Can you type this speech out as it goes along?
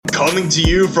Coming to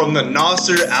you from the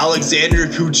Nasser Alexander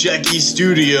Kuchecki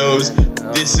Studios,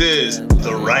 this is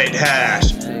The Right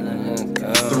Hash.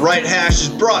 The Right Hash is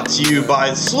brought to you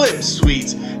by Slim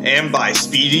Sweets and by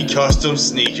Speedy Custom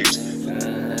Sneakers.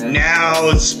 Now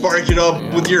let's spark it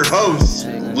up with your hosts,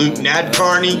 Luke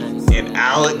Nadkarni and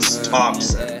Alex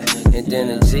Thompson.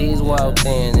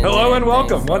 Hello and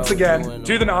welcome once again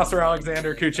to the Nasser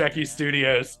Alexander Kuchecki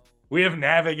Studios. We have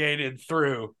navigated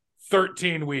through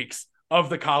 13 weeks of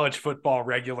the college football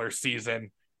regular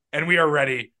season, and we are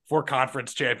ready for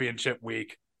conference championship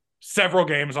week. Several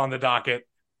games on the docket,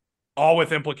 all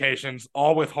with implications,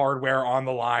 all with hardware on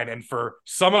the line, and for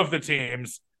some of the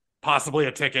teams, possibly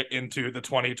a ticket into the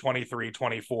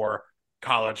 2023-24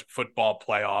 college football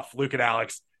playoff. Luke and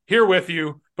Alex here with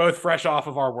you, both fresh off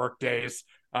of our work days.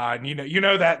 You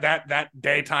know that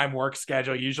daytime work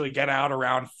schedule. You usually get out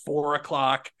around 4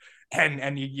 o'clock.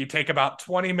 And you take about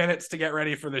 20 minutes to get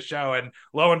ready for the show, and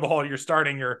lo and behold, you're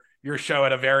starting your show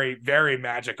at a very, very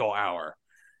magical hour.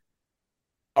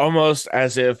 Almost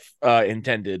as if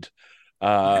intended.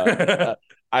 Luke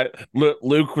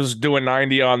was doing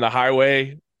 90 on the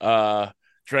highway,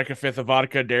 drank a fifth of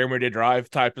vodka, dare me to drive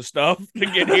type of stuff to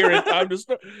get here in time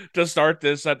to start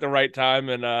this at the right time.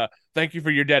 And thank you for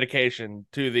your dedication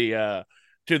to the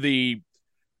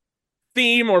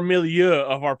theme or milieu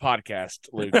of our podcast,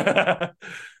 Luke.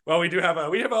 Well, we have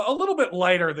a little bit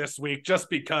lighter this week, just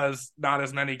because not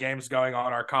as many games going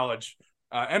on. Our college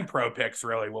and pro picks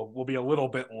really will be a little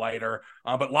bit lighter,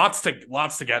 but lots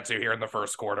to get to here in the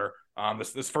first quarter.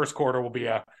 This first quarter will be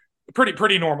a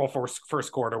pretty normal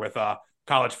first quarter with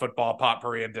college football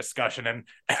potpourri and discussion, and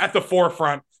at the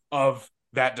forefront of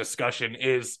that discussion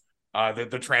is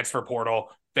the transfer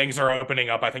portal. Things are opening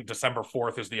up. I think December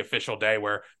 4th is the official day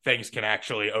where things can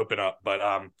actually open up. But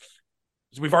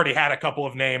we've already had a couple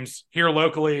of names here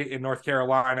locally in North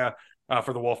Carolina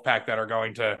for the Wolfpack that are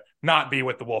going to not be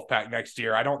with the Wolfpack next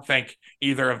year. I don't think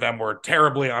either of them were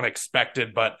terribly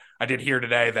unexpected, but I did hear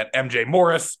today that MJ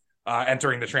Morris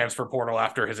entering the transfer portal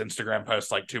after his Instagram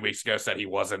post like 2 weeks ago said he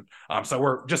wasn't. So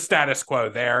we're just status quo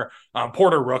there.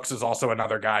 Porter Rooks is also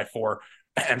another guy for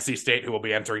NC State who will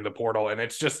be entering the portal. And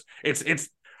it's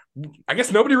I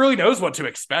guess nobody really knows what to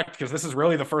expect, because this is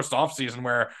really the first offseason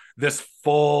where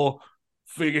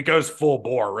it goes full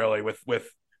bore, really,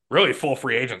 with really full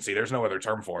free agency. There's no other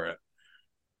term for it.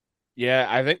 Yeah,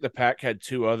 I think the Pack had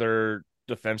two other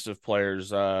defensive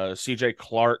players, CJ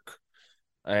Clark,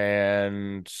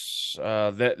 and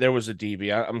there was a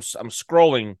DB. I'm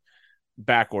scrolling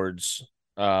backwards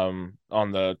on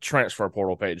the transfer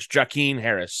portal page. Jakeem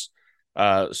Harris.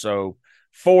 So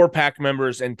 4 Pack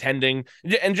members intending,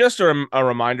 and just a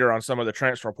reminder on some of the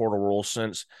transfer portal rules,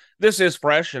 since this is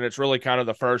fresh and it's really kind of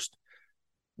the first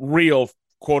real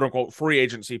quote unquote free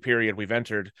agency period we've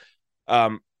entered.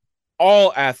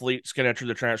 All athletes can enter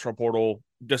the transfer portal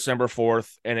December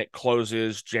 4th, and it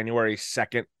closes January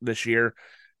 2nd this year.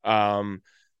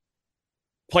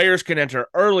 Players can enter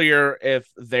earlier if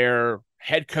their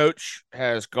head coach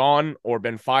has gone or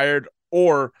been fired,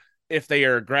 or if they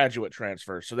are a graduate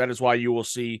transfer. So that is why you will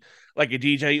see like a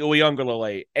DJ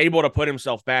Uyunglele able to put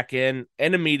himself back in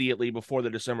and immediately before the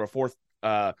December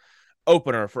 4th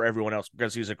opener for everyone else,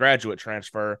 because he's a graduate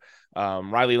transfer.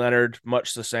 Riley Leonard,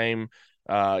 much the same.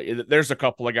 There's a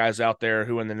couple of guys out there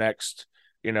who in the next,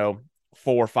 4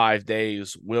 or 5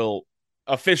 days will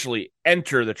officially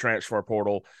enter the transfer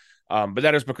portal. But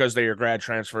that is because they are grad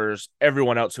transfers.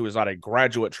 Everyone else who is not a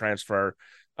graduate transfer,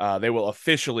 they will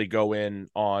officially go in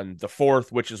on the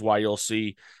 4th, which is why you'll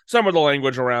see some of the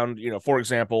language around, for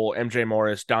example, MJ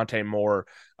Morris, Dante Moore,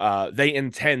 they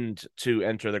intend to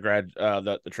enter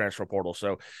the transfer portal.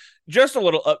 So just a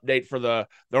little update for the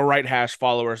Right Hash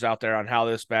followers out there on how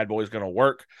this bad boy is going to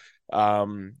work.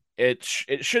 It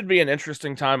should be an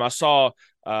interesting time. I saw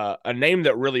a name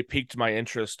that really piqued my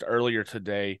interest earlier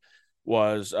today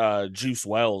was Juice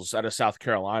Wells out of South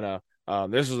Carolina.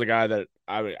 This is a guy that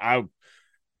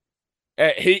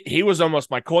he was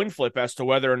almost my coin flip as to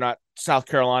whether or not South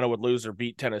Carolina would lose or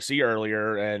beat Tennessee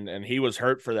earlier, and he was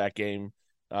hurt for that game.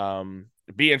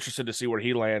 Be interested to see where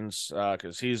he lands,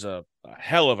 because he's a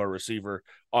hell of a receiver.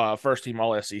 First team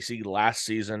All SEC last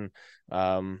season.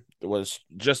 Was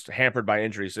just hampered by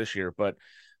injuries this year, but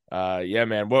yeah,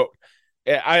 man. Well,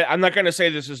 I'm not going to say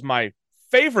this is my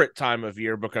favorite time of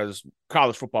year because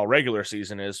college football regular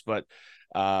season is, but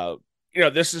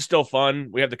this is still fun.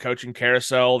 We have the coaching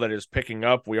carousel that is picking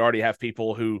up. We already have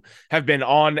people who have been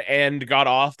on and got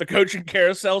off the coaching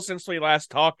carousel since we last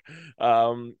talked.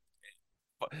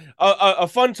 A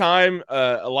fun time,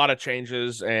 a lot of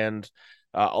changes, and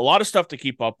a lot of stuff to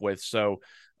keep up with. So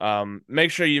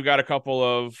make sure you've got a couple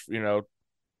of,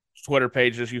 Twitter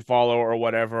pages you follow or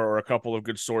whatever, or a couple of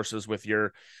good sources with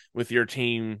your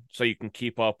team, so you can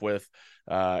keep up with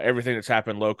everything that's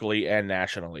happened locally and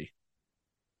nationally.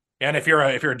 And if you're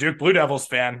a Duke Blue Devils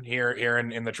fan here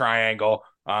in the Triangle,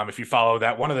 if you follow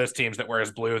that one of those teams that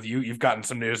wears blue, you've gotten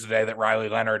some news today that Riley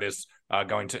Leonard is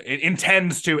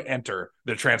intends to enter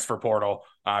the transfer portal.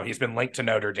 He's been linked to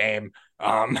Notre Dame.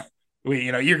 You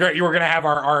were going to have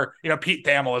our Pete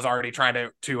Thamel is already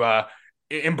trying to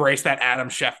embrace that Adam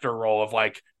Schefter role of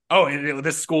like, oh,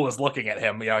 this school is looking at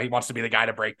him. He wants to be the guy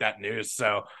to break that news.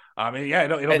 So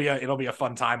it'll be a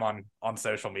fun time on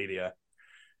social media.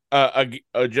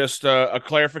 Just a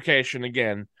clarification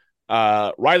again.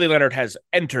 Riley Leonard has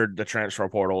entered the transfer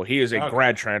portal. He is a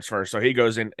grad transfer, so he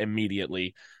goes in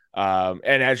immediately. And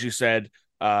as you said,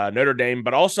 Notre Dame,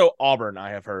 but also Auburn,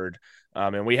 I have heard.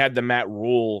 And we had the Matt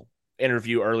Rule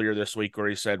interview earlier this week where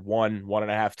he said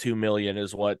 1.5, 2 million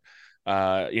is what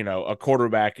a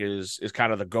quarterback is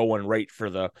kind of the going rate for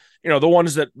the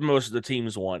ones that most of the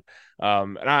teams want.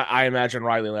 And I imagine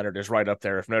Riley Leonard is right up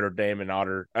there if Notre Dame and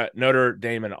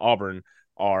Auburn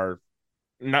are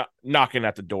not knocking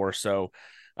at the door. So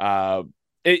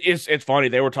it's funny.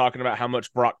 They were talking about how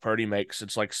much Brock Purdy makes.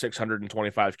 It's like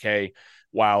 $625K,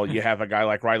 while you have a guy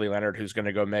like Riley Leonard who's going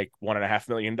to go make $1.5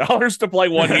 million to play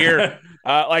 1 year.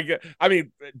 DJ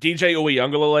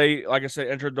Uiagalelei, like I said,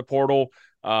 entered the portal.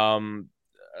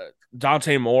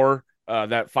 Dante Moore,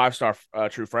 that 5-star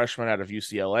true freshman out of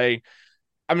UCLA.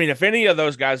 I mean, if any of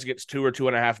those guys gets $2 or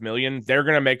 $2.5 million, they're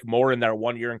going to make more in their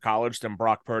 1 year in college than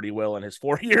Brock Purdy will in his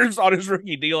 4 years on his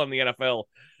rookie deal in the NFL.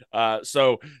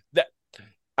 So that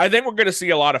I think we're going to see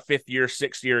a lot of 5th year,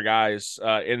 6th year guys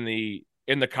in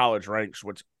the college ranks,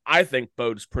 which I think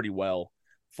bodes pretty well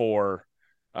for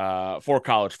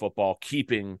college football,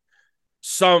 keeping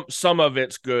some of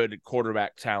its good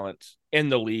quarterback talent in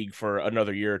the league for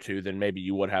another year or two than maybe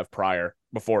you would have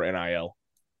before NIL.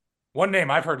 One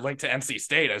name I've heard linked to NC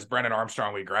State as Brennan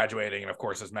Armstrong will be graduating, and of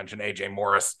course, as mentioned, MJ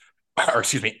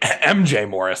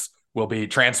Morris will be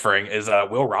transferring, is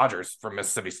Will Rogers from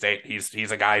Mississippi State.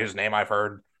 He's a guy whose name I've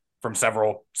heard from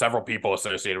several people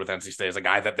associated with NC State, as a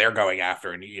guy that they're going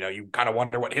after. And, you kind of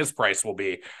wonder what his price will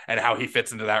be and how he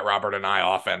fits into that Robert and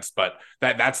I offense. But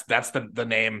that's the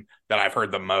name that I've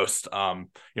heard the most.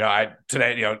 Oregon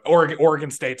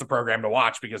State's a program to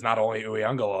watch because not only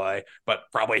Uiagalelei, but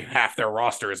probably half their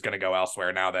roster is going to go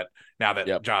elsewhere now that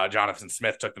yep. Jonathan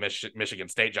Smith took the Michigan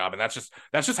State job. And that's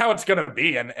just how it's going to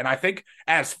be. And I think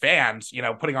as fans,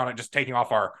 putting on it, just taking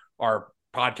off our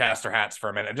podcaster hats for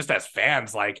a minute, and just as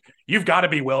fans, like, you've got to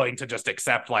be willing to just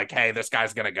accept, like, hey, this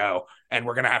guy's going to go and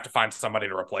we're going to have to find somebody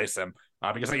to replace him.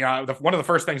 Because one of the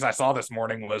first things I saw this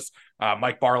morning was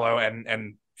Mike Barlow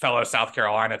and fellow South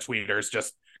Carolina tweeters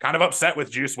just kind of upset with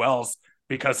Juice Wells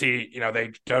because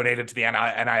they donated to the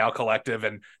NIL collective,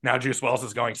 and now Juice Wells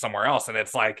is going somewhere else. And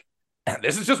it's like,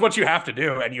 this is just what you have to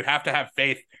do. And you have to have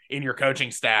faith in your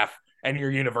coaching staff and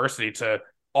your university to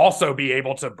also be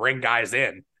able to bring guys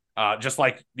in. Just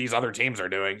like these other teams are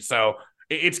doing. So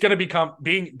it's going to become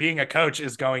being a coach you're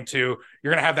going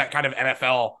to have that kind of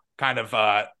NFL kind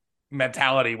of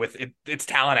mentality with its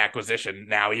talent acquisition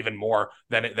now, even more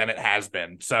than it has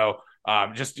been. So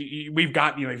we've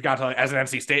got to, as an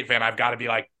NC State fan, I've got to be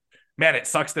like, man, it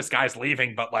sucks this guy's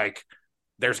leaving, but like,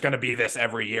 there's going to be this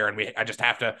every year. And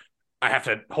I have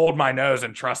to hold my nose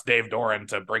and trust Dave Doran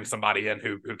to bring somebody in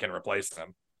who can replace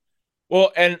him.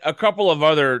 Well, and a couple of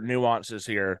other nuances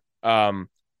here.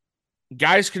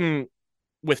 Guys can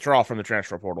withdraw from the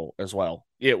transfer portal as well.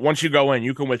 Once you go in,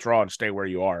 you can withdraw and stay where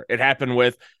you are. It happened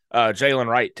with Jalen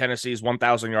Wright, Tennessee's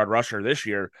 1,000-yard rusher this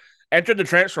year, entered the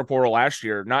transfer portal last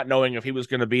year, not knowing if he was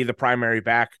going to be the primary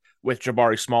back with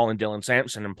Jabari Small and Dylan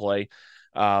Sampson in play.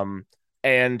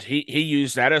 And he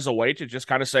used that as a way to just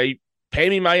kind of say, pay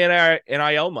me my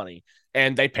NIL money.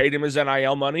 And they paid him his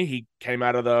NIL money. He came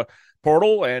out of the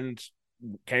portal and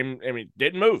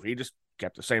didn't move. He just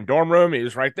kept the same dorm room. He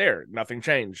was right there. Nothing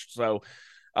changed. So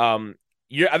I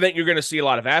think you're going to see a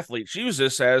lot of athletes use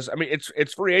this as,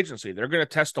 it's free agency. They're going to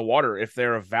test the water if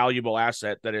they're a valuable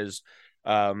asset that is,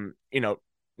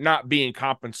 not being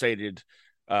compensated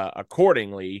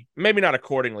accordingly. Maybe not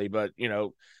accordingly, but,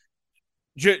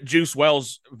 Juice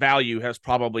Wells' value has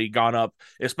probably gone up,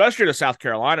 especially to South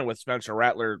Carolina with Spencer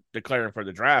Rattler declaring for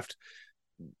the draft.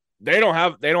 They don't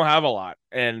have a lot,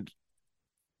 and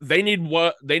they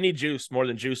need Juice more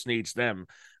than Juice needs them.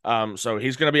 So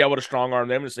he's going to be able to strong arm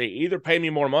them and say, either pay me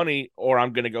more money or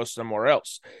I'm going to go somewhere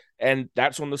else. And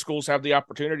that's when the schools have the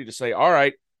opportunity to say, all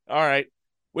right,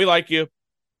 we like you.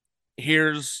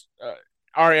 Here's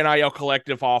our NIL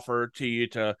collective offer to you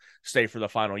to stay for the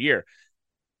final year.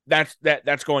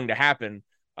 That's going to happen.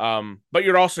 But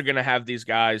you're also going to have these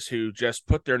guys who just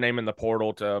put their name in the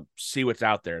portal to see what's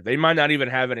out there. They might not even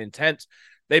have an intent.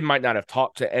 They might not have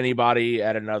talked to anybody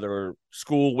at another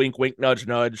school. Wink, wink, nudge,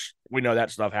 nudge. We know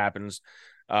that stuff happens.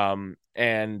 And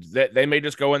they may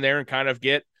just go in there and kind of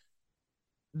get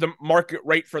the market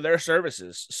rate for their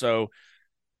services. So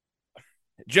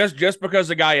just because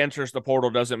the guy enters the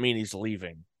portal doesn't mean he's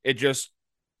leaving. It just,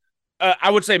 I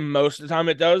would say most of the time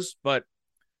it does, but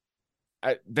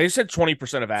they said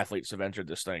 20% of athletes have entered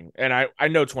this thing, and I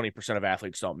know 20% of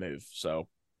athletes don't move. So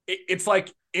it's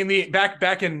like in the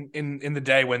back in the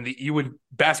day when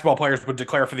basketball players would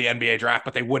declare for the NBA draft,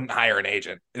 but they wouldn't hire an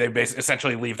agent. They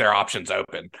essentially leave their options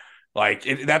open. Like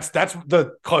that's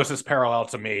the closest parallel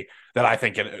to me that I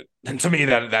think it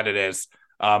is.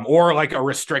 Or like a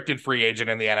restricted free agent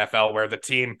in the NFL where the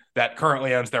team that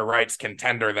currently owns their rights can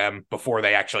tender them before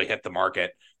they actually hit the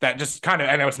market. That just kind of,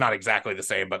 I know it's not exactly the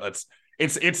same, but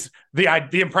it's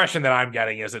the impression that I'm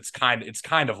getting is it's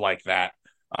kind of like that.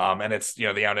 And it's,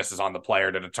 the onus is on the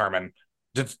player to determine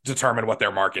what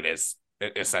their market is.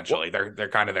 Essentially, they're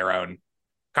kind of their own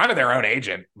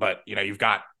agent, but you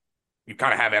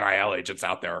kind of have NIL agents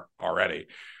out there already.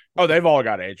 Oh, they've all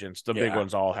got agents. The big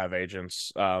ones all have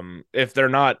agents. If they're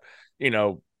not,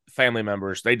 family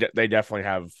members, they definitely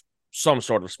have some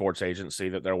sort of sports agency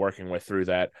that they're working with through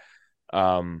that.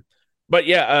 But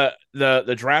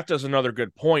the draft is another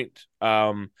good point.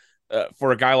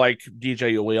 For a guy like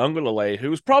DJ Uiagalelei,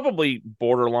 who's probably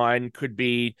borderline, could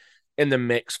be in the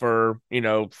mix for,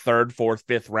 third, fourth,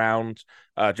 fifth round,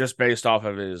 just based off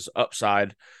of his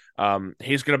upside.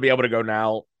 He's going to be able to go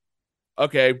now.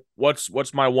 Okay,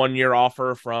 what's my 1 year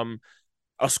offer from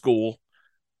a school?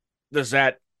 Does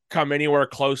that come anywhere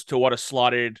close to what a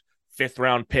slotted fifth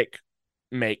round pick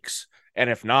makes? And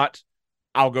if not,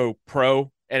 I'll go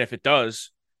pro. And if it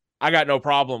does, I got no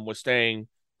problem with staying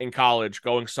in college,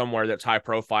 going somewhere that's high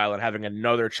profile and having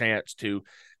another chance to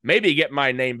maybe get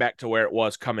my name back to where it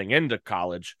was coming into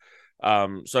college.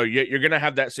 So you're going to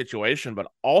have that situation, but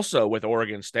also with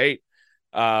Oregon State,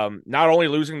 not only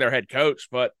losing their head coach,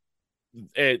 but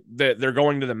they're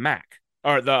going to the MAC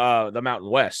or the Mountain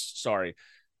West. Sorry,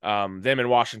 them in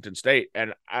Washington State,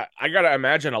 and I got to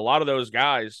imagine a lot of those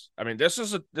guys. I mean, this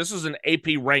is an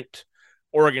AP ranked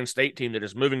Oregon State team that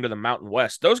is moving to the Mountain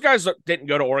West. Those guys didn't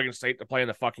go to Oregon State to play in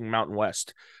the fucking Mountain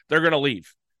West. They're going to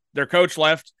leave. Their coach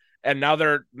left, and now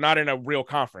they're not in a real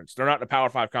conference. They're not in a Power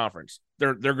 5 conference.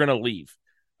 They're going to leave.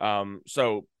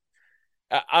 So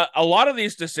a lot of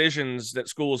these decisions that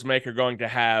schools make are going to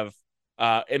have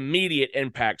immediate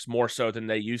impacts more so than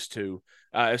they used to,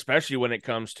 especially when it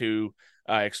comes to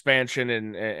expansion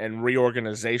and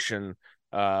reorganization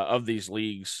of these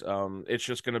leagues. It's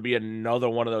just going to be another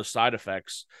one of those side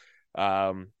effects.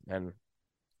 And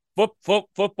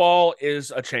football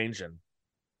is a changing.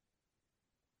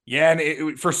 Yeah,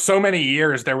 and for so many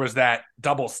years, there was that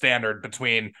double standard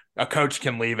between a coach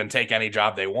can leave and take any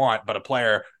job they want, but a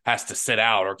player has to sit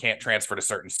out or can't transfer to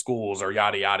certain schools or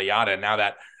yada, yada, yada. And now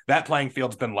that playing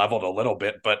field's been leveled a little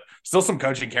bit, but still some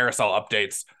coaching carousel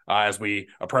updates as we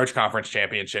approach conference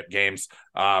championship games.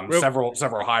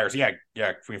 Several hires. Yeah.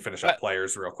 If we can finish up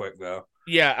players real quick, though.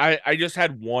 Yeah, I just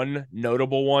had one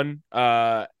notable one.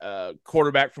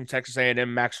 Quarterback from Texas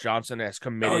A&M, Max Johnson, has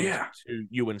committed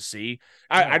to UNC.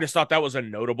 I just thought that was a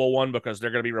notable one because they're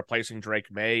going to be replacing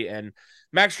Drake May, and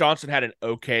Max Johnson had an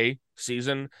okay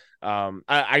season.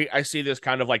 I see this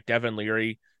kind of like Devin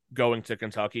Leary going to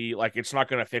Kentucky. Like, it's not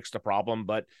going to fix the problem,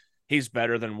 but he's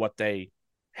better than what they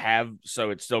have,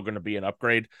 so it's still going to be an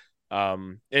upgrade,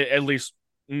 at least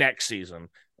next season.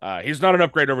 He's not an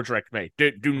upgrade over Drake May.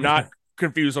 Do not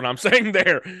confuse what I'm saying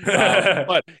there,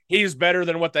 but he's better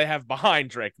than what they have behind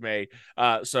Drake May.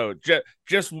 So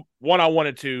just one I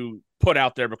wanted to put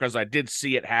out there because I did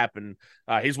see it happen.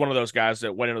 He's one of those guys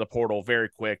that went into the portal very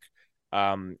quick.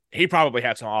 He probably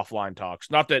had some offline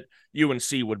talks. Not that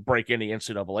UNC would break any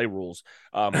NCAA rules,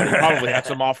 but he probably had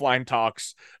some offline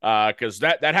talks because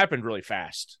that happened really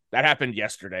fast. That happened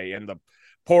yesterday, and the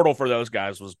portal for those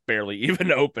guys was barely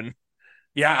even open.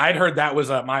 Yeah, I'd heard that was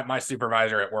my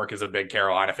supervisor at work is a big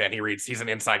Carolina fan. He's an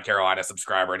Inside Carolina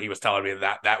subscriber, and he was telling me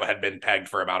that had been pegged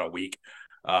for about a week.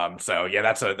 So yeah,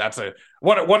 that's a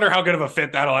wonder how good of a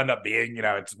fit that'll end up being.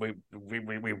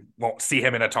 We won't see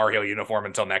him in a Tar Heel uniform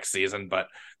until next season, but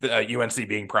the UNC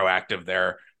being proactive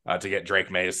there to get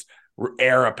Drake May's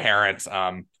heir apparent.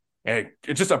 And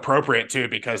it's just appropriate too,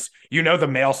 because the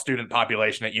male student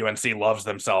population at UNC loves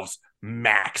themselves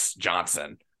Max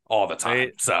Johnson all the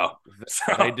time. So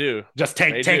they do. Just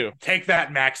take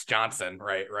that Max Johnson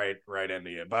right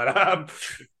into you. But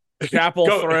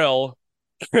Chapel Thrill.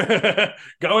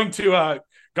 Going to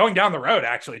going down the road,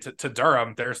 actually, to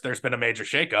Durham, there's been a major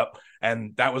shakeup,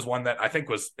 and that was one that I think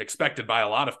was expected by a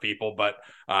lot of people. But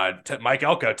Mike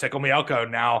Elko, Tickle Me Elko,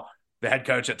 now the head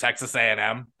coach at Texas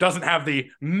A&M, doesn't have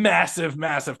the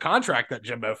massive contract that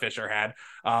Jimbo Fisher had,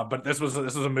 but this was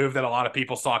a move that a lot of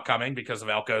people saw coming because of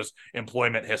Elko's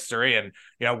employment history and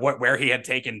where he had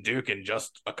taken Duke in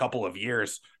just a couple of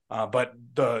years. But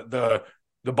the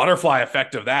butterfly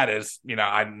effect of that is,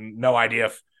 I have no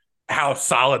idea how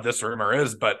solid this rumor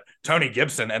is, but Tony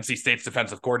Gibson, NC State's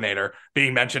defensive coordinator,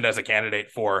 being mentioned as a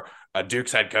candidate for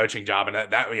Duke's head coaching job,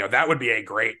 and that would be a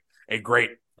great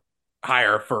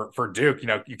hire for Duke.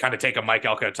 You kind of take a Mike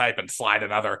Elko type and slide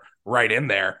another right in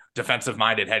there, defensive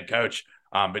minded head coach.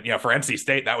 But for NC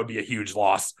State, that would be a huge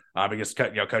loss because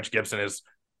Coach Gibson is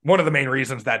one of the main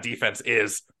reasons that defense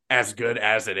is as good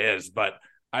as it is. But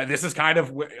this is kind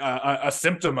of a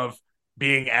symptom of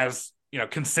being as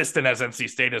consistent as NC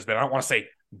State has been. I don't want to say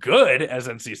good as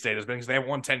NC State has been because they haven't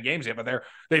won 10 games yet, but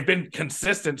they've been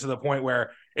consistent to the point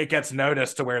where it gets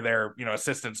noticed to where their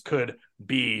assistants could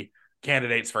be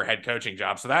candidates for head coaching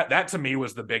jobs. So that to me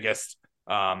was the biggest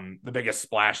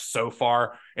splash so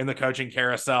far in the coaching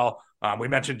carousel. We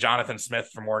mentioned Jonathan Smith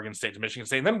from Oregon State to Michigan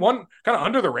State. And then one kind of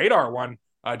under the radar one,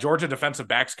 Georgia defensive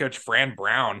backs coach Fran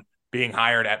Brown being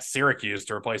hired at Syracuse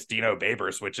to replace Dino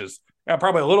Babers, which is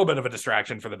probably a little bit of a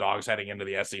distraction for the Dogs heading into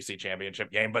the SEC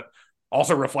championship game, but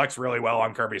also reflects really well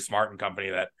on Kirby Smart and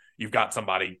company that you've got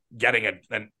somebody getting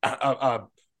a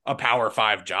Power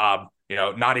 5 job,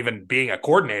 not even being a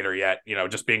coordinator yet,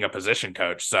 just being a position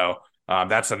coach. So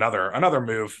that's another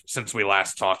move since we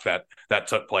last talked that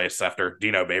took place after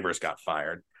Dino Babers got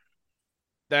fired.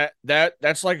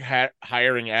 That's like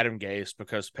hiring Adam Gase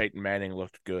because Peyton Manning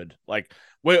looked good. Like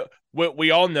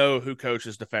we all know who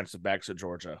coaches defensive backs at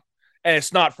Georgia, and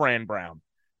it's not Fran Brown.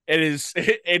 It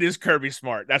is Kirby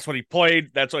Smart. That's what he played.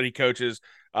 That's what he coaches.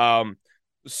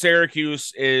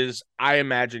 Syracuse is, I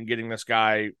imagine, getting this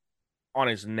guy on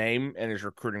his name and his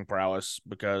recruiting prowess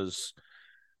because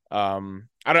I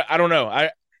don't know.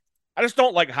 I just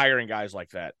don't like hiring guys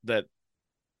like that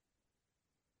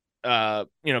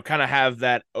kind of have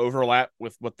that overlap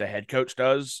with what the head coach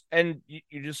does. And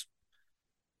you just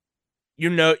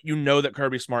that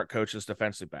Kirby Smart coaches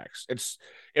defensive backs.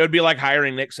 It would be like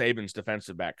hiring Nick Saban's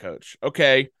defensive back coach.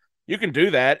 Okay, you can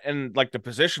do that and like the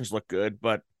positions look good,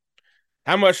 but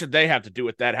how much did they have to do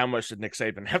with that? How much did Nick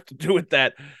Saban have to do with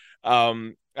that?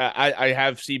 I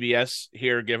have CBS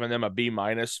here giving them a B-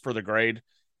 for the grade.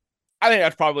 I think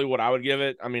that's probably what I would give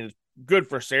it. I mean, it's good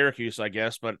for Syracuse, I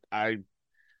guess, but I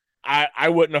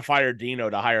wouldn't have fired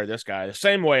Dino to hire this guy. The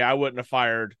same way I wouldn't have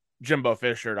fired Jimbo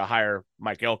Fisher to hire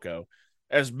Mike Elko.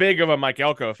 As big of a Mike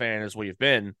Elko fan as we've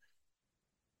been,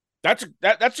 that's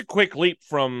a quick leap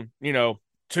from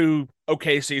 2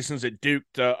 okay seasons at Duke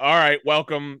to all right,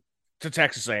 welcome to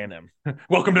Texas A&M.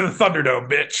 Welcome to the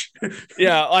Thunderdome, bitch.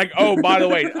 Yeah, like, oh, by the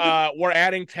way, we're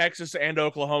adding Texas and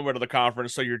Oklahoma to the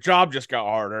conference, so your job just got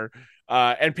harder.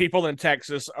 And people in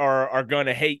Texas are going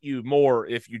to hate you more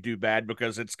if you do bad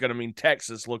because it's going to mean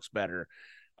Texas looks better.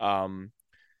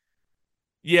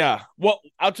 Yeah, well,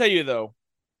 I'll tell you, though,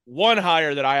 one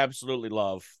hire that I absolutely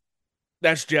love,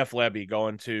 that's Jeff Lebby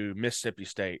going to Mississippi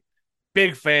State.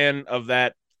 Big fan of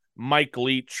that Mike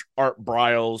Leach, Art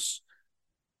Briles,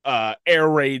 air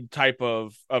raid type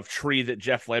of tree that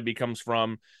Jeff Lebby comes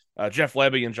from. Jeff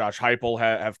Lebby and Josh Heupel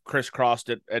have crisscrossed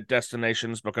at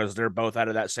destinations because they're both out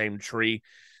of that same tree.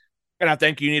 And I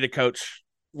think you need a coach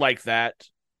like that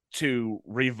to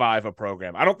revive a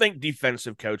program. I don't think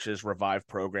defensive coaches revive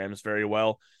programs very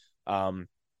well,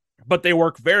 but they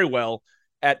work very well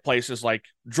at places like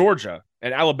Georgia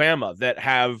and Alabama that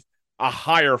have a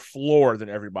higher floor than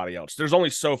everybody else. There's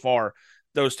only so far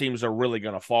those teams are really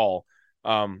going to fall.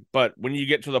 But when you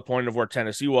get to the point of where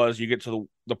Tennessee was, you get to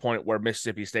the point where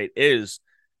Mississippi State is,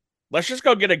 let's just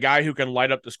go get a guy who can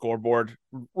light up the scoreboard.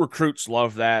 Recruits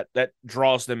love that. That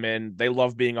draws them in. They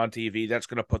love being on TV. That's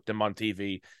going to put them on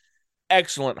TV.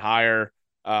 Excellent hire.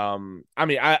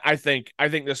 I think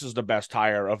this is the best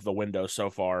hire of the window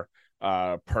so far,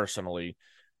 personally.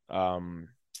 I'm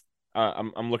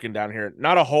looking down here.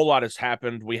 Not a whole lot has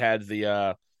happened. We had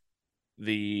the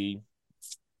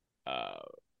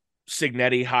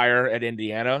Signetti hire at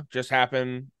Indiana just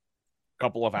happened a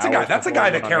couple of hours. That's a guy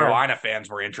that Carolina fans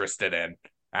were interested in.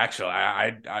 Actually,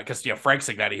 I because Frank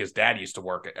Signetti, his dad used to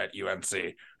work at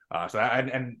UNC.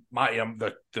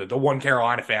 The one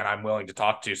Carolina fan I'm willing to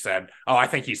talk to said, "Oh, I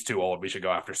think he's too old. We should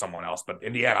go after someone else." But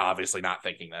Indiana obviously not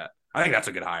thinking that. I think that's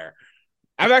a good hire.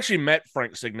 I've actually met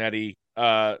Frank Signetti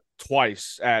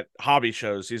twice at hobby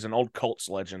shows. He's an old Colts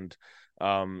legend,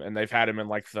 and they've had him in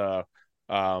like the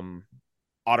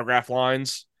autograph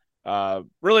lines.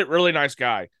 Really, really nice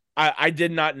guy. I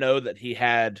did not know that he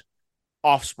had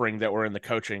offspring that were in the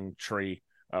coaching tree.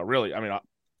 Really, I mean,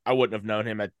 I wouldn't have known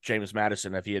him at James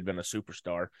Madison if he had been a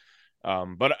superstar.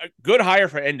 But a good hire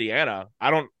for Indiana.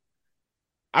 I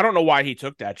don't know why he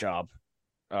took that job.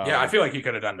 Yeah, I feel like he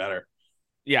could have done better.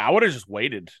 Yeah, I would have just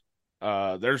waited.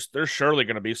 There's surely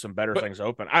going to be some better things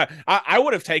open. I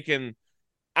would have taken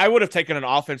an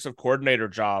offensive coordinator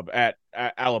job at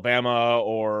Alabama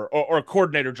or a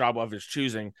coordinator job of his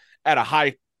choosing at a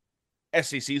high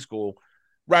SEC school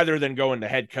rather than going to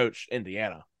head coach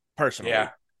Indiana. Personally,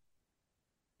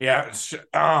 yeah,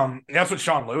 that's what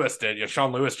Sean Lewis did. Yeah,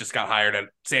 Sean Lewis just got hired at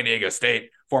San Diego State,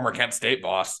 former Kent State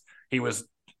boss. He was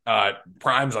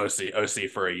Prime's OC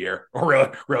for a year,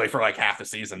 or really for like half the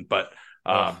season. But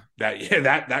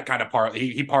that kind of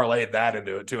he parlayed that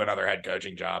into another head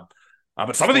coaching job.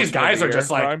 But some of these guys are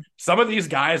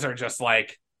just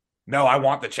like, no, I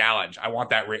want the challenge. I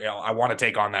want that. I want to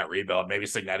take on that rebuild. Maybe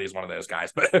Signetti's one of those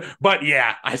guys. But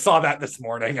yeah, I saw that this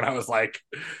morning and I was like,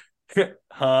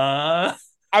 huh?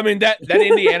 I mean, that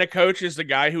Indiana coach is the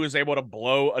guy who was able to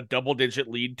blow a double-digit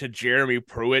lead to Jeremy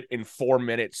Pruitt in 4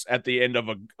 minutes at the end of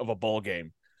a bowl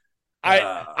game.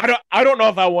 I don't know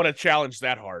if I want to challenge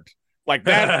that hard. Like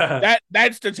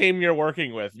that's the team you're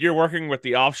working with. You're working with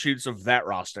the offshoots of that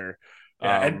roster.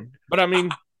 Yeah, but I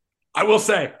mean, I will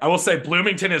say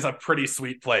Bloomington is a pretty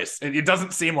sweet place. It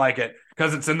doesn't seem like it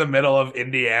because it's in the middle of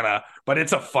Indiana, but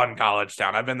it's a fun college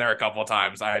town. I've been there a couple of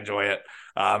times. I enjoy it.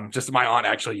 Just my aunt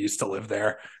actually used to live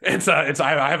there. I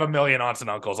have a million aunts and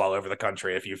uncles all over the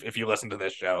country. If you listen to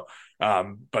this show,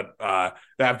 but that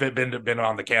have been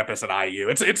on the campus at IU.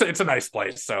 It's a nice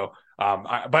place. So,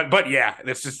 but yeah,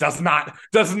 this just does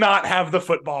not have the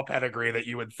football pedigree that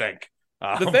you would think.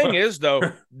 The thing is, though,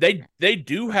 they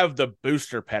do have the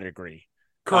booster pedigree.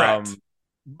 Correct.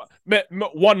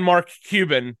 One Mark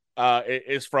Cuban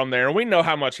is from there, and we know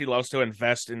how much he loves to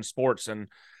invest in sports. And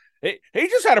he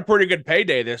just had a pretty good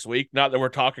payday this week. Not that we're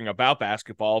talking about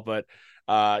basketball, but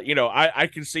I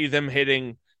can see them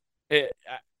hitting it.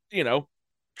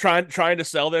 Trying to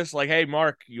sell this like, hey,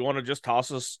 Mark, you want to just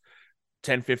toss us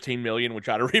 10-15 million? We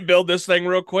try to rebuild this thing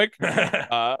real quick.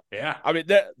 Yeah, I mean,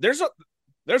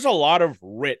 there's a lot of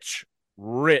rich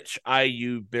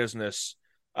IU business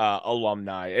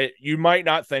alumni. You might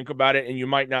not think about it, and you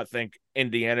might not think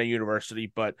Indiana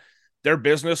University, but their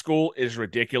business school is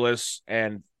ridiculous,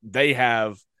 and they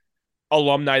have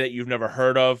alumni that you've never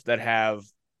heard of that have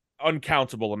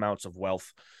uncountable amounts of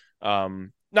wealth.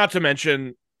 Not to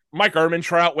mention Mike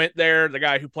Ehrmantraut went there, the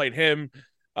guy who played him.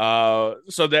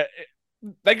 So that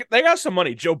they got some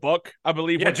money. Joe Buck, I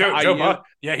believe. Yeah, Joe Buck.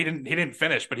 Yeah, he didn't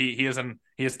finish, but he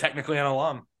is technically an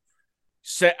alum.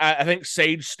 I think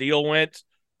Sage Steele went.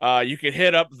 You could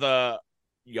hit up the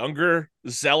younger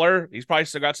Zeller. He's probably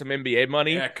still got some NBA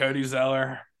money. Yeah, Cody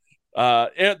Zeller.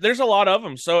 There's a lot of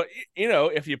them. So,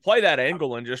 if you play that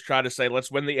angle and just try to say,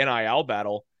 let's win the NIL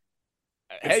battle,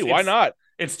 why not?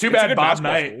 It's too bad Bob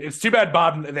Knight. It's too bad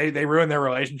they ruined their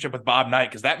relationship with Bob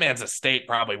Knight, because that man's estate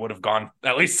probably would have gone,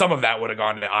 at least some of that would have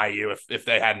gone to IU if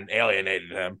they hadn't alienated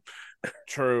him.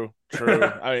 True.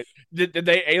 I mean, did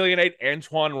they alienate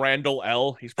Antoine Randall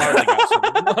L? He's probably got some.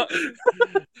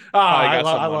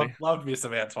 I love me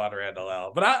some Antoine Randall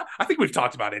L. But I think we've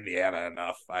talked about Indiana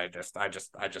enough. I just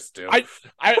do.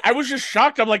 I was just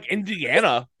shocked. I'm like,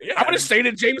 Indiana. Yeah, I would have stayed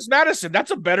at James Madison. That's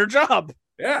a better job.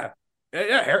 Yeah.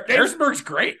 Harrisonburg's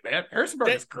great, man. Harrisonburg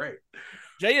is great.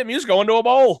 JMU's going to a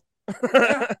bowl.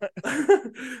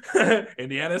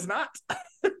 Indiana's not.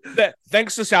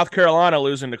 Thanks to South Carolina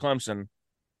losing to Clemson.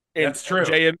 That's true.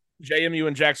 JMU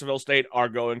and Jacksonville State are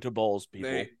going to bowls,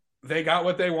 people. They got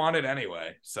what they wanted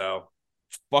anyway, so.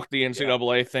 Fuck the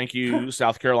NCAA. Yeah. Thank you,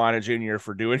 South Carolina Junior,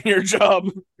 for doing your job.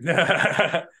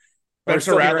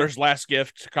 Spencer Rattler's last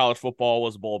gift to college football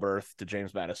was a bowl berth to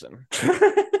James Madison.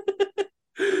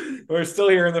 We're still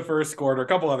here in the first quarter. A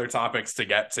couple other topics to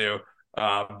get to.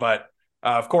 But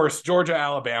of course, Georgia,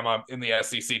 Alabama in the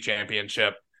SEC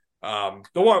championship. The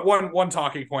one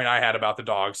talking point I had about the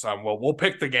Dogs, we'll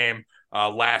pick the game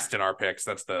last in our picks.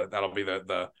 That'll be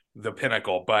the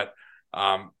pinnacle. But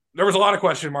there was a lot of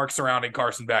question marks surrounding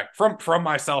Carson Beck from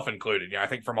myself included. Yeah, I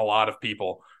think from a lot of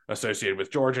people associated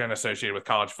with Georgia and associated with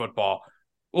college football.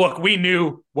 Look, we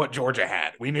knew what Georgia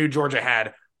had. We knew Georgia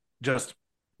had just,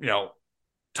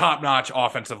 top-notch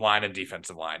offensive line and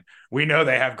defensive line. We know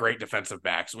they have great defensive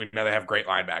backs. We know they have great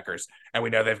linebackers. And we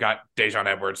know they've got Dejon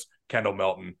Edwards, Kendall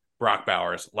Milton, Brock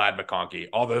Bowers, Ladd McConkey,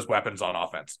 all those weapons on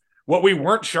offense. What we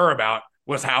weren't sure about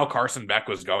was how Carson Beck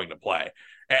was going to play.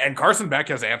 And Carson Beck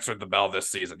has answered the bell this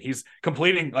season. He's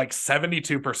completing like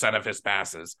 72% of his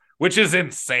passes, which is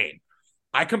insane.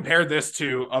 I compared this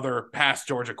to other past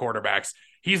Georgia quarterbacks.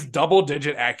 He's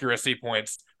double-digit accuracy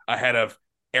points ahead of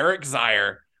Eric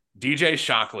Zier, DJ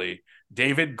Shockley,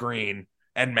 David Green,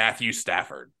 and Matthew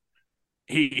Stafford.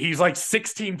 He's like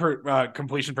 16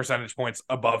 completion percentage points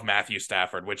above Matthew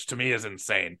Stafford, which to me is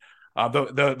insane.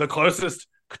 The closest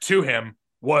to him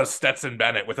was Stetson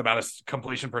Bennett with about a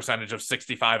completion percentage of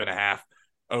 65.5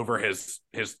 over his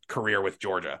career with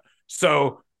Georgia.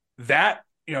 So that,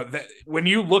 when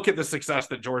you look at the success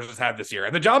that Georgia's had this year,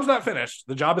 and the job's not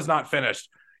finished,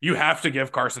 you have to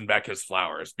give Carson Beck his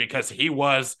flowers, because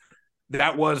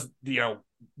that was the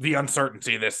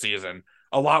uncertainty this season.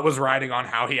 A lot was riding on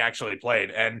how he actually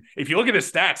played. And if you look at his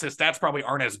stats probably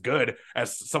aren't as good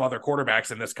as some other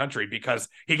quarterbacks in this country, because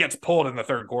he gets pulled in the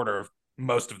third quarter of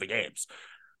most of the games.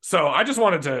 So I just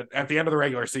wanted to, at the end of the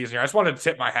regular season here, I just wanted to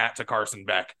tip my hat to Carson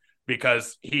Beck,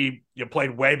 because he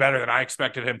played way better than I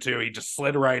expected him to. He just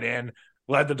slid right in,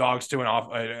 led the Dogs to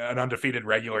an undefeated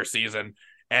regular season.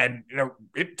 And,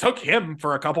 it took him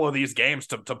for a couple of these games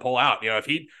to pull out. If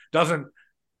he doesn't,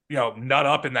 nut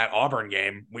up in that Auburn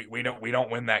game, we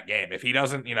don't win that game. If he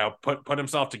doesn't, put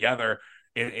himself together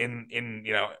in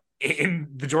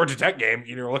the Georgia Tech game,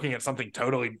 you're looking at something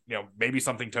totally, maybe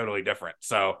something totally different.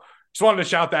 So just wanted to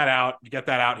shout that out, get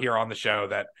that out here on the show,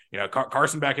 that,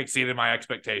 Carson Beck exceeded my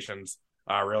expectations.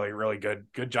 Really, really good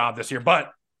job this year,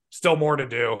 but still more to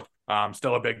do.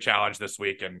 Still a big challenge this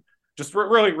week, and just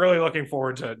really, really looking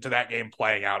forward to that game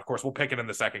playing out. Of course, we'll pick it in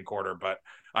the second quarter, but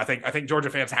I think Georgia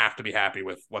fans have to be happy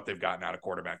with what they've gotten out of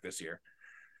quarterback this year.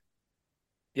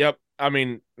 Yep. I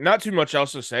mean, not too much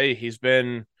else to say. He's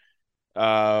been,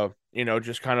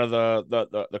 just kind of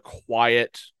the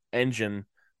quiet engine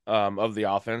of the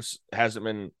offense. Hasn't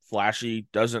been flashy,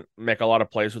 doesn't make a lot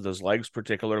of plays with his legs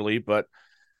particularly, but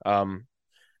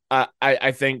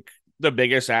I think the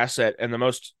biggest asset and the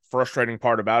most frustrating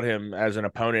part about him as an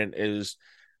opponent is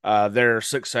their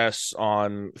success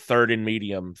on third and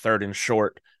medium, third and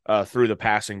short through the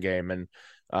passing game. And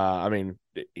I mean,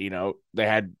 they've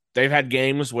had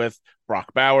games with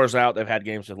Brock Bowers out, they've had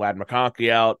games with Ladd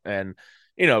McConkey out, and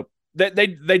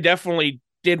they definitely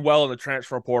did well in the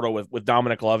transfer portal with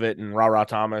Dominic Lovett and Ra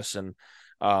Thomas, and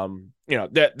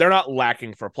they're not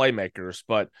lacking for playmakers,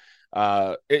 but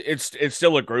it's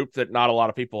still a group that not a lot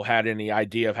of people had any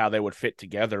idea of how they would fit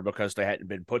together, because they hadn't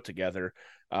been put together.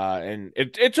 And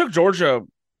it took Georgia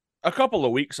a couple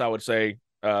of weeks, I would say.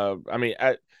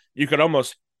 You could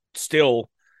almost still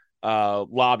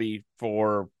lobby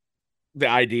for the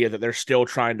idea that they're still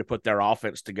trying to put their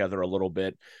offense together a little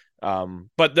bit.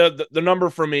 But the number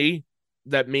for me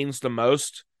that means the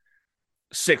most,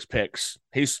 6 picks.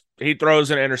 He throws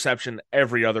an interception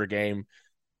every other game.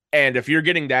 And if you're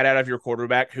getting that out of your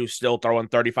quarterback, who's still throwing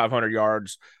 3,500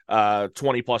 yards,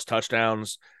 20 plus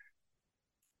touchdowns,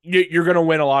 you're going to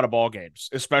win a lot of ball games,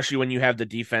 especially when you have the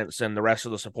defense and the rest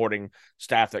of the supporting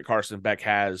staff that Carson Beck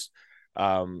has.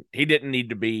 He didn't need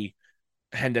to be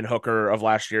Hendon Hooker of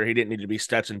last year. He didn't need to be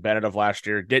Stetson Bennett of last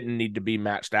year. Didn't need to be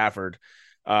Matt Stafford.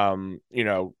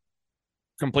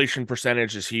 Completion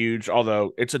percentage is huge,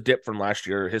 although it's a dip from last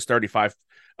year. His 35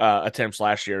 attempts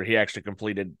last year, he actually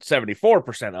completed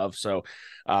 74% of. So,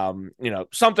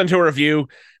 something to review.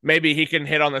 Maybe he can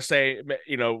hit on the same,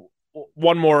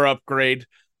 one more upgrade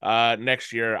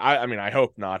next year. I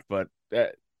hope not, but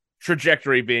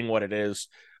trajectory being what it is,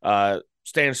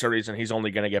 stands to reason he's only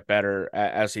going to get better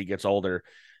as he gets older.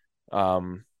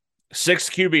 6th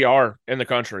QBR in the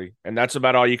country, and that's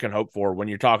about all you can hope for when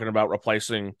you're talking about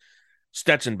replacing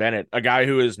Stetson Bennett, a guy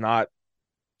who is not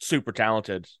super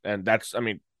talented. And that's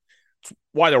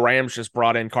why the Rams just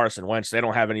brought in Carson Wentz. They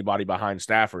don't have anybody behind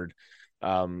Stafford.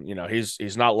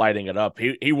 He's not lighting it up.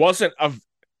 He wasn't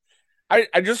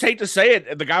I just hate to say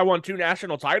it. The guy won 2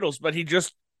 national titles, but he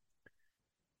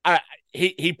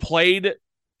played.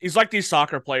 He's like these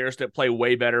soccer players that play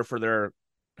way better for their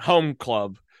home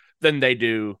club than they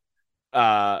do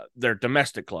their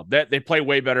domestic club. They play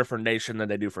way better for nation than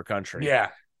they do for country. Yeah.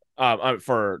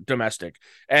 For domestic,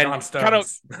 and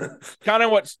kind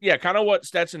of what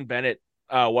Stetson Bennett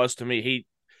was to me.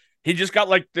 He just got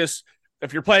like this.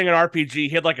 If you're playing an RPG, he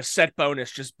had like a set bonus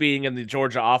just being in the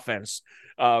Georgia offense.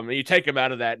 And you take him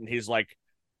out of that, and he's like,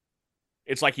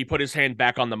 it's like he put his hand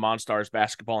back on the Monstars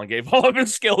basketball and gave all of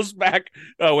his skills back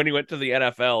when he went to the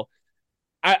NFL.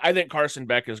 I think Carson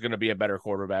Beck is going to be a better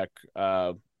quarterback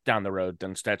down the road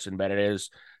than Stetson Bennett is.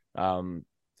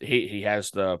 He has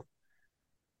the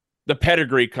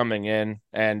pedigree coming in,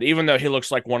 and even though he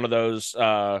looks like one of those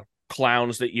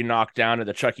clowns that you knock down at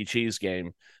the Chuck E. Cheese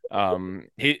game.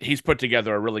 He's put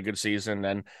together a really good season,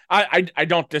 and I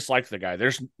don't dislike the guy.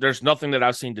 There's nothing that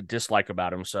I've seen to dislike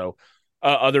about him. So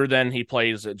other than he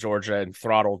plays at Georgia and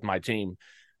throttled my team.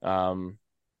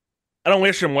 I don't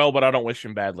wish him well, but I don't wish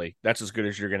him badly. That's as good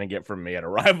as you're going to get from me at a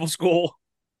rival school.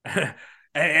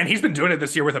 And he's been doing it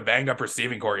this year with a banged-up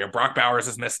receiving core. You know, Brock Bowers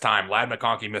has missed time. Ladd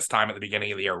McConkey missed time at the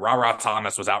beginning of the year. Ra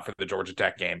Thomas was out for the Georgia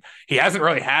Tech game. He hasn't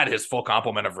really had his full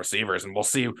complement of receivers, and we'll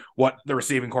see what the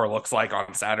receiving core looks like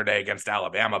on Saturday against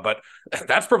Alabama. But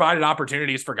that's provided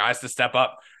opportunities for guys to step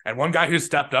up. And one guy who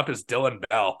stepped up is Dylan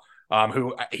Bell.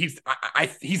 Who he's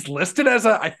listed as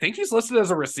I think he's listed as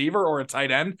a receiver or a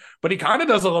tight end, but he kind of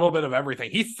does a little bit of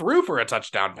everything. He threw for a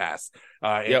touchdown pass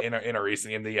in a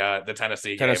recent in the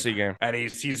Tennessee game, and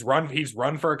he's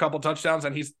run for a couple touchdowns,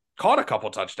 and he's caught a couple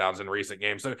touchdowns in recent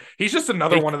games. So he's just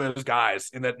another one of those guys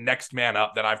in the next man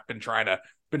up that I've been trying to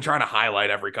highlight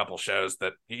every couple shows,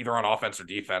 that either on offense or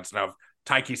defense. Now,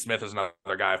 Tyke Smith is another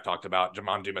guy I've talked about,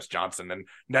 Jamon Dumas-Johnson, and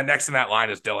then next in that line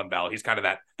is Dylan Bell. He's kind of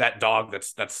that dog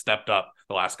that's stepped up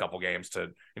the last couple games to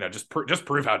just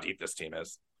prove how deep this team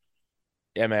is.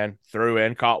 Yeah, man, threw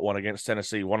and caught one against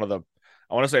Tennessee. I want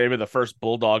to say maybe the first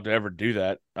Bulldog to ever do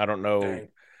that. I don't know. Dang.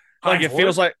 Like it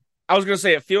feels like I was going to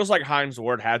say it feels like Hines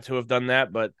Ward had to have done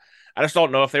that, but I just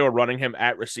don't know if they were running him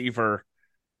at receiver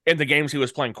in the games he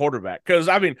was playing quarterback. Because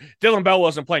I mean, Dylan Bell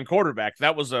wasn't playing quarterback.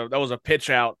 That was a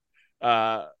pitch out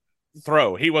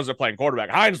throw. He wasn't playing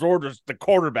quarterback. Hines Ward was the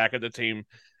quarterback of the team.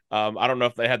 I don't know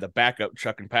if they had the backup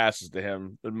chucking passes to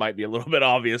him. It might be a little bit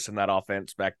obvious in that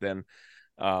offense back then.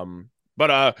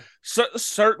 But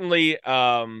certainly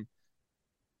a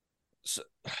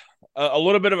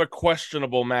little bit of a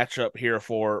questionable matchup here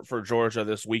for Georgia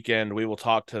this weekend. We will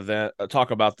talk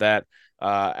about that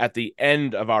at the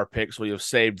end of our picks. We have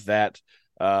saved that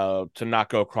to not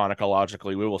go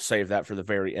chronologically. We will save that for the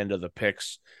very end of the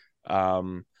picks.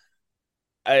 I'll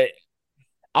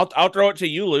throw it to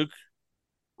you, Luke.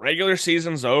 Regular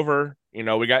season's over.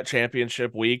 We got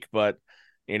championship week, but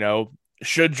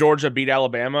should Georgia beat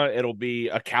Alabama, it'll be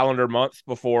a calendar month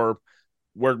before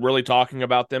we're really talking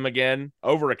about them again,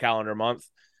 over a calendar month.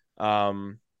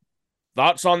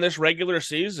 Thoughts on this regular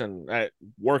season,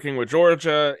 working with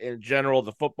Georgia in general,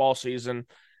 the football season,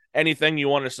 anything you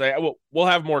want to say? We'll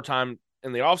have more time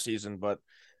in the offseason, but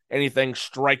anything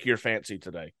strike your fancy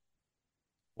today?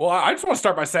 Well, I just want to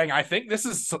start by saying I think this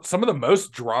is some of the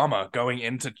most drama going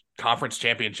into conference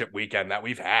championship weekend that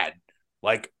we've had.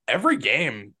 Like, every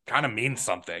game kind of means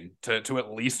something to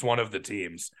at least one of the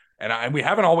teams. And we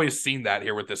haven't always seen that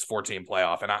here with this 14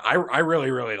 playoff. And I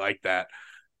really, really like that.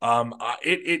 I'm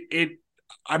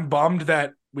bummed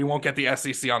that we won't get the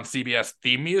SEC on CBS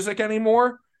theme music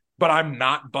anymore, but I'm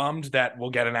not bummed that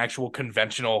we'll get an actual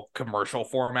conventional commercial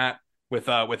format with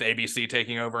ABC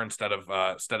taking over instead of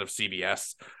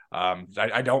CBS.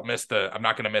 I don't miss I'm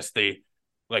not going to miss the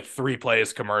three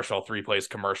plays commercial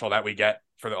that we get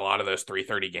for a lot of those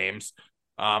 3:30 games.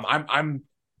 I'm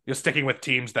just sticking with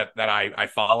teams that I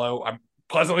follow. I'm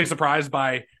pleasantly surprised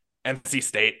by NC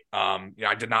State.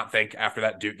 I did not think after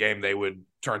that Duke game they would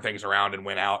turn things around and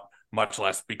win out, much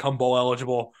less become bowl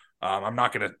eligible. I'm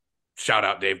not going to shout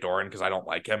out Dave Doran because I don't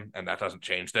like him, and that doesn't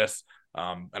change this.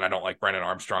 And I don't like Brennan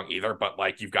Armstrong either,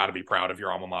 but you've got to be proud of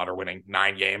your alma mater winning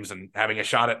 9 games and having a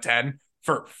shot at 10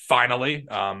 for finally.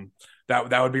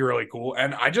 That would be really cool.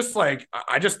 And I just think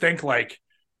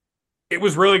it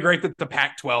was really great that the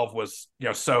Pac-12 was,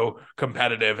 so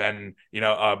competitive and,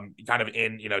 kind of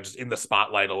in, just in the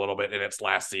spotlight a little bit in its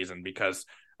last season, because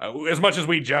as much as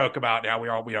we joke about how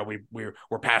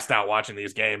we're passed out watching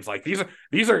these games,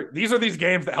 these are these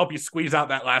games that help you squeeze out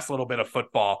that last little bit of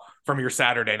football from your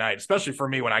Saturday night, especially for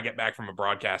me when I get back from a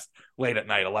broadcast late at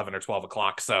night, 11 or 12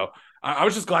 o'clock. So I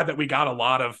was just glad that we got a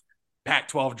lot of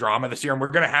Pac-12 drama this year, and we're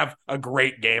going to have a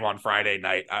great game on Friday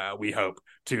night. We hope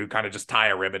to kind of just tie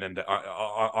a ribbon into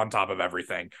on top of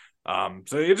everything. So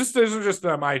those are just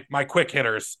my quick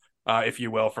hitters, if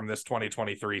you will, from this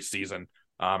 2023 season.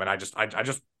 And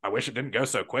I wish it didn't go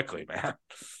so quickly, man.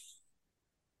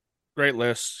 Great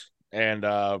list. And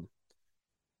I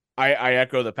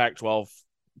echo the Pac-12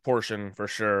 portion for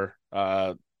sure.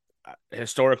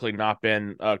 Historically not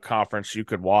been a conference you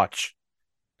could watch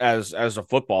as a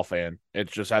football fan. It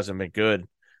just hasn't been good.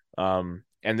 And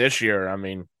this year, I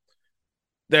mean,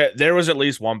 there was at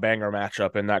least one banger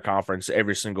matchup in that conference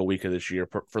every single week of this year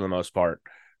for the most part.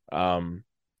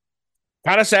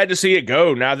 Kind of sad to see it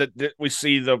go now that we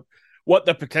see what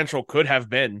the potential could have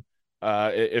been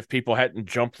if people hadn't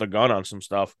jumped the gun on some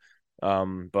stuff.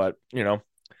 But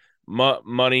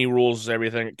money rules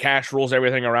everything. Cash rules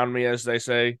everything around me, as they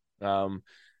say.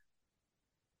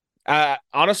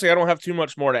 Honestly, I don't have too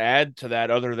much more to add to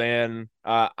that other than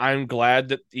I'm glad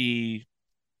that the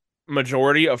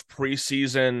majority of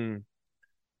preseason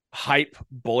hype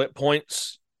bullet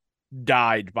points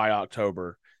died by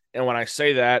October. And when I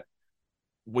say that,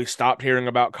 we stopped hearing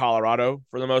about Colorado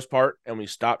for the most part, and we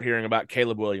stopped hearing about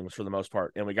Caleb Williams for the most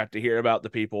part. And we got to hear about the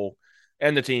people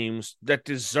and the teams that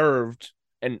deserved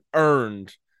and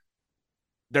earned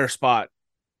their spot,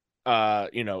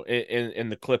 in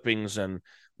the clippings and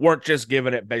weren't just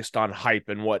given it based on hype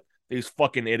and what these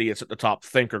fucking idiots at the top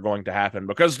think are going to happen,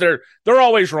 because they're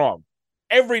always wrong.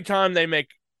 Every time they make,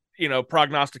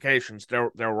 prognostications, they're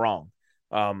wrong.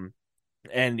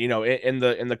 And in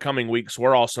the coming weeks,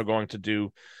 we're also going to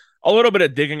do a little bit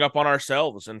of digging up on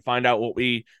ourselves and find out what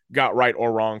we got right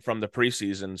or wrong from the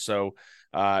preseason. So,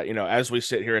 as we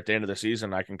sit here at the end of the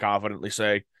season, I can confidently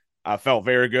say I felt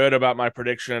very good about my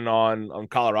prediction on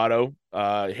Colorado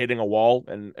hitting a wall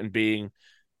and being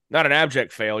not an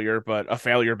abject failure, but a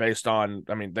failure based on,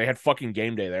 I mean, they had fucking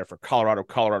game day there for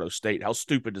Colorado State. How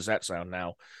stupid does that sound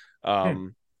now?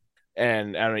 And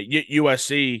I mean,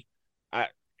 USC,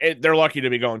 they're lucky to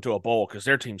be going to a bowl because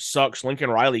their team sucks.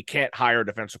 Lincoln Riley can't hire a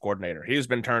defensive coordinator. He's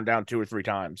been turned down 2 or 3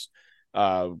 times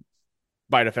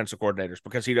by defensive coordinators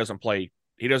because he doesn't play.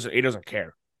 He doesn't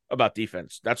care about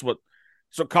defense. That's what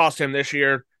cost him this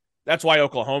year. That's why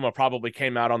Oklahoma probably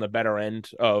came out on the better end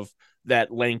of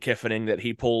that Lane Kiffining that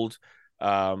he pulled.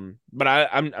 But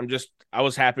I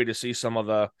was happy to see some of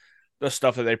the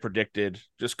stuff that they predicted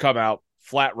just come out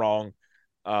flat wrong.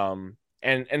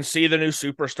 And see the new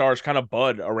superstars kind of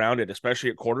bud around it,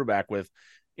 especially at quarterback with,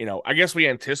 I guess we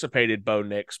anticipated Bo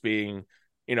Nix being,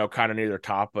 kind of near the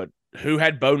top, but who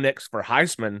had Bo Nix for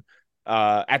Heisman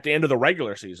at the end of the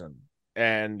regular season?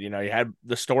 And, you had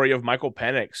the story of Michael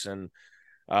Penix and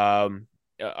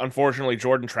unfortunately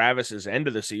Jordan Travis's end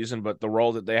of the season, but the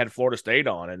role that they had Florida State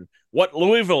on and what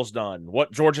Louisville's done,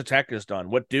 what Georgia Tech has done,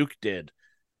 what Duke did.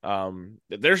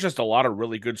 There's just a lot of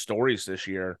really good stories this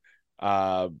year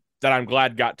that I'm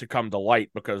glad got to come to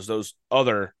light because those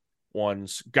other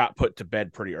ones got put to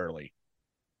bed pretty early.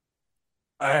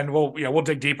 And we'll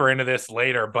dig deeper into this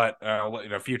later, but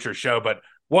in a future show. But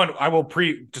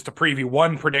just to preview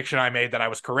one prediction I made that I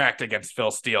was correct against Phil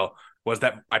Steele was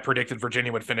that I predicted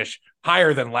Virginia would finish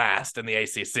higher than last in the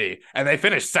ACC, and they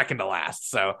finished second to last.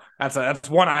 So that's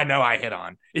one I know I hit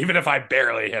on, even if I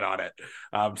barely hit on it.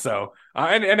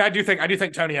 And I do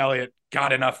think Tony Elliott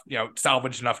got enough,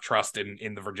 salvaged enough trust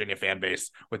in the Virginia fan base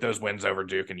with those wins over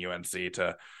Duke and UNC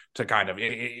to kind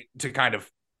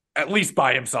of at least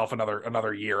buy himself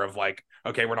another year of like,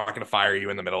 okay, we're not going to fire you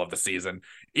in the middle of the season,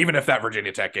 even if that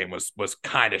Virginia Tech game was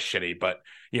kind of shitty. But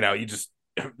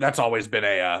that's always been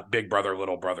a big brother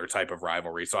little brother type of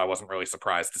rivalry. So I wasn't really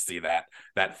surprised to see that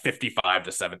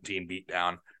 55-17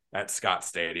 beatdown at Scott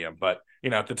Stadium. But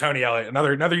the Tony Elliott,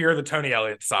 another year of the Tony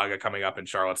Elliott saga coming up in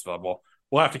Charlottesville.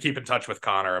 We'll have to keep in touch with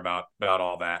Connor about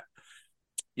all that.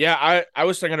 Yeah, I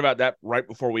was thinking about that right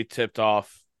before we tipped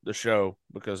off the show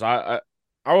because I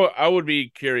would be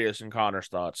curious in Connor's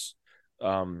thoughts.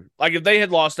 Like if they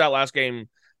had lost that last game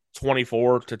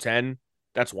 24-10,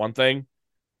 that's one thing,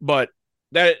 but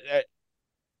that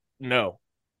no,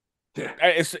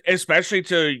 especially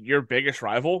to your biggest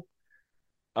rival.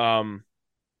 No,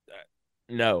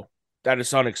 that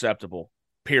is unacceptable.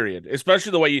 Period.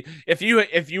 Especially the way if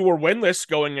you were winless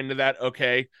going into that,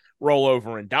 okay, roll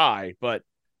over and die, but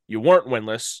you weren't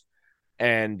winless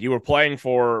and you were playing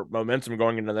for momentum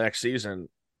going into the next season.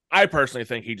 I personally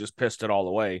think he just pissed it all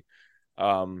away.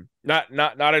 Not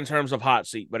in terms of hot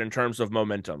seat, but in terms of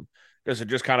momentum, because it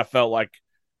just kind of felt like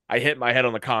I hit my head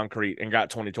on the concrete and got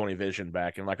 20/20 vision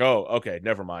back, and like, oh, okay,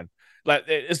 never mind. Like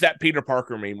it's that Peter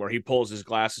Parker meme where he pulls his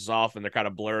glasses off and they're kind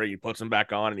of blurry. He puts them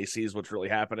back on and he sees what's really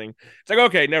happening. It's like,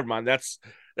 okay, never mind.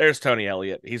 There's Tony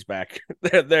Elliott. He's back.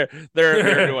 they're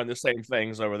doing the same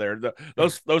things over there.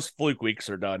 Those fluke weeks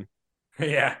are done.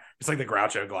 Yeah, it's like the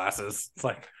Groucho glasses. It's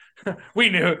like we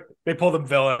knew they pulled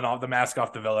the mask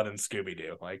off the villain in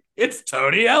Scooby-Doo. Like, it's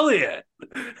Tony Elliott.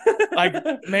 Like,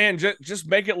 man, just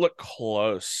make it look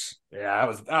close. Yeah, that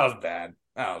was bad.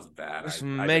 That was bad. Just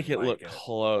make it look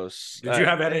close. Did you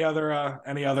have any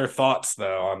other thoughts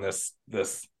though on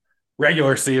this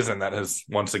regular season that has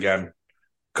once again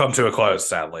come to a close,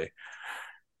 sadly?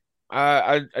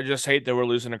 I just hate that we're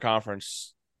losing a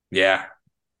conference. Yeah.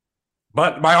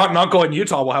 But my aunt and uncle in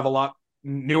Utah will have a lot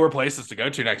newer places to go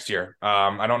to next year.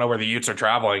 I don't know where the Utes are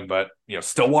traveling, but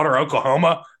Stillwater,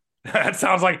 Oklahoma. That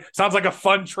sounds like a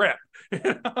fun trip.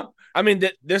 I mean,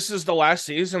 this is the last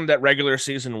season that regular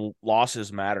season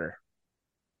losses matter.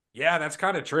 Yeah, that's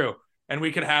kind of true. And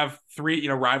we could have three,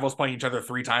 rivals playing each other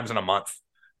 3 times in a month.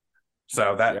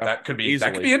 So that could be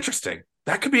interesting.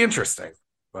 That could be interesting.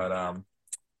 But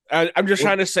I'm just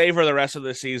trying to savor the rest of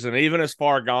the season. Even as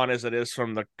far gone as it is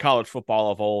from the college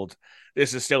football of old,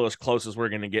 this is still as close as we're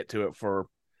going to get to it for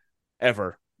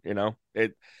ever.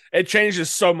 It changes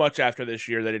so much after this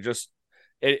year that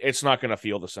it's not going to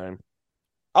feel the same.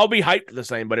 I'll be hyped the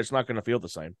same, but it's not going to feel the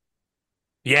same.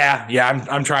 Yeah.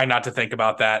 I'm trying not to think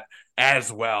about that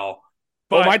as well.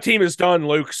 But well, my team is done,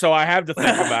 Luke, so I have to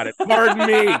think about it. Pardon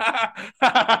me.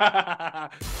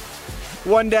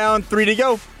 1 down, 3 to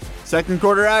go. Second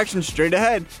quarter action straight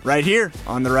ahead, right here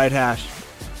on the Right Hash.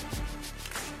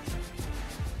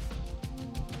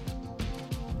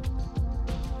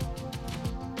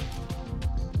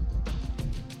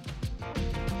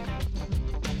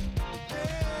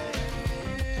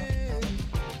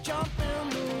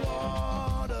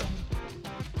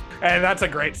 And that's a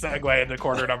great segue into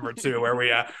quarter number 2, where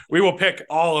we will pick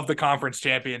all of the conference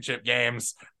championship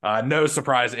games. No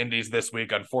surprise indies this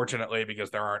week, unfortunately, because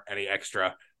there aren't any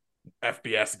extra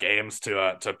FBS games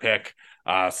to pick.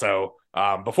 So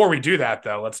before we do that,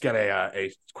 though, let's get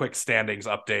a quick standings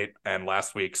update and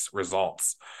last week's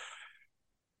results.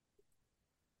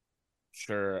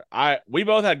 Sure. We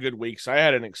both had good weeks. I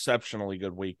had an exceptionally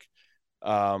good week.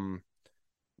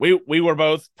 We were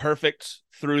both perfect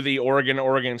through the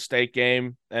Oregon State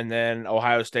game, and then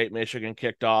Ohio State Michigan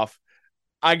kicked off.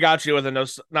 I got you with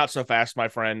a not so fast, my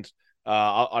friend,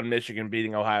 on Michigan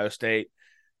beating Ohio State.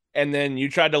 And then you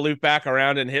tried to loop back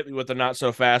around and hit me with the not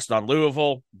so fast on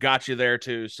Louisville. Got you there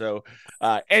too. So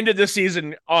ended the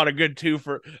season on a good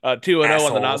 2-0 on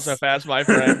the not so fast, my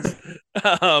friends.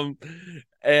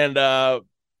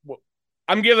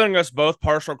 I'm giving us both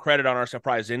partial credit on our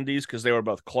surprise indies because they were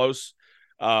both close.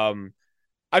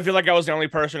 I feel like I was the only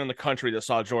person in the country that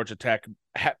saw Georgia Tech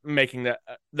making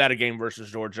that a game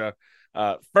versus Georgia.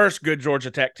 First good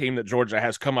Georgia Tech team that Georgia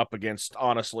has come up against,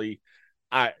 honestly,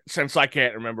 since I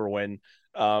can't remember when.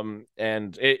 And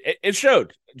it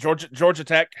showed. Georgia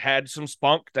Tech had some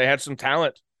spunk. They had some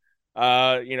talent,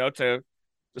 to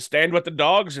stand with the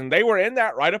dogs, and they were in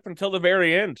that right up until the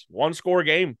very end. 1-score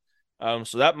game.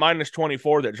 So that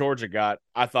 -24 that Georgia got,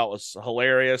 I thought was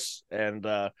hilarious and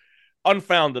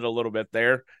unfounded a little bit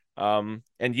there. And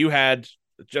you had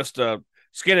just a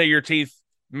skin of your teeth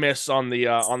miss on the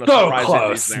so surprise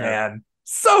close, there. Man.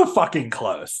 So fucking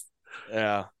close.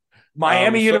 Yeah.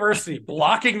 Miami University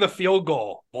blocking the field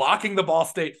goal, blocking the Ball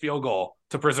State field goal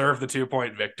to preserve the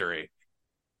 2-point victory.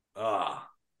 So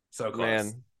close.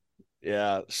 Man.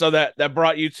 Yeah. So that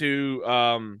brought you to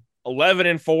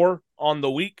 11-4 on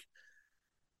the week.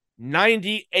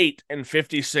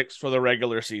 98-56 for the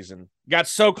regular season. Got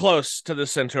so close to the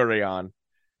Centurion.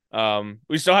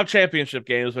 We still have championship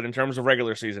games, but in terms of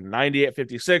regular season,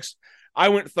 98-56. I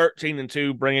went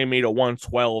 13-2, bringing me to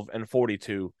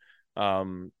 112-42.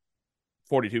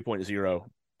 42.0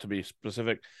 to be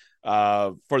specific,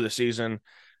 for the season,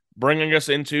 bringing us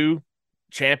into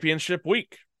championship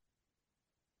week.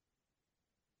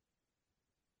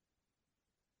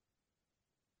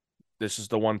 This is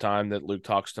the one time that Luke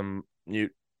talks to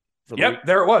mute.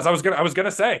 There it was. I was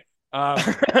gonna say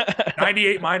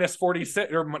 98 minus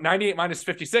 46 or 98 minus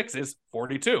 56 is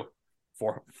 42.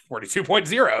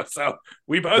 42.0. So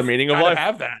we both the meaning of life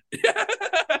have that.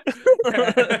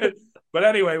 But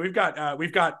anyway, we've got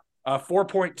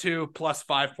 4.2 plus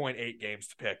 5.8 games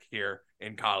to pick here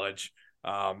in college.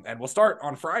 And we'll start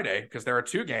on Friday because there are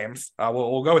 2 games.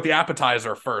 We'll go with the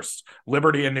appetizer first.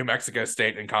 Liberty and New Mexico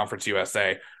State in Conference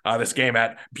USA. This game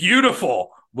at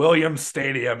beautiful Williams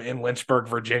Stadium in Lynchburg,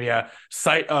 Virginia,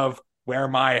 site of where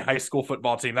my high school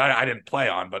football team, that I didn't play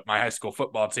on, but my high school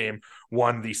football team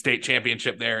won the state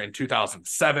championship there in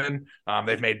 2007.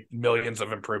 They've made millions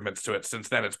of improvements to it since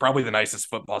then. It's probably the nicest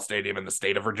football stadium in the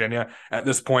state of Virginia at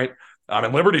this point.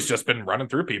 And Liberty's just been running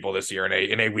through people this year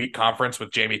in a weak conference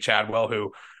with Jamie Chadwell,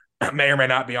 who may or may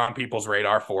not be on people's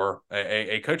radar for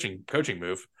a coaching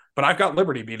move. But I've got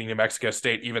Liberty beating New Mexico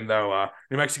State, even though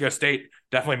New Mexico State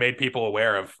definitely made people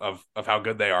aware of how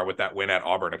good they are with that win at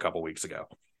Auburn a couple weeks ago.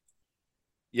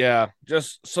 Yeah,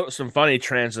 just some funny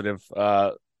transitive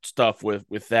stuff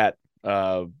with that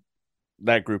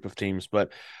group of teams.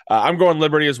 But I'm going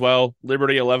Liberty as well.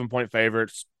 Liberty 11-point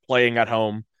favorites, playing at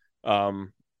home.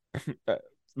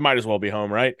 Might as well be home,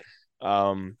 right?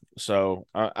 So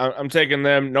I'm taking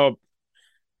them. No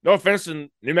offense to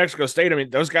New Mexico State. I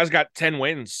mean, those guys got 10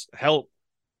 wins. Hell,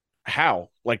 how?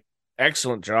 Like,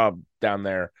 excellent job down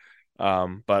there.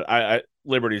 But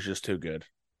Liberty's just too good.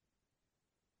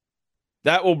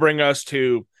 That will bring us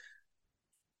to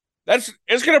 – it's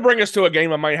going to bring us to a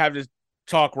game I might have to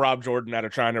talk Rob Jordan out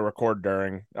of trying to record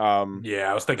during. Yeah,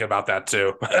 I was thinking about that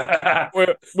too.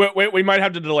 We might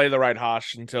have to delay the right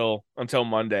Hosh until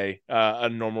Monday, a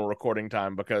normal recording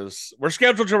time, because we're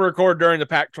scheduled to record during the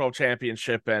Pac-12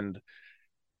 championship, and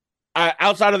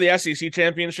outside of the SEC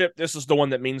championship, this is the one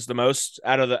that means the most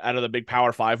out of the big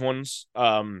Power 5 ones.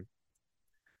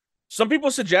 Some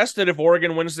people suggest that if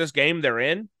Oregon wins this game, they're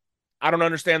in. I don't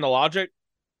understand the logic.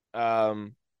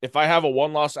 If I have a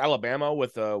one-loss Alabama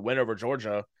with a win over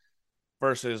Georgia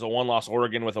versus a one-loss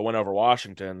Oregon with a win over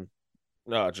Washington,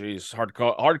 oh geez, hard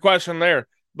question there.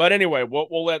 But anyway,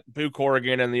 we'll let Buke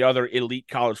Oregon and the other elite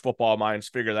college football minds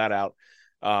figure that out.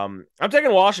 I'm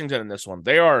taking Washington in this one.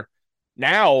 They are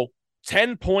now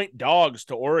 10-point dogs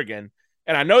to Oregon,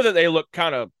 and I know that they look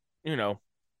kind of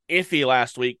iffy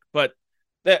last week, but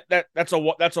that's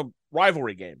a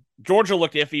rivalry game. Georgia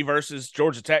looked iffy versus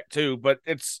Georgia Tech too, but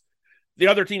it's the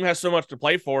other team has so much to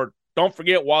play for. Don't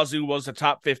forget, Wazoo was a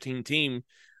top 15 team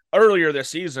earlier this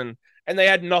season, and they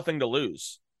had nothing to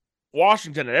lose.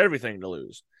 Washington had everything to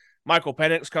lose. Michael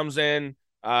Penix comes in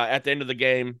at the end of the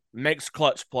game, makes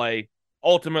clutch play,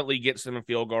 ultimately gets them in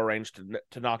field goal range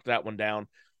to knock that one down.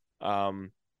 I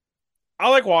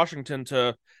like Washington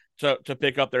to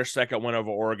pick up their second win over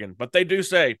Oregon, but they do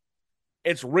say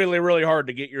it's really, really hard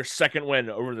to get your second win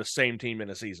over the same team in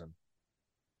a season.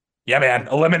 Yeah, man.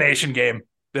 Elimination game.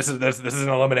 This is an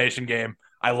elimination game.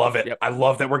 I love it. Yep. I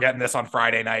love that we're getting this on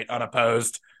Friday night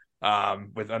unopposed.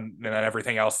 And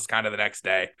everything else is kind of the next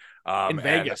day. In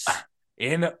Vegas.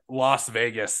 In Las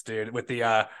Vegas, dude. With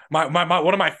the my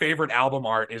one of my favorite album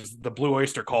art is the Blue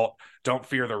Oyster Cult "Don't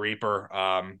Fear the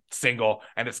Reaper" single,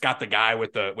 and it's got the guy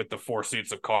with the 4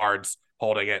 suits of cards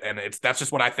holding it, and that's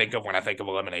just what I think of when I think of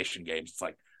elimination games. It's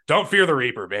like, don't fear the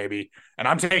Reaper, baby. And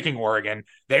I'm taking Oregon.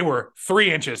 They were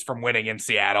 3 inches from winning in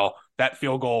Seattle. That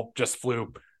field goal just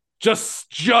flew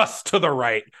just to the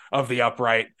right of the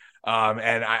upright.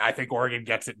 And I think Oregon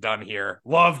gets it done here.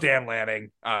 Love Dan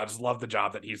Lanning. Just love the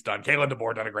job that he's done. Kalen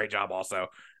DeBoer done a great job also.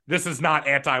 This is not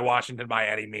anti-Washington by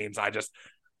any means.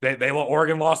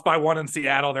 Oregon lost by 1 in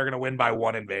Seattle. They're going to win by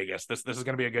 1 in Vegas. This is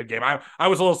going to be a good game. I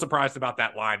was a little surprised about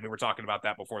that line. We were talking about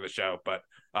that before the show, but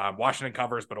Washington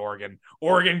covers, but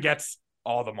Oregon gets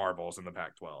all the marbles in the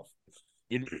Pac-12.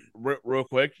 Real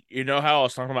quick, you know how I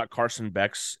was talking about Carson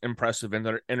Beck's impressive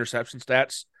interception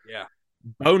stats? Yeah.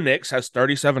 Bo Nix has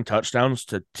 37 touchdowns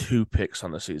to 2 picks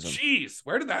on the season. Jeez,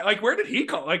 where did he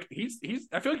call? Like he's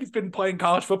I feel like he's been playing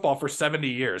college football for 70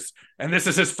 years, and this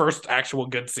is his first actual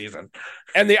good season.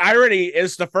 And the irony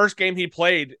is, the first game he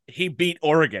played, he beat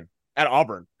Oregon at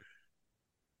Auburn.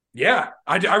 Yeah,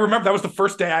 I remember that was the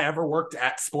first day I ever worked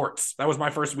at sports. That was my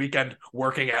first weekend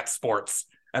working at sports,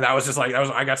 and that was just like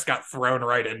I just got thrown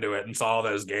right into it and saw all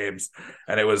those games,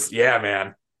 and it was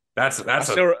man, that's a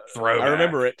throwback. I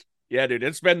remember it. Yeah, dude,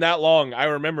 it's been that long. I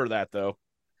remember that, though.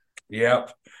 Yep.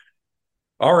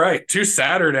 All right, to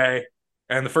Saturday,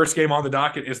 and the first game on the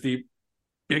docket is the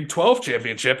Big 12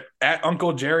 championship at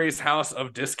Uncle Jerry's House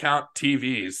of Discount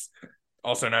TVs,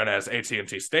 also known as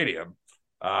E18 Stadium.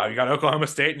 You got Oklahoma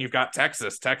State and you've got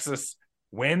Texas. Texas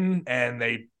win, and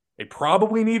they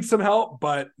probably need some help,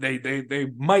 but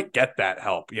they might get that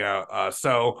help.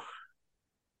 So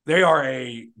they are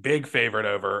a big favorite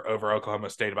over Oklahoma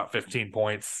State, about 15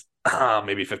 points.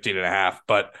 Maybe 15 and a half,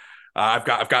 but I've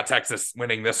got Texas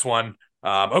winning this one.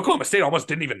 Oklahoma State almost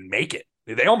didn't even make it.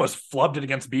 They almost flubbed it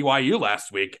against BYU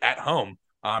last week at home.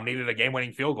 Needed a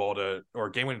game-winning field goal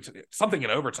something in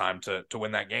overtime to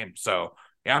win that game. So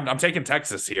yeah, I'm taking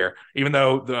Texas here, even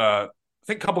though I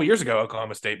think a couple of years ago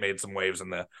Oklahoma State made some waves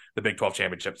in the Big 12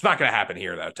 championship. It's not going to happen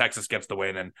here though. Texas gets the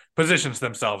win and positions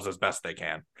themselves as best they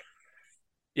can.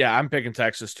 Yeah, I'm picking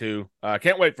Texas too.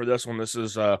 Can't wait for this one. This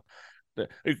is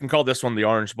you can call this one the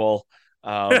Orange Bowl.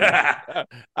 I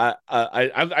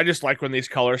just like when these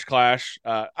colors clash.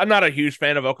 I'm not a huge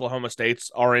fan of Oklahoma State's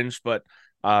orange, but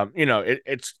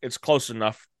it's close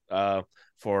enough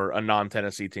for a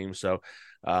non-Tennessee team. So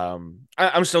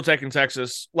I'm still taking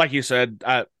Texas. Like you said,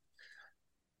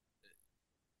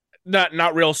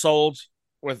 not real sold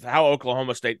with how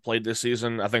Oklahoma State played this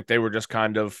season. I think they were just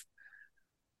kind of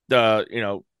I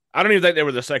don't even think they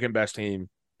were the second best team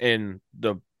in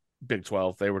the Big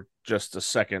 12. They were just the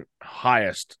second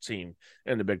highest team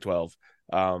in the Big 12.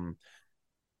 So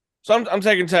I'm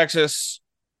taking Texas.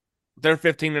 They're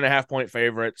 15.5-point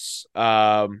favorites.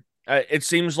 It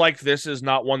seems like this is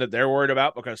not one that they're worried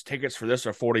about because tickets for this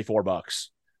are $44.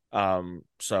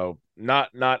 So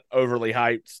not overly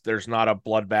hyped. There's not a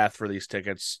bloodbath for these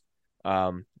tickets.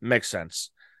 Makes sense.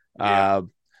 Yeah.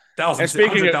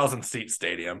 100,000 seat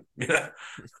stadium.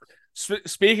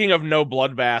 Speaking of no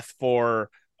bloodbath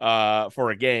for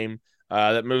a game,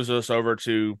 That moves us over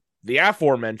to the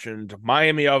aforementioned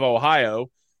Miami of Ohio,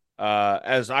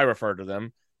 as I refer to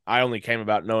them. I only came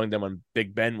about knowing them when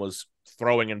Big Ben was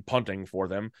throwing and punting for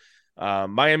them.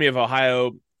 Miami of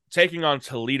Ohio taking on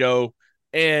Toledo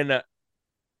in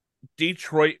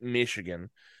Detroit, Michigan.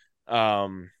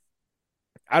 I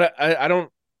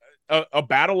don't. A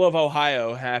battle of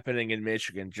Ohio happening in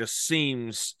Michigan just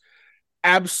seems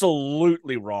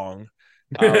absolutely wrong.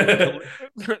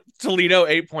 Toledo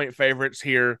 8-point favorites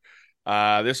here.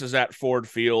 This is at Ford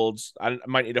Fields. I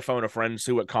might need to phone a friend,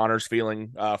 see what Connor's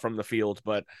feeling from the field,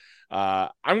 but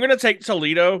I'm going to take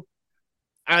Toledo.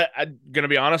 I'm going to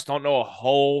be honest, don't know a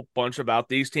whole bunch about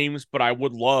these teams, but I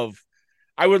would love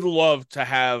to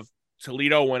have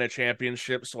Toledo win a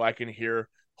championship so I can hear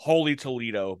Holy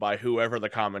Toledo by whoever the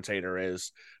commentator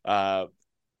is.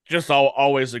 Just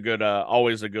always a good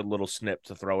little snip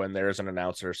to throw in there as an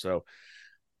announcer. So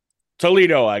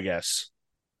Toledo, I guess.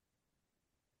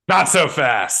 Not so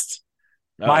fast.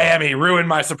 Uh-oh. Miami ruined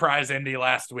my surprise Indy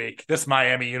last week. This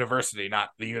Miami University, not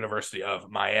the University of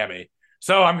Miami.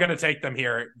 So I'm going to take them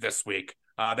here this week.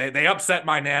 They upset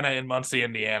my Nana in Muncie,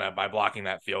 Indiana by blocking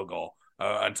that field goal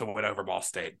to win over Ball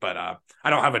State. But I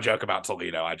don't have a joke about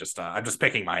Toledo. I'm just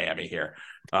picking Miami here.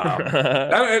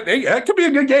 That could be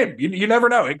a good game. You never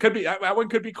know. It could be that one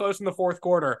could be close in the fourth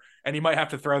quarter, and you might have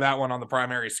to throw that one on the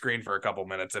primary screen for a couple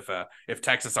minutes if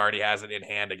Texas already has it in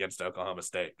hand against Oklahoma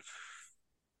State.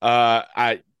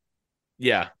 I've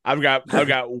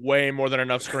got way more than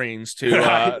enough screens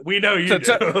to we know you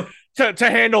do. to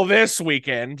handle this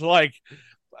weekend. Like,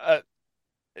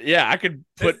 I could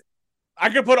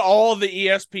put all the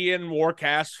ESPN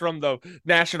Warcasts from the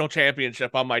national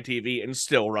championship on my TV and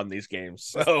still run these games.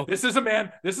 So this is a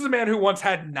man who once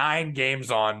had 9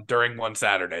 games on during one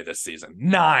Saturday this season.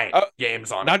 9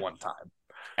 games on at one time,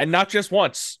 and not just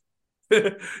once.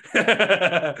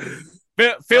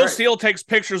 Phil Steele takes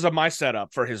pictures of my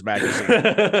setup for his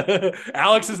magazine.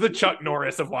 Alex is the Chuck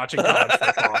Norris of watching college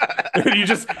football.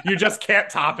 you just can't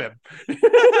top him.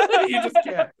 You just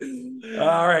can't.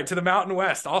 All right, to the Mountain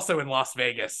West, also in Las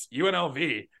Vegas,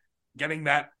 UNLV getting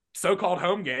that so-called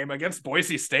home game against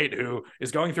Boise State, who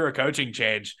is going through a coaching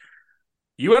change.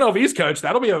 UNLV's coach,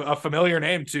 that'll be a familiar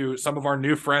name to some of our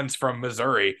new friends from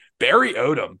Missouri. Barry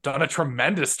Odom, done a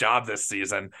tremendous job this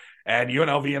season, and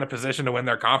UNLV in a position to win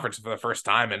their conference for the first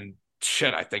time in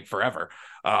I think forever.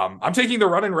 I'm taking the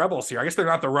Runnin' Rebels here. I guess they're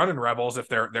not the Runnin' Rebels if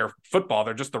they're football.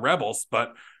 They're just the Rebels,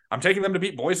 but I'm taking them to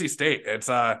beat Boise State. It's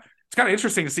kind of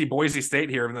interesting to see Boise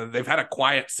State here. They've had a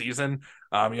quiet season.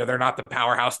 They're not the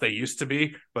powerhouse they used to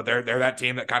be, but they're that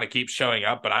team that kind of keeps showing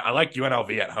up. But I like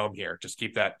UNLV at home here. Just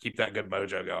keep that good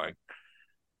mojo going.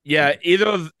 Yeah,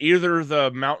 either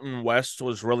the Mountain West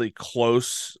was really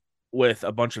close with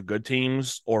a bunch of good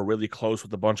teams, or really close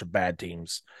with a bunch of bad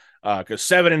teams. Because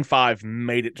 7 and 5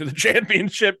 made it to the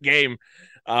championship game.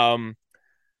 But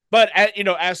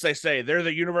as they say, they're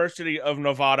the University of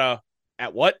Nevada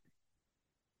at what?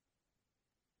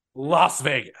 Las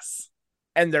Vegas.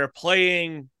 And they're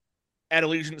playing at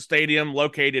Allegiant Stadium,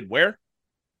 located where?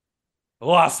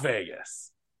 Las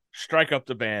Vegas. Strike up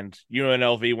the band.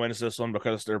 UNLV wins this one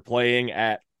because they're playing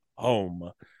at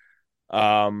home.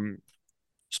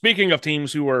 Speaking of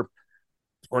teams who are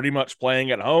pretty much playing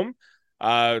at home,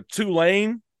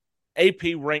 Tulane,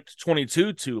 AP ranked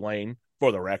 22 Tulane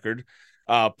for the record,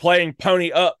 playing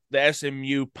Pony Up, the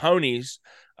SMU Ponies,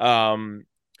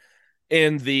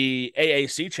 in the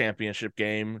AAC championship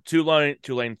game. Tulane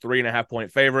 3.5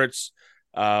 point favorites.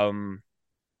 I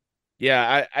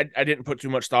didn't put too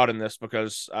much thought in this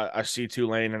because I see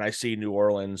Tulane and I see New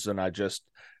Orleans, and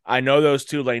I know those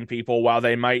Tulane people. While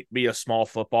they might be a small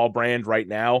football brand right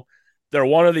now, they're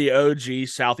one of the OG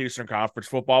Southeastern Conference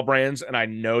football brands, and I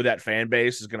know that fan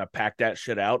base is going to pack that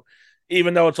shit out.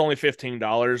 Even though it's only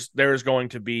 $15, there's going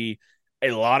to be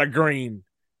a lot of green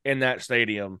in that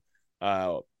stadium.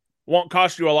 Won't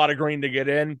cost you a lot of green to get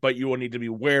in, but you will need to be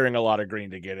wearing a lot of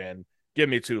green to get in. Give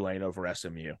me Tulane over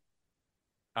SMU.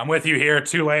 I'm with you here.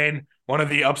 Tulane, one of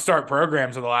the upstart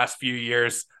programs of the last few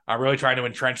years, really trying to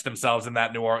entrench themselves in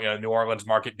that New Orleans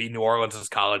market, be New Orleans'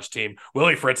 college team.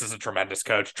 Willie Fritz is a tremendous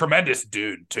coach, tremendous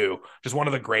dude too. Just one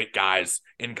of the great guys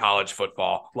in college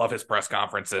football. Love his press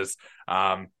conferences.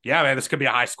 This could be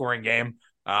a high scoring game.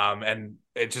 And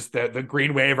it's just the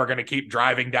Green Wave are going to keep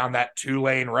driving down that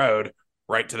 2-lane road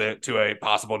right to a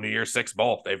possible New Year's Six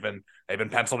bowl. They've been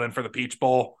penciled in for the Peach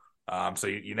Bowl. So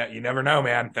you never know,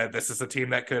 man, that this is a team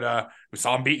that could, we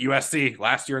saw them beat USC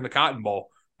last year in the Cotton Bowl.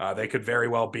 They could very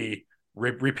well be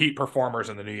repeat performers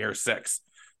in the New Year's Six.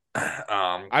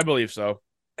 I believe so.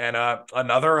 And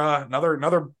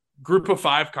another Group of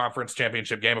 5 conference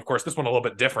championship game. Of course, this one a little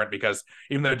bit different because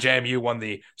even though JMU won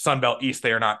the Sun Belt East,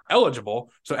 they are not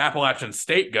eligible. So Appalachian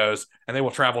State goes, and they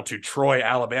will travel to Troy,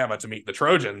 Alabama to meet the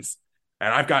Trojans.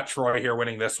 And I've got Troy here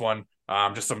winning this one.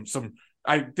 Just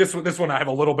this one I have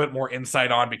a little bit more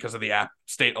insight on because of the App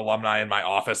State alumni in my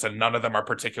office, and none of them are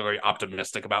particularly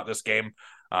optimistic about this game.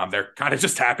 They're kind of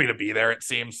just happy to be there, it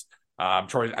seems.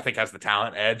 Troy, I think, has the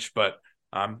talent edge, but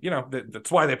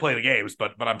that's why they play the games.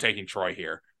 But I'm taking Troy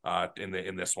here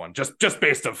in this one, just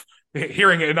based of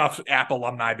hearing enough App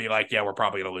alumni be like, yeah, we're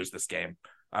probably gonna lose this game.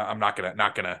 I'm not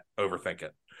gonna overthink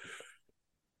it.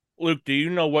 Luke, do you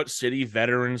know what city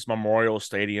Veterans Memorial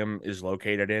Stadium is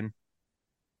located in?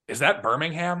 Is that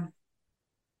Birmingham?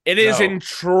 It is in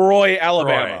Troy,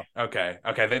 Alabama. Troy.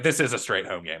 Okay. This is a straight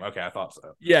home game. Okay, I thought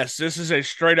so. Yes, this is a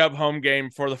straight up home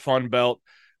game for the Fun Belt.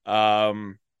 That's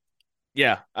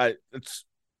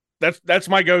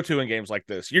my go-to in games like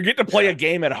this. You get to play a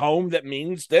game at home that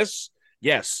means this.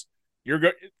 Yes,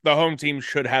 the home team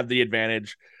should have the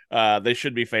advantage. They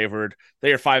should be favored.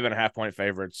 They are 5.5-point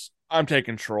favorites. I'm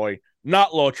taking Troy,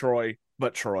 not low Troy,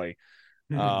 but Troy.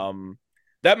 Mm-hmm.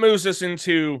 That moves us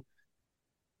into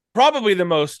probably the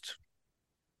most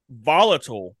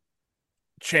volatile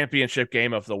championship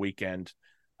game of the weekend.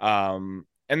 And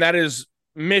that is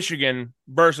Michigan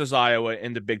versus Iowa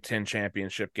in the Big Ten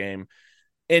championship game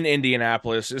in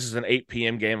Indianapolis. This is an 8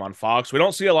 p.m. game on Fox. We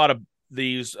don't see a lot of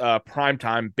these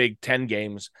primetime Big Ten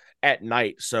games at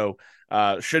night, so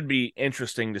should be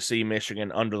interesting to see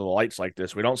Michigan under the lights like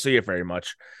this. We don't see it very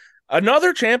much.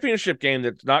 Another championship game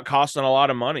that's not costing a lot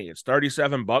of money. It's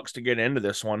 $37 to get into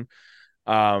this one.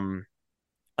 I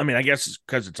guess it's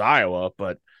because it's Iowa,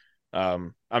 but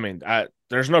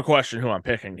there's no question who I'm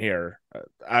picking here.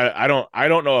 I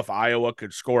don't know if Iowa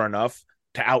could score enough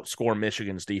to outscore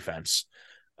Michigan's defense,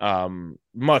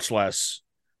 much less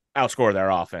outscore their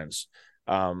offense.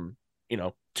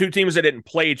 Two teams that didn't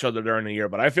play each other during the year,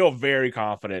 but I feel very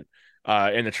confident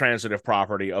in the transitive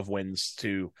property of wins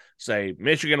to say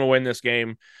Michigan will win this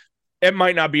game. It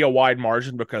might not be a wide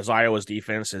margin because Iowa's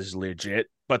defense is legit,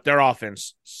 but their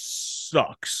offense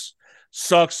sucks.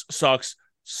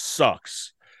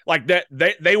 Like that,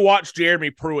 they watch Jeremy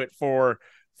Pruitt for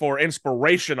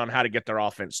inspiration on how to get their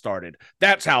offense started.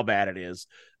 That's how bad it is.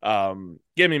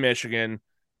 Give me Michigan.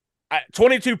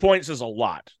 22 points is a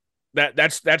lot.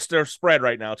 That's their spread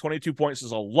right now. 22 points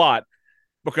is a lot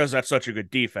because that's such a good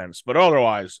defense. But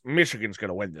otherwise, Michigan's going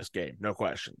to win this game, no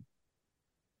question.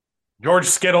 George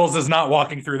Skittles is not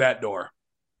walking through that door.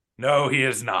 No, he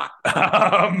is not.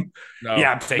 No.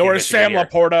 Yeah, I'm taking nor is Sam here.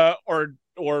 Laporta or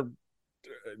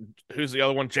who's the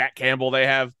other one? Jack Campbell. They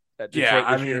have. Yeah,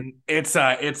 I mean, this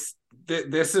one's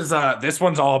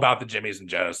all about the Jimmies and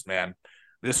Joes, man.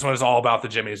 This one is all about the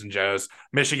Jimmies and Joes.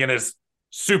 Michigan is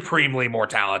supremely more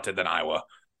talented than Iowa.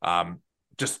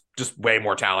 Just way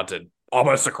more talented,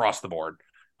 almost across the board.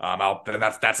 And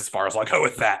that's as far as I'll go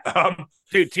with that.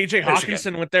 Dude, TJ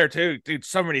Hawkinson went there too. Dude,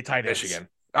 so many tight ends. Michigan.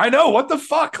 I know, what the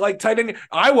fuck? Like tight end.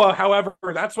 Iowa, however,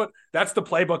 that's the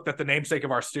playbook that the namesake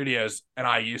of our studios and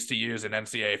I used to use in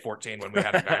NCAA 14 when we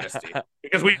had a dynasty.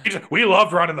 Because we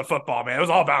loved running the football, man. It was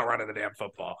all about running the damn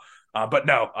football. But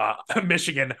no,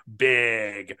 Michigan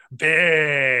big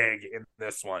in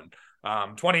this one.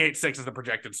 28-6 is the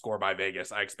projected score by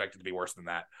Vegas. I expect it to be worse than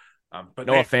that. But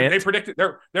they predicted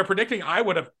they're predicting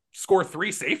Iowa to score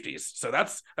 3 safeties, so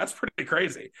that's pretty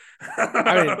crazy.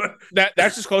 I mean,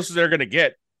 that's as close as they're gonna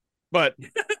get. But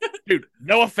dude,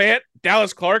 Noah Fant,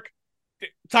 Dallas Clark,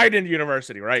 tight end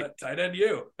university, right? Tight end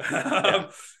U.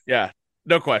 Yeah,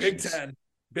 no question.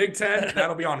 Big Ten.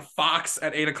 That'll be on Fox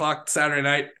at 8:00 Saturday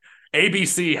night.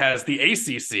 ABC has the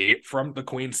ACC from the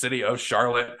Queen City of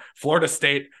Charlotte. Florida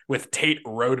State with Tate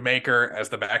Roadmaker as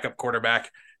the backup quarterback,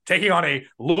 taking on a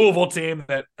Louisville team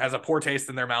that has a poor taste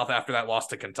in their mouth after that loss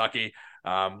to Kentucky.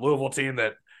 Louisville team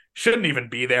that shouldn't even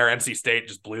be there. NC State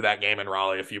just blew that game in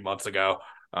Raleigh a few months ago.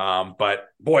 But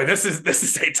boy, this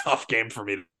is a tough game for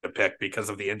me to pick because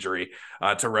of the injury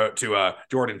to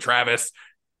Jordan Travis.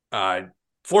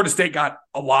 Florida State got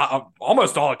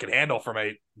almost all it could handle from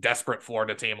a desperate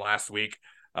Florida team last week.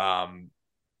 I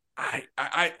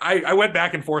went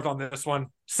back and forth on this one,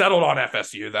 settled on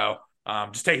FSU though.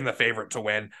 Just taking the favorite to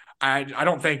win. I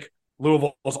don't think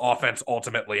Louisville's offense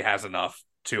ultimately has enough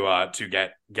to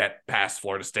get past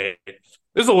Florida State.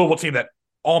 This is a Louisville team that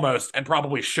almost and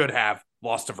probably should have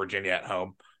lost to Virginia at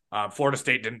home. Florida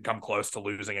State didn't come close to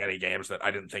losing any games that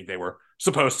I didn't think they were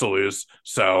supposed to lose.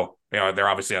 So, they're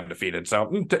obviously undefeated.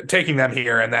 So taking them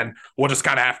here, and then we'll just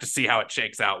kind of have to see how it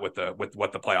shakes out with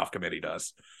what the playoff committee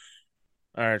does.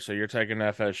 All right. So you're taking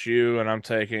FSU and I'm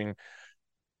taking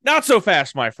not so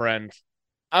fast, my friend.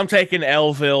 I'm taking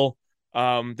Elville.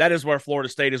 That is where Florida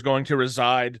State is going to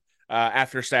reside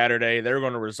after Saturday. They're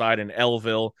going to reside in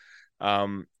Elville.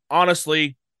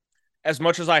 Honestly, as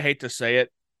much as I hate to say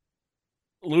it,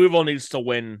 Louisville needs to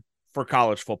win for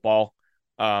college football.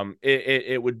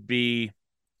 It would be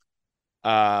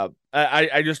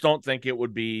I just don't think it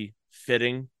would be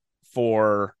fitting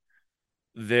for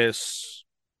this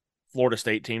Florida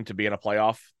State team to be in a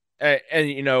playoff. And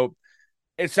you know,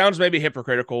 it sounds maybe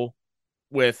hypocritical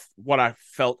with what I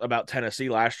felt about Tennessee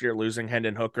last year, losing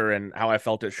Hendon Hooker, and how I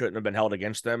felt it shouldn't have been held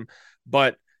against them.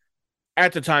 But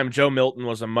at the time, Joe Milton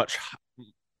was a much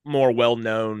more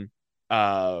well-known,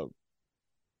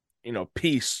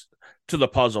 piece to the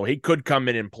puzzle. He could come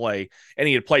in and play, and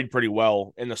he had played pretty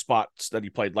well in the spots that he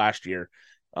played last year.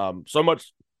 So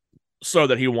much so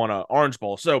that he won an Orange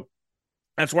Bowl. So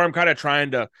that's where I'm kind of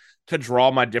trying to draw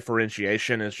my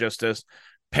differentiation, is just this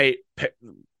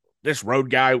this road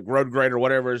grade or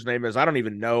whatever his name is. I don't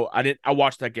even know. I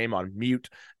watched that game on mute,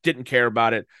 didn't care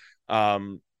about it.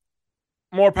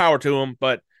 More power to him,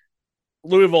 but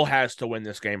Louisville has to win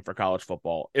this game for college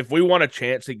football. If we want a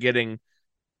chance at getting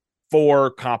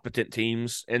 4 competent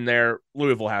teams in there,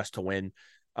 Louisville has to win.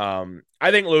 I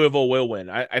think Louisville will win.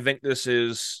 I think this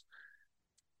is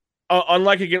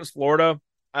unlike against Florida.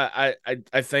 I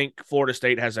think Florida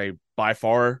State has a by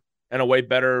far and a way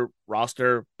better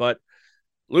roster, but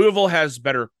Louisville has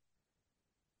better.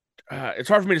 It's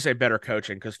hard for me to say better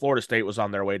coaching because Florida State was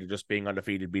on their way to just being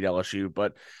undefeated, beat LSU,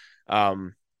 but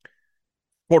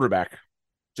quarterback.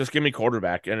 Just give me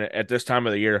quarterback. And at this time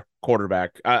of the year,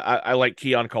 quarterback. I like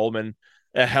Keon Coleman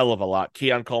a hell of a lot.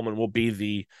 Keon Coleman will be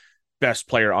the best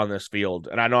player on this field.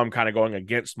 And I know I'm kind of going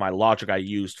against my logic I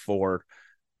used for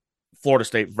Florida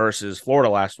State versus Florida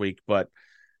last week, but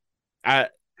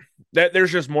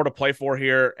there's just more to play for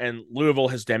here. And Louisville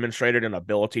has demonstrated an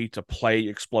ability to play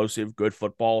explosive, good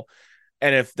football.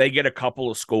 And if they get a couple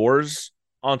of scores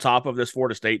on top of this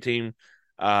Florida State team,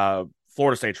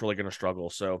 Florida State's really going to struggle.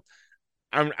 So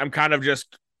I'm kind of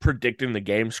just predicting the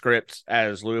game script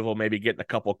as Louisville maybe getting a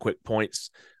couple of quick points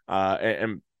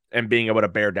and being able to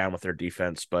bear down with their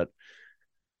defense. But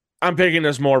I'm picking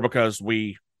this more because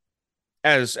we,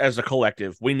 as a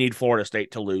collective, we need Florida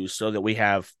State to lose so that we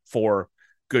have 4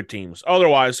 good teams.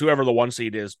 Otherwise, whoever the 1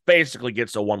 seed is basically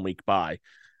gets a 1 week bye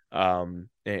in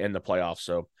the playoffs.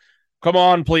 So come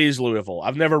on, please, Louisville.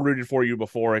 I've never rooted for you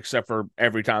before, except for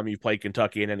every time you've played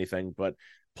Kentucky in anything. But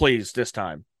please, this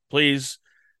time. Please,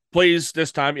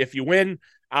 this time. If you win,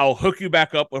 I'll hook you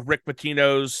back up with Rick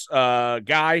Pitino's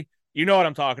guy. You know what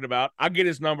I'm talking about. I'll get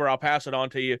his number. I'll pass it on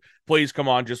to you. Please, come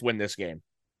on, just win this game.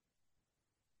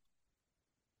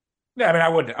 Yeah, I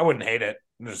mean, I wouldn't hate it.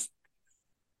 I'm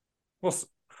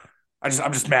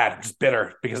just mad, just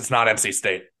bitter because it's not NC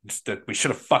State. Just that we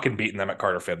should have fucking beaten them at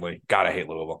Carter Finley. God, I hate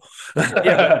Louisville.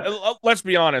 Yeah, but let's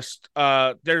be honest.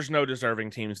 There's no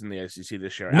deserving teams in the ACC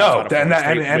this year. No,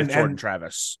 and Jordan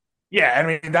Travis. Yeah, I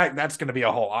mean that's going to be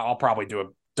a whole. I'll probably do a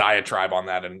diatribe on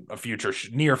that in a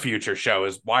near future show.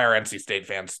 Is why are NC State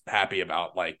fans happy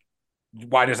about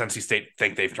why does NC State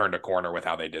think they've turned a corner with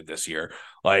how they did this year?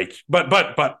 But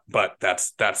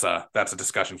that's a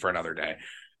discussion for another day.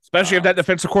 Especially if that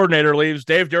defensive coordinator leaves.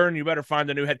 Dave Duren, you better find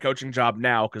a new head coaching job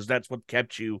now because that's what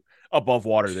kept you above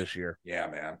water this year. Yeah,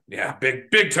 man. Yeah,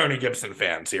 big Tony Gibson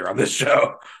fans here on this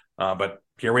show. But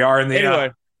here we are in the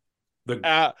anyway.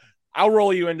 I'll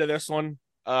roll you into this one.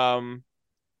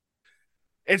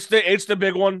 It's the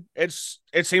big one. It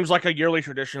seems like a yearly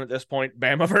tradition at this point.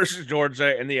 Bama versus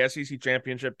Georgia in the SEC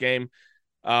championship game.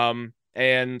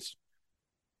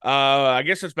 I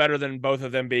guess it's better than both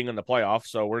of them being in the playoffs.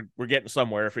 So we're getting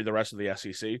somewhere for the rest of the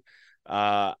SEC.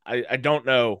 I don't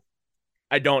know.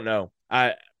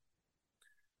 I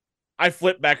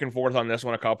flip back and forth on this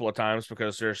one a couple of times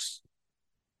because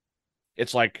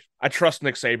it's like I trust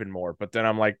Nick Saban more, but then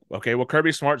I'm like, okay, well,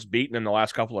 Kirby Smart's beaten in the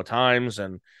last couple of times,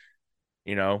 and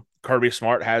Kirby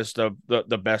Smart has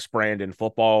the best brand in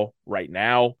football right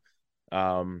now.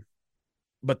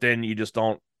 But then you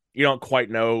don't quite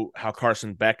know how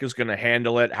Carson Beck is going to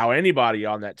handle it, how anybody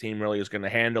on that team really is going to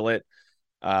handle it.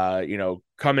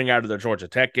 Coming out of the Georgia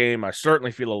Tech game, I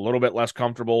certainly feel a little bit less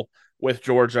comfortable with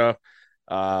Georgia.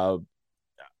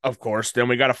 Of course, then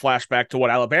we got a flashback to what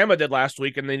Alabama did last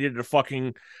week, and they needed a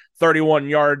fucking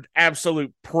 31-yard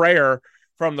absolute prayer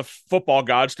from the football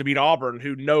gods to beat Auburn,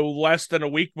 who no less than a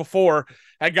week before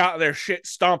had got their shit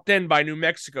stomped in by New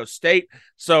Mexico State.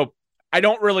 So I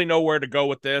don't really know where to go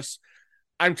with this.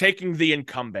 I'm taking the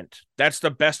incumbent. That's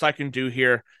the best I can do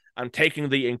here. I'm taking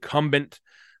the incumbent.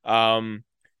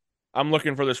 I'm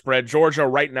looking for the spread. Georgia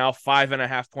right now,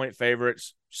 5.5-point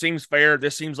favorites. Seems fair.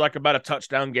 This seems like about a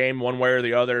touchdown game one way or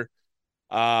the other.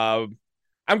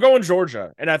 I'm going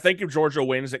Georgia, and I think if Georgia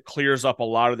wins, it clears up a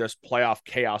lot of this playoff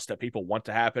chaos that people want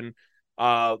to happen.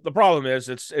 The problem is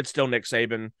it's still Nick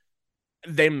Saban.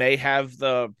 They may have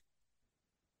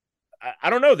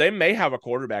I don't know. They may have a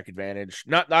quarterback advantage,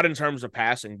 not in terms of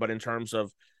passing, but in terms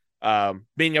of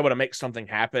being able to make something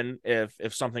happen.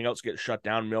 If something else gets shut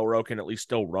down, Milroe can at least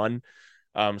still run.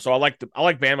 So I like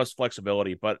Bama's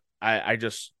flexibility, but I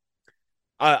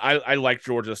like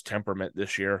Georgia's temperament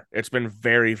this year. It's been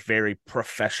very, very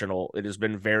professional. It has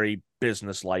been very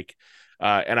businesslike,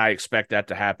 and I expect that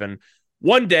to happen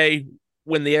one day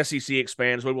when the SEC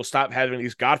expands. We will stop having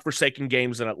these godforsaken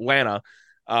games in Atlanta.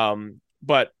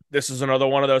 But this is another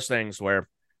one of those things where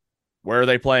are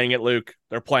they playing it, Luke?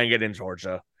 They're playing it in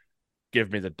Georgia.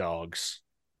 Give me the Dogs.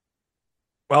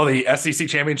 Well, the SEC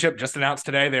championship just announced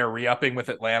today. They're re-upping with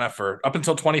Atlanta for up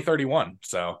until 2031.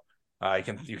 So we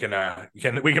can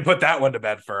put that one to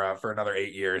bed for another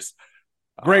 8 years.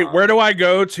 Great. Where do I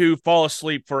go to fall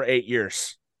asleep for 8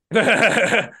 years?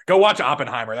 Go watch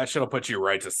Oppenheimer. That shit'll put you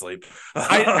right to sleep.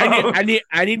 I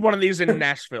need one of these in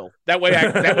Nashville. That way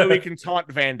we can taunt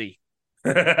Vandy.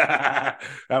 That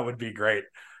would be great.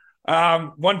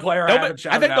 One player I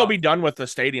think they'll be done with the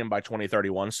stadium by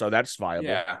 2031, so that's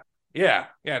viable. Yeah.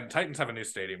 Titans have a new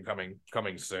stadium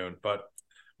coming soon, but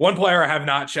one player I have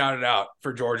not shouted out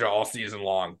for Georgia all season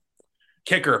long.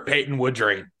 Kicker Peyton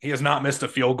Woodring. He has not missed a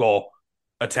field goal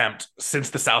attempt since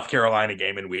the South Carolina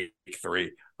game in week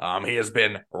 3. He has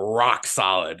been rock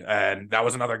solid, and that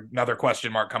was another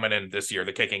question mark coming in this year,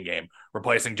 the kicking game,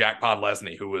 replacing Jack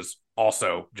Podlesny, who was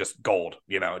also just gold,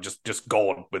 just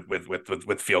gold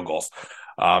with field goals.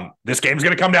 This game's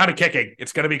going to come down to kicking.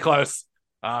 It's going to be close.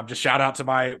 Just shout out to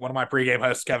one of my pregame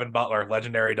hosts, Kevin Butler,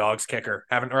 legendary Dogs kicker.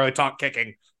 Haven't really talked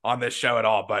kicking on this show at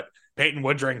all, but Peyton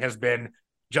Woodring has been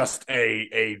just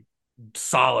a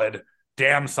solid,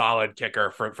 damn solid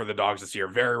kicker for the Dogs this year.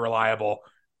 Very reliable.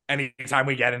 Anytime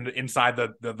we get inside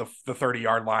the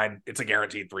 30-yard line, it's a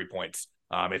guaranteed 3 points.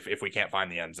 If we can't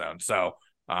find the end zone, so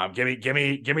give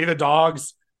me the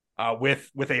Dogs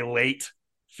with a late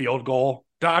field goal.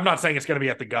 I'm not saying it's going to be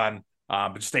at the gun,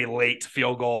 but just a late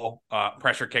field goal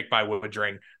pressure kick by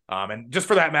Woodring. And just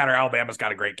for that matter, Alabama's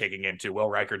got a great kicking game too. Will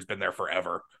Reichard's been there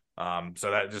forever.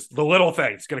 So that just the little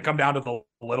things. It's going to come down to the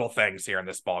little things here in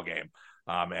this ball game.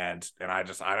 And I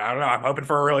don't know. I'm hoping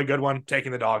for a really good one.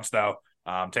 Taking the Dogs though.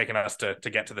 Taking us to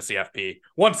get to the CFP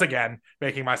once again,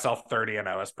 making myself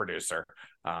 30-0 as producer.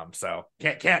 So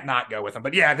can't not go with them.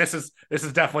 But yeah, this is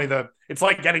definitely it's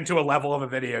like getting to a level of a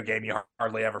video game you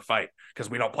hardly ever fight because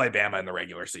we don't play Bama in the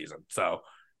regular season. So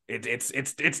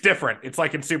it's different. It's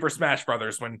like in Super Smash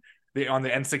Brothers on the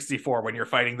N64 when you're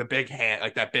fighting the big hand,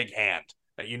 like that big hand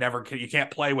that you can't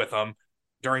play with them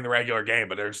during the regular game,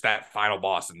 but there's that final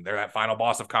boss, and that final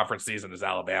boss of conference season is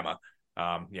Alabama.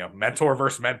 Mentor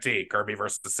versus mentee, Kirby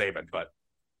versus Saban, but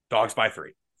Dogs by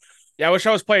 3. Yeah, I wish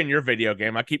I was playing your video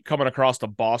game. I keep coming across the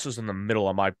bosses in the middle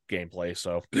of my gameplay,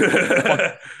 so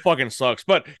fucking sucks.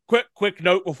 But quick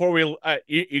note before we,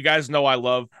 you guys know I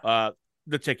love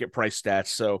the ticket price stats,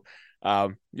 so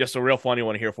just a real funny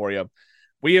one here for you.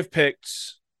 We have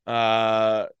picked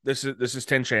this is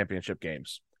 10 championship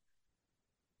games.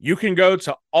 You can go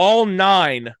to all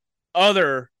 9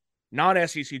 other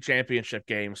non-SEC championship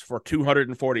games for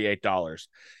 $248.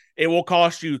 It will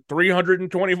cost you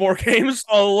 324 games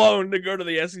alone to go to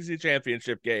the SEC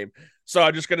championship game. So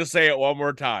I'm just going to say it one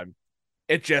more time.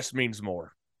 It just means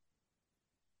more.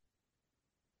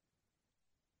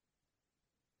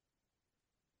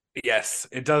 Yes,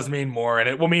 it does mean more, and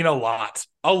it will mean a lot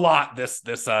this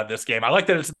game. I like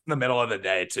that it's in the middle of the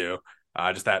day too.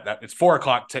 Just that it's 4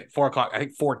 o'clock. 4 o'clock. I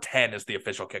think 4:10 is the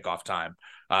official kickoff time.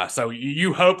 So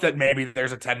you hope that maybe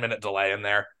there's a 10-minute delay in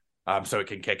there, so it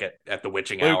can kick it at the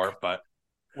witching hour. But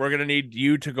we're gonna need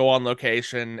you to go on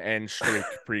location and streak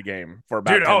pregame for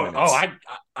about 10 minutes.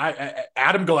 I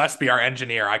Adam Gillespie, our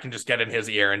engineer, I can just get in his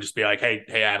ear and just be like, hey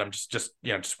Adam, just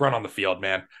run on the field,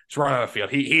 man. Just run on the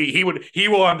field. He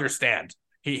will understand.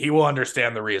 He will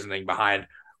understand the reasoning behind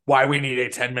why we need a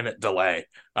 10-minute delay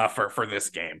for this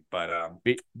game. But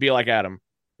be like Adam.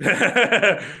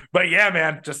 But yeah,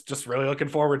 man, just really looking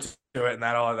forward to it. And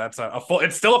that's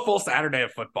it's still a full Saturday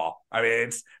of football. I mean,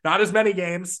 it's not as many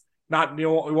games. We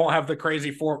won't have the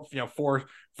crazy four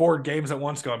games at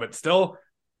once going, but still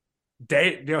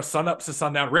sun up to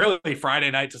sundown, really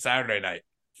Friday night to Saturday night,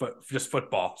 just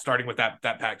football, starting with that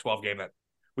Pac-12 game that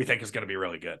we think is going to be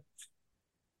really good.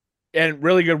 And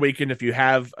really good weekend if you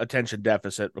have attention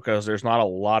deficit, because there's not a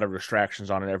lot of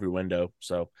distractions on in every window.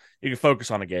 So you can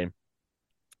focus on a game.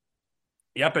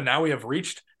 Yep, and now we have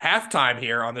reached halftime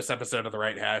here on this episode of The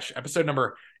Right Hash, episode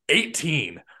number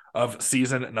 18 of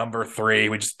season number 3.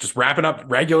 We just wrapping up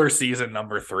regular season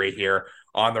number 3 here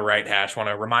on The Right Hash. Want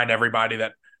to remind everybody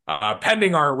that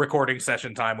pending our recording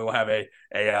session time, we will have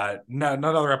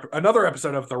another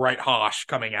episode of The Right Hash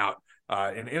coming out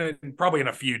in probably in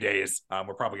a few days.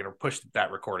 We're probably going to push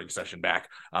that recording session back,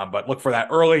 but look for that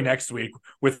early next week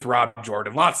with Rob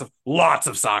Jordan. Lots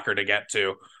of soccer to get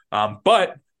to,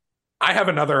 but I have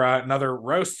another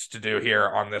roast to do here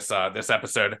on this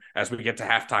episode as we get to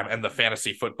halftime and the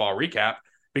fantasy football recap,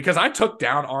 because I took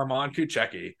down Armand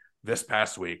Kuchecki this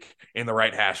past week in the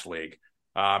Right Hash League.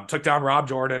 Took down Rob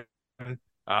Jordan.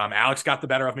 Alex got the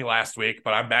better of me last week,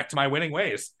 but I'm back to my winning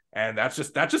ways, and that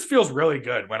just feels really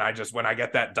good when I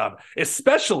get that dub,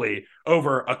 especially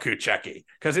over a Kuchecki,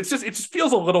 because it just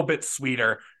feels a little bit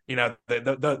sweeter. You know,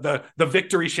 the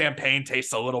victory champagne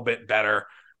tastes a little bit better.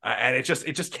 And it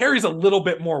just carries a little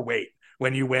bit more weight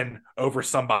when you win over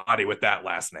somebody with that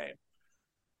last name.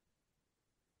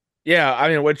 Yeah, I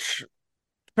mean, which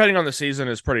depending on the season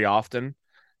is pretty often.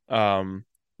 But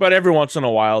every once in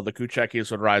a while, the Kucheckis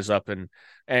would rise up and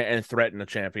threaten a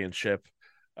championship.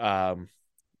 I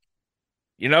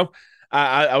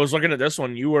was looking at this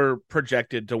one. You were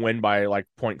projected to win by like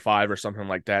 0.5 or something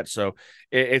like that. So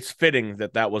it's fitting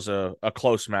that was a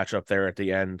close matchup there at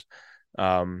the end.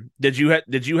 Did you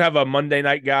have a Monday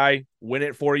night guy win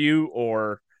it for you,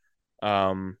 or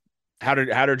how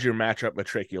did your matchup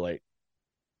matriculate?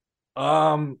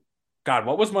 God,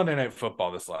 what was Monday Night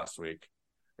Football this last week?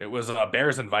 It was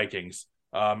Bears and Vikings.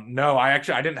 No, I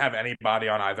didn't have anybody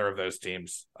on either of those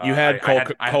teams. You had Cole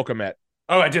Kmet.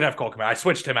 Oh, I did have Cole Kmet. I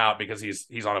switched him out because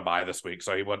he's on a bye this week,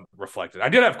 so he wasn't reflected. I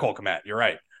did have Cole Kmet. You're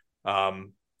right.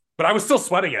 But I was still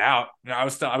sweating it out. You know, I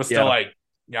was still like,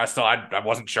 yeah, I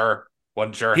wasn't sure.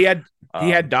 Wasn't sure. He had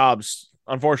Dobbs.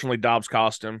 Unfortunately, Dobbs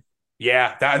cost him.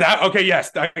 Yeah, that okay,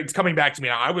 yes, it's coming back to me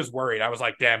now. I was worried. I was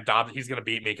like, damn, Dobbs, he's going to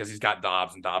beat me because he's got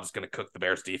Dobbs, and Dobbs is going to cook the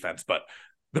Bears defense. But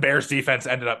the Bears defense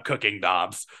ended up cooking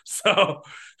Dobbs. So,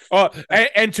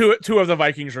 and two of the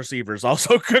Vikings receivers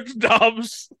also cooked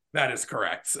Dobbs. That is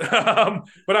correct.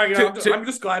 But I'm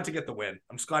just glad to get the win.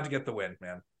 I'm just glad to get the win,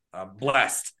 man.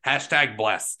 Blessed. #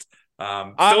 blessed.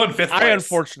 Still in 5th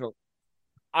place.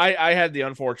 I had the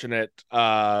unfortunate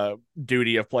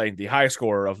duty of playing the high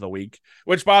scorer of the week,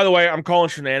 which, by the way, I'm calling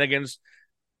shenanigans.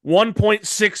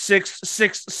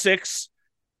 1.6666.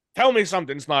 Tell me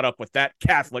something's not up with that,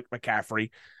 Catholic McCaffrey.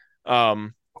 Tell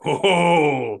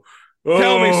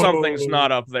me something's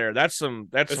not up there. This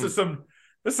is some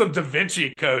Da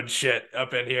Vinci Code shit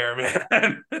up in here,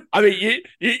 man. I mean,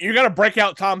 you got to break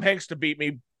out Tom Hanks to beat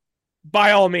me,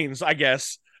 by all means, I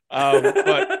guess.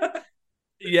 But.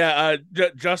 Yeah,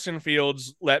 Justin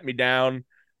Fields let me down.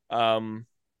 That's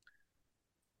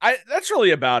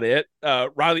really about it.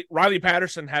 Riley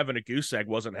Patterson having a goose egg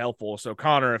wasn't helpful. So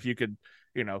Connor, if you could,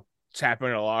 tap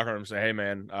into the locker room and say, "Hey,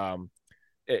 man,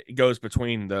 it goes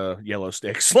between the yellow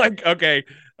sticks." Like, okay,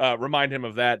 remind him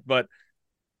of that. But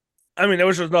I mean, there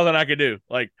was just nothing I could do.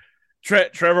 Like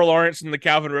Trevor Lawrence and the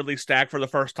Calvin Ridley stack for the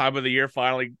first time of the year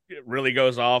finally really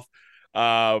goes off.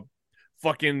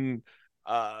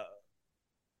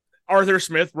 Arthur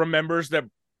Smith remembers that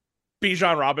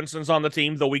Bijan Robinson's on the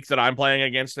team the week that I'm playing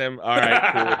against him. All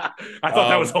right, cool. I thought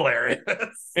that was hilarious.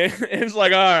 It's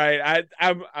like, all right,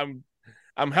 I'm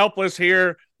helpless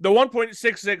here. The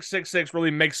 1.6666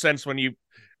 really makes sense when you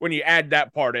add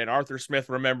that part in. Arthur Smith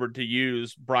remembered to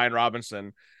use Brian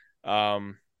Robinson.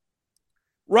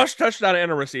 Rush touchdown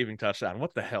and a receiving touchdown.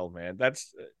 What the hell, man?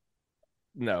 That's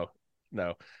no.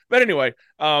 But anyway,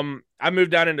 I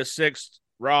moved down into 6th.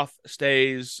 Roth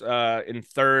stays in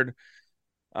 3rd.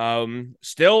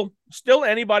 Still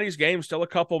anybody's game. Still a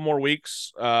couple more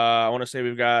weeks. I want to say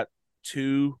we've got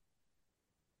 3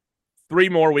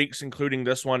 more weeks, including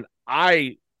this one.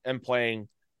 I am playing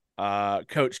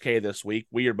Coach K this week.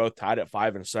 We are both tied at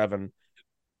 5 and 7.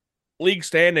 League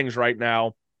standings right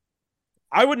now,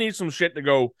 I would need some shit to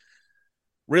go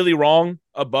really wrong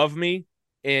above me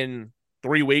in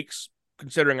 3 weeks,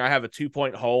 considering I have a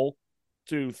 2-point hole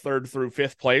to 3rd through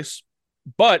 5th place.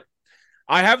 But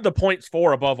I have the points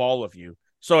for above all of you.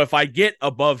 So if I get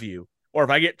above you, or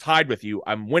if I get tied with you,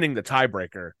 I'm winning the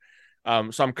tiebreaker.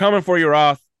 So I'm coming for you,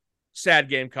 Roth, Sad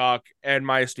Gamecock, and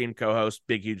my esteemed co-host,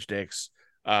 Big Huge Dicks,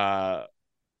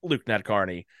 Luke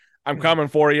Nadkarni. I'm coming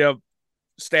for you.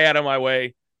 Stay out of my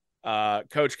way.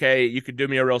 Coach K, you could do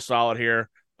me a real solid here.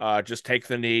 Just take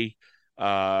the knee.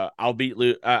 I'll beat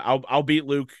Luke. I'll beat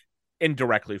Luke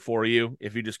indirectly for you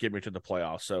if you just get me to the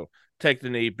playoffs. So take the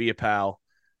knee, be a pal.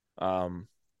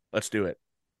 Let's do it.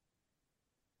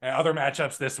 And other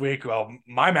matchups this week. Well,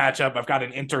 my matchup, I've got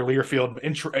an intra-Learfield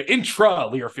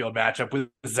matchup with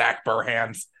Zach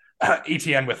Burhan's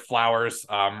ETN with Flowers.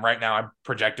 Right now, I'm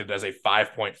projected as a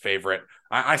 5-point favorite.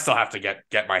 I still have to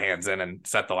get my hands in and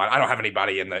set the line. I don't have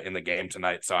anybody in the game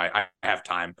tonight, so I have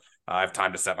time. I have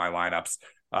time to set my lineups.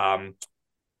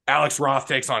 Alex Roth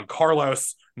takes on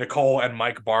Carlos, Nicole, and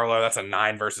Mike Barlow. That's a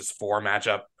 9 versus 4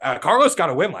 matchup. Carlos got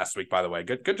a win last week, by the way.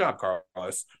 Good job,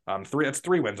 Carlos. It's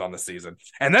 3 wins on the season.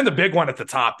 And then the big one at the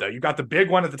top, though. You got the big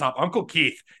one at the top. Uncle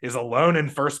Keith is alone in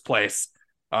first place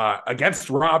against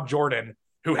Rob Jordan,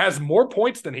 who has more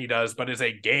points than he does, but is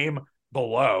a game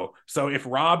below. So if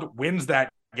Rob wins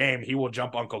that game, he will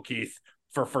jump Uncle Keith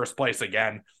for first place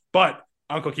again. But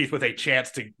Uncle Keith with a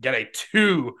chance to get a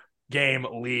 2-game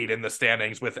lead in the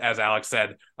standings with, as Alex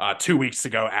said, 2 weeks to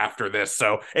go after this.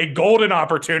 So a golden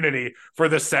opportunity for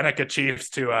the Seneca Chiefs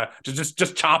to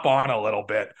just chop on a little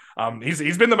bit.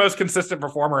 He's been the most consistent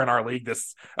performer in our league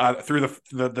this through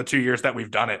the 2 years that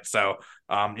we've done it. So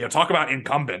talk about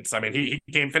incumbents. I mean, he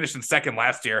finished in second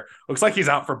last year. Looks like he's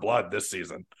out for blood this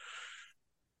season.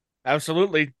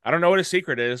 Absolutely. I don't know what his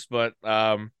secret is, but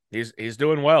he's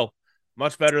doing well.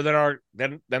 Much better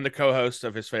than the co-host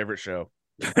of his favorite show.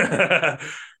 Well,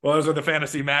 those are the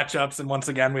fantasy matchups, and once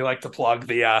again, we like to plug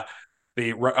the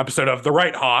episode of The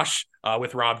Right Hosh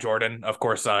with Rob Jordan. Of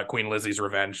course, Queen Lizzie's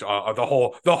Revenge.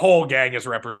 The whole gang is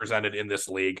represented in this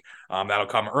league. That'll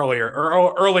come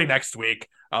early next week.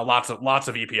 Lots of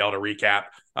EPL to recap.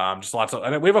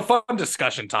 And we have a fun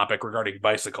discussion topic regarding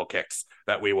bicycle kicks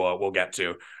that we'll get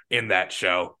to in that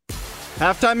show.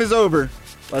 Halftime is over.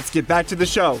 Let's get back to the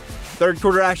show. Third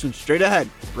quarter action straight ahead,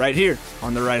 right here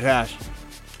on The Right Hash.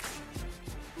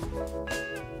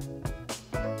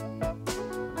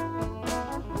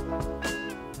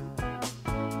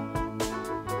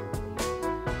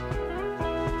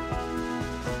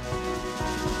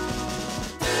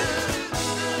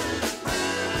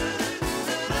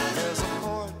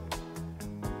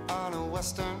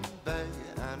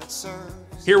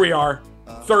 Here we are,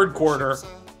 third quarter. A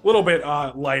little bit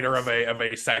lighter of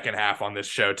a second half on this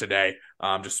show today.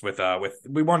 Just with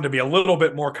we wanted to be a little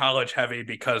bit more college heavy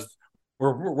because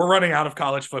we're running out of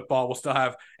college football. We'll still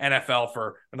have NFL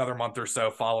for another month or so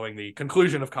following the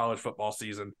conclusion of college football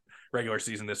season, regular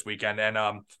season this weekend.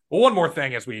 And one more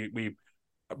thing as we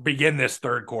begin this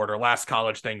third quarter, last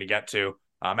college thing to get to.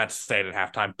 I meant to say it at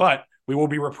halftime, but we will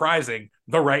be reprising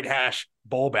the Right Hash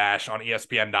Bowl Bash on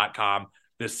ESPN.com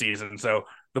this season. So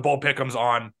the bowl pick'em's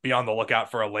on. Be on the lookout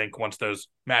for a link once those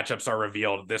matchups are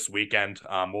revealed this weekend.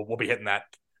 We'll be hitting that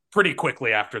pretty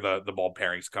quickly after the bowl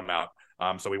pairings come out.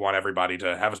 So we want everybody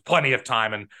to have plenty of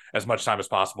time and as much time as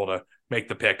possible to make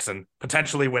the picks and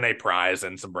potentially win a prize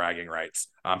and some bragging rights.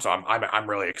 So I'm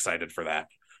really excited for that.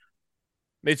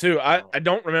 Me too. I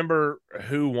don't remember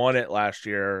who won it last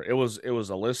year. It was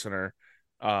a listener.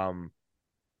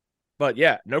 But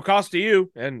yeah, no cost to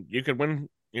you, and you could win,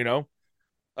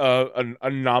 a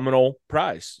nominal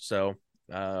prize. So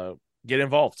get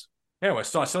involved. Anyway,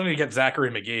 I still need to get Zachary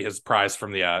McGee his prize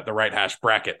from the Right Hash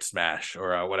bracket smash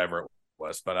or whatever it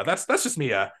was. But that's just me.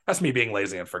 That's me being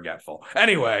lazy and forgetful.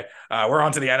 Anyway, we're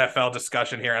on to the NFL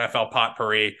discussion here. NFL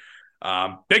potpourri.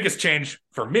 Biggest change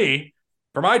for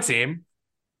my team.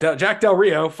 Jack Del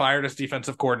Rio fired as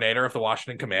defensive coordinator of the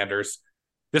Washington Commanders.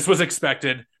 This was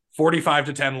expected.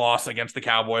 45-10 loss against the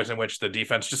Cowboys, in which the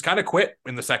defense just kind of quit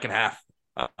in the second half.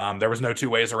 There was no two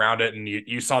ways around it, and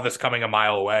you saw this coming a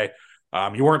mile away.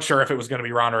 You weren't sure if it was going to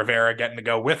be Ron Rivera getting to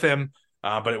go with him,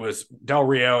 but it was Del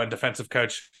Rio and defensive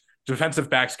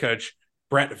backs coach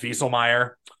Brett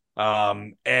Wieselmeyer.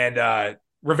 And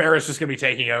Rivera's just going to be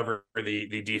taking over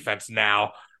the defense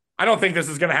now. I don't think this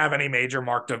is going to have any major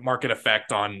market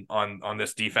effect on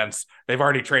this defense. They've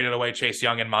already traded away Chase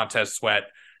Young and Montez Sweat.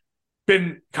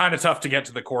 Been kind of tough to get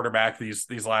to the quarterback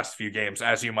these last few games,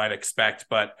 as you might expect,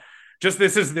 but just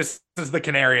this is the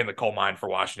canary in the coal mine for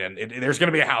Washington. There's going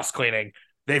to be a house cleaning.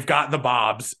 They've got the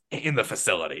Bobs in the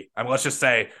facility. I mean, let's just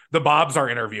say the Bobs are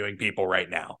interviewing people right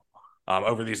now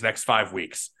over these next 5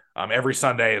 weeks. Every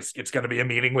Sunday, it's going to be a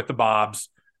meeting with the Bobs.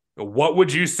 What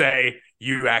would you say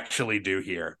you actually do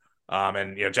here?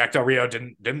 And Jack Del Rio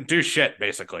didn't do shit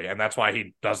basically, and that's why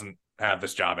he doesn't have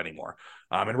this job anymore.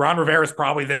 And Ron Rivera is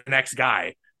probably the next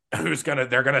guy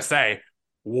they're gonna say,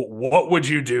 what would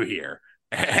you do here?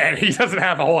 And he doesn't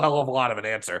have a whole hell of a lot of an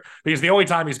answer, because the only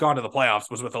time he's gone to the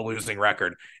playoffs was with a losing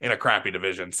record in a crappy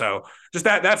division. So just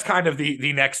that's kind of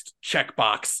the next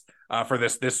checkbox for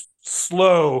this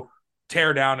slow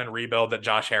tear down and rebuild that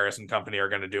Josh Harris and company are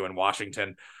going to do in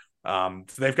Washington. So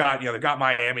they've got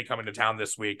Miami coming to town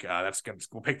this week.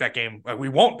 We'll pick that game. We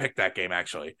won't pick that game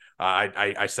actually.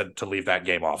 I said to leave that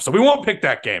game off, so we won't pick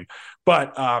that game.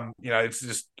 But it's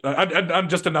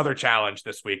just another challenge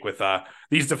this week with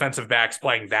these defensive backs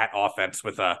playing that offense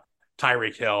with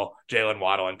Tyreek Hill, Jalen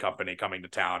Waddle, and company coming to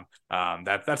town.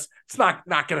 It's not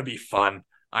going to be fun,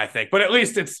 I think, but at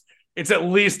least it's at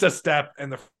least a step in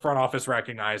the front office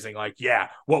recognizing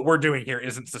what we're doing here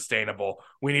isn't sustainable.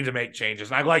 We need to make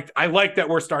changes. And I like that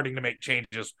we're starting to make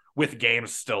changes with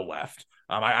games still left.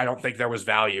 I don't think there was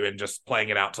value in just playing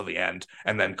it out till the end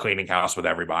and then cleaning house with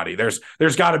everybody. There's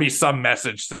got to be some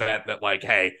message that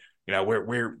hey,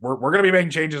 we're going to be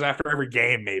making changes after every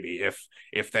game, maybe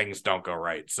if things don't go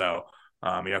right. So,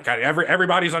 kind of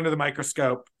everybody's under the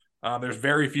microscope. There's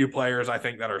very few players I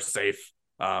think that are safe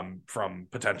from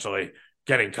potentially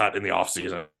getting cut in the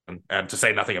offseason, and to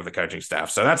say nothing of the coaching staff.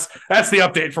 So that's the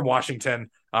update from Washington.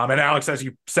 And Alex, as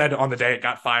you said on the day it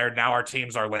got fired, now our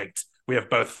teams are linked. We have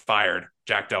both fired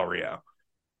Jack Del Rio.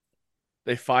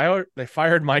 They fired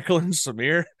Michael and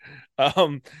Samir.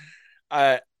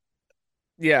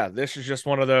 Yeah, this is just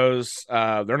one of those.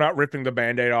 They're not ripping the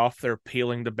Band-Aid off. They're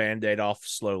peeling the Band-Aid off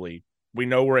slowly. We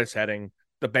know where it's heading.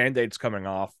 The Band-Aid's coming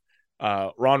off.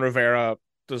 Ron Rivera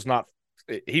does not.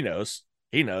 He knows.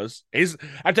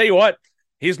 I tell you what,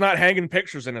 he's not hanging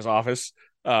pictures in his office.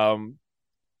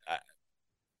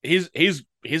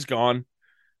 He's gone.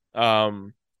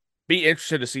 Be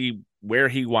interested to see where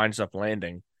he winds up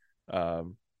landing.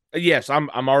 Yes, I'm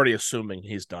already assuming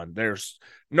he's done. There's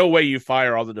no way you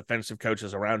fire all the defensive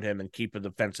coaches around him and keep a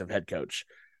defensive head coach,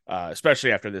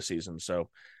 especially after this season. So,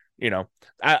 I'm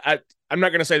not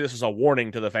going to say this is a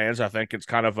warning to the fans. I think it's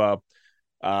kind of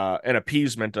an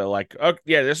appeasement to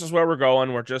this is where we're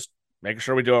going. We're just making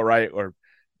sure we do it right, or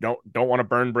don't want to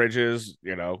burn bridges.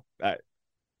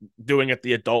 Doing it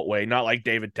the adult way, not like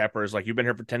David Tepper is like, you've been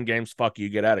here for 10 games, fuck you,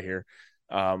 get out of here.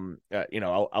 I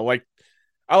like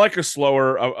a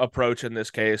slower approach in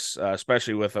this case,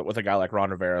 especially with a guy like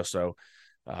Ron Rivera. So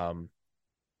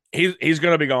he's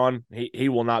going to be gone. He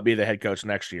will not be the head coach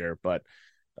next year, but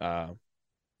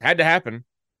had to happen.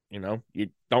 You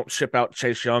don't ship out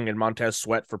Chase Young and Montez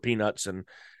Sweat for peanuts and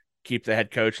keep the head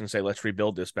coach and say, let's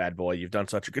rebuild this bad boy. You've done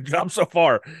such a good job so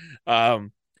far.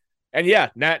 And yeah,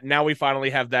 now we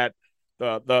finally have that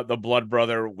the blood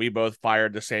brother, we both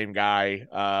fired the same guy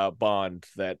bond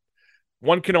that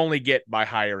one can only get by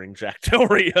hiring Jack Del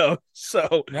Rio.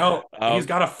 So no, he's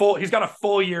got a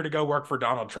full year to go work for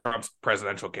Donald Trump's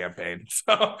presidential campaign.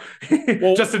 So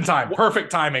just in time, perfect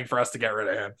timing for us to get rid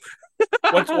of him.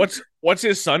 What's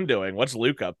his son doing? What's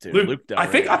Luke up to? Luke I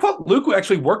thought Luke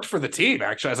actually worked for the team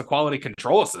as a quality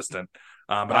control assistant,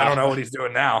 but I don't know what he's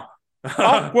doing now.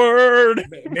 Awkward.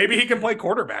 Maybe he can play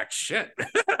quarterback. Shit.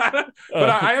 But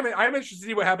I am interested to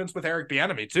see what happens with Eric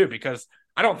Bieniemy too, because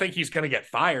I don't think he's going to get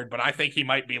fired, but I think he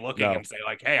might be looking and say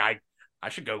like, "Hey, I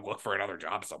should go look for another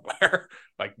job somewhere."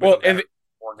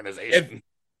 Organization.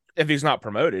 If he's not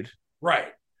promoted, right?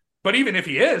 But even if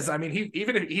he is, I mean,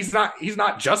 he's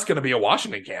not just going to be a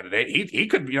Washington candidate. He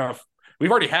could,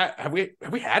 we've already have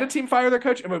we had a team fire their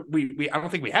coach? I mean, I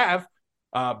don't think we have,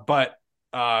 but.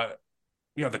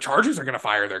 The Chargers are going to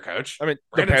fire their coach. I mean,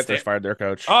 the Panthers fired their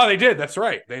coach. Oh, they did. That's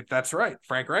right. That's right.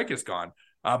 Frank Reich is gone.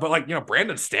 But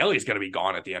Brandon Staley is going to be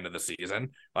gone at the end of the season.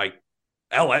 Like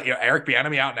LA, Eric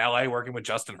Bieniemy out in LA working with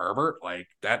Justin Herbert. Like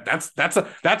that's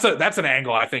an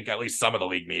angle I think at least some of the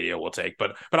league media will take.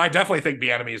 But I definitely think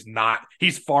Bieniemy is not.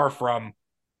 He's far from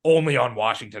only on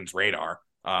Washington's radar.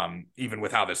 Even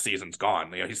with how this season's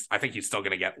gone, I think he's still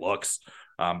going to get looks.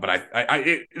 But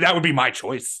that would be my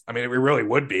choice. I mean, it really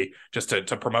would be just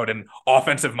to promote an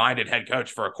offensive-minded head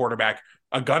coach for a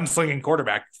gunslinging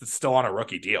quarterback that's still on a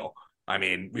rookie deal. I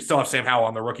mean, we still have Sam Howell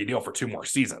on the rookie deal for 2 more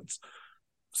seasons.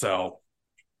 So,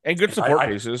 and good support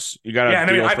pieces. You got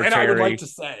to deal for Terry. I would like to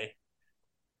say,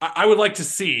 I would like to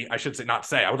see. I should say not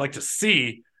say. I would like to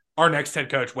see our next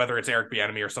head coach, whether it's Eric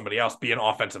Bieniemy or somebody else, be an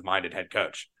offensive-minded head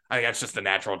coach. I think that's just a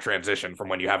natural transition from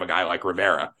when you have a guy like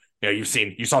Rivera. You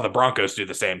saw the Broncos do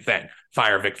the same thing.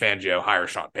 Fire Vic Fangio, hire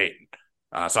Sean Payton.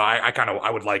 So I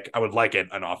would like it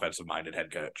an offensive minded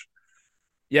head coach.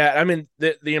 Yeah, I mean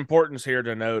the importance here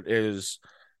to note is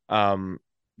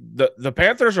the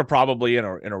Panthers are probably in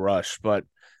a rush, but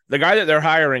the guy that they're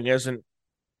hiring isn't.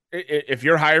 If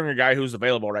you're hiring a guy who's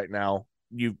available right now,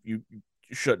 you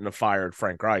shouldn't have fired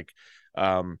Frank Reich.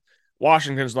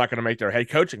 Washington's not going to make their head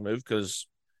coaching move because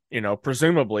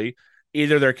presumably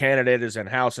either their candidate is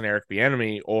in-house in Eric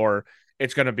Bieniemy, or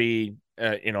it's going to be,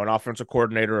 an offensive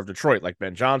coordinator of Detroit like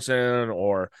Ben Johnson,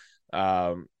 or,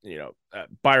 Byron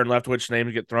Leftwich's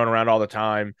names get thrown around all the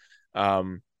time.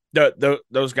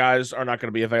 those guys are not going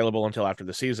to be available until after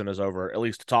the season is over, at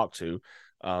least to talk to.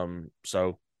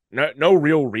 So no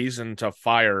real reason to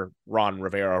fire Ron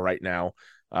Rivera right now.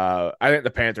 I think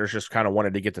the Panthers just kind of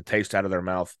wanted to get the taste out of their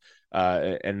mouth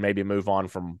and maybe move on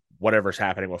from whatever's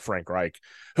happening with Frank Reich.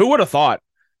 Who would have thought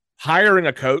hiring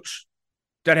a coach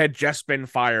that had just been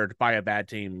fired by a bad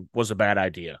team was a bad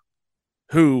idea?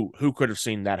 Who could have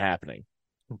seen that happening?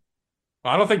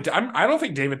 I don't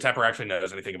think David Tepper actually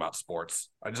knows anything about sports.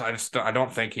 I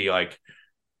don't think he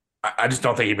I just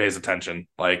don't think he pays attention.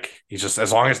 Like, he's just,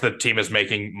 as long as the team is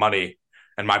making money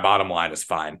and my bottom line is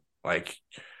fine. Like,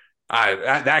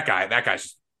 that guy's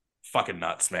just fucking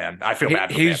nuts, man. I feel bad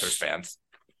for Panthers fans.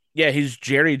 Yeah, he's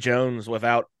Jerry Jones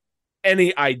without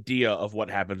any idea of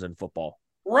what happens in football.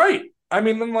 Right. I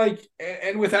mean,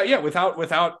 and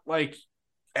without like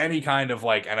any kind of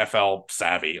like NFL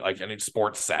savvy, like any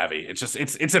sports savvy.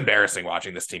 It's embarrassing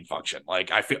watching this team function. Like,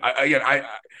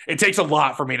 it takes a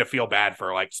lot for me to feel bad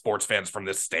for like sports fans from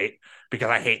this state, because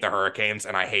I hate the Hurricanes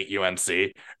and I hate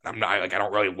UNC. I'm not like, I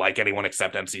don't really like anyone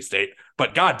except NC State,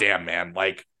 but goddamn, man,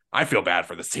 like, I feel bad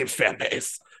for this team's fan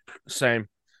base. Same.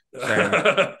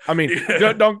 I mean,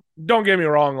 don't get me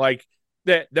wrong. Like,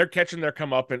 they're catching their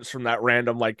comeuppance from that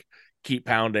random, like, keep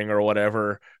pounding or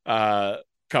whatever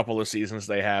couple of seasons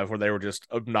they have where they were just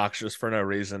obnoxious for no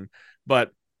reason.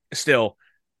 But still,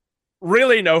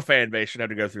 really no fan base should have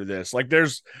to go through this. Like,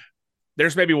 there's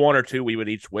maybe one or two we would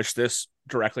each wish this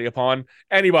directly upon.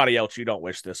 Anybody else you don't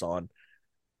wish this on.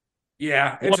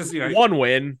 Yeah, it's one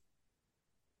win.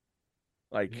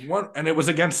 Like, one, and it was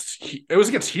against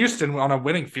Houston on a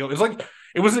winning field.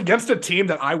 It was against a team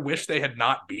that I wish they had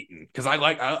not beaten, because I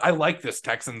like this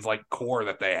Texans like core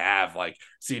that they have, like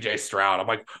CJ Stroud. I'm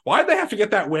like, why'd they have to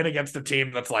get that win against a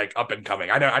team that's like up and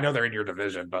coming? I know they're in your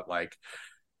division, but like,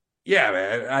 yeah,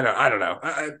 man, I don't know.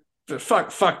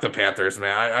 Fuck the Panthers,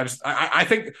 man. I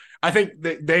think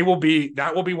that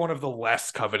that will be one of the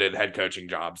less coveted head coaching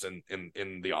jobs in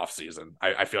the offseason.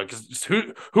 I feel like, because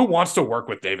who wants to work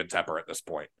with David Tepper at this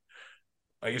point?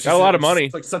 Like, it's got a lot of money.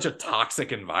 It's like such a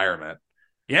toxic environment.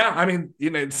 Yeah, I mean,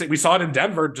 we saw it in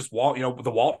Denver. Just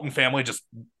the Walton family just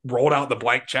rolled out the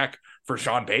blank check for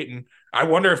Sean Payton. I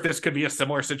wonder if this could be a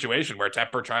similar situation where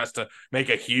Tepper tries to make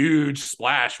a huge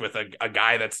splash with a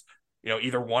guy that's,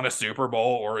 either won a Super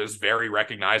Bowl or is very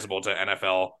recognizable to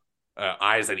NFL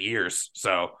eyes and ears.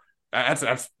 So that's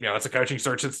a coaching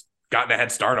search that's gotten a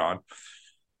head start on.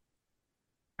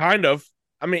 Kind of.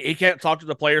 I mean, he can't talk to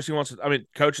the players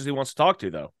coaches he wants to talk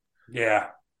to, though. Yeah.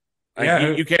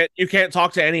 Like, you can't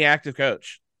talk to any active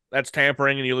coach. That's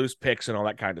tampering, and you lose picks and all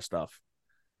that kind of stuff.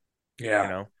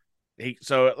 Yeah.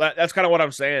 So that's kind of what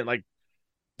I'm saying. Like,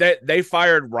 they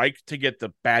fired Reich to get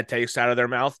the bad taste out of their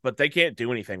mouth, but they can't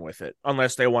do anything with it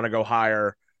unless they want to go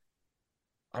hire.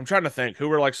 I'm trying to think who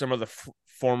were like some of the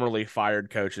formerly fired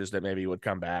coaches that maybe would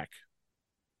come back.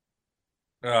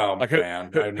 Oh, like,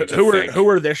 man. Who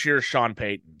were this year's Sean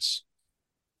Paytons?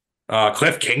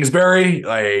 Cliff Kingsbury?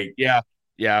 Like, yeah.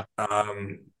 I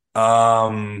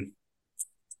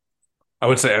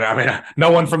would say,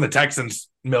 no one from the Texans,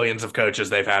 millions of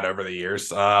coaches they've had over the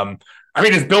years.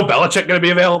 Is Bill Belichick going to be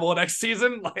available next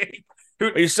season? Like,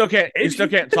 you still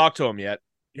can't talk to him yet.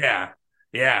 Yeah.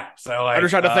 So, like, I'm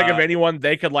just trying to think of anyone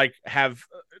they could like have.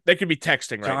 They could be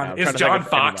texting right now. Is John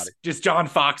Fox? Is John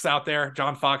Fox out there?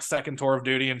 John Fox, second tour of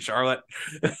duty in Charlotte.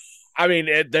 I mean,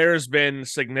 there's been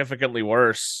significantly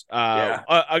worse.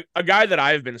 A guy that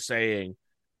I've been saying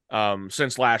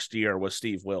since last year was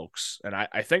Steve Wilkes, and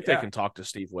I think they can talk to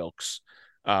Steve Wilkes.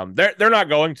 They're not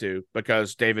going to,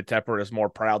 because David Tepper is more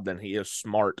proud than he is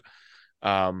smart.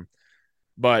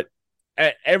 But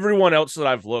everyone else that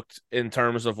I've looked in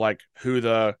terms of like who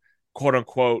the quote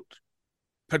unquote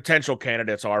potential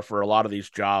candidates are for a lot of these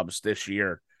jobs this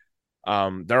year,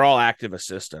 they're all active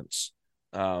assistants.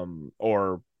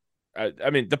 The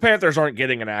Panthers aren't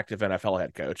getting an active NFL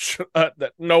head coach.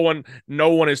 No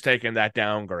one is taking that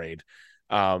downgrade,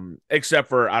 except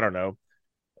for, I don't know,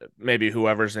 maybe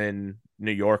whoever's in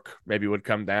New York maybe would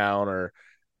come down, or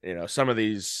some of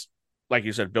these, like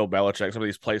you said, Bill Belichick, some of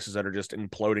these places that are just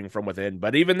imploding from within.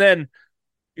 But even then,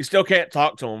 you still can't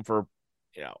talk to them for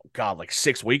like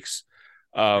 6 weeks.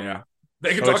 They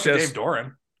can talk to Dave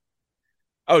Doran.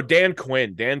 Oh, Dan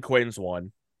Quinn. Dan Quinn's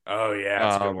one. Oh yeah,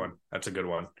 that's a good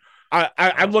one.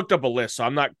 I've looked up a list, so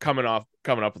I'm not coming up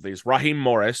with these. Raheem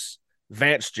Morris,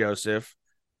 Vance Joseph,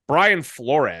 Brian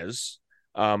Flores.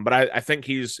 But I think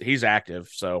he's active.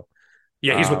 So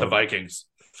yeah, he's with the Vikings.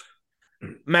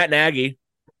 Matt Nagy.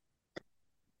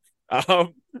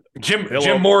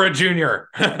 Jim Mora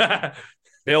Jr.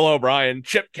 Bill O'Brien,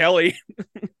 Chip Kelly.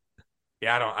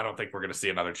 Yeah, I don't think we're going to see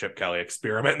another Chip Kelly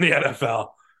experiment in the NFL.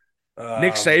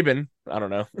 Nick Saban, I don't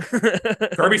know.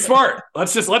 Kirby Smart.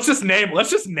 Let's just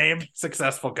name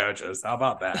successful coaches. How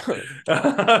about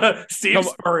that? Steve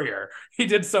Spurrier. He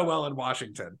did so well in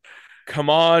Washington. Come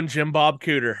on, Jim Bob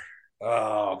Cooter.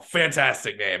 Oh,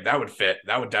 fantastic name. That would fit.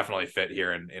 That would definitely fit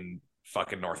here in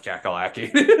fucking North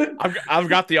Kakalaki. I've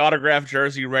got the autographed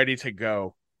jersey ready to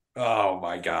go. Oh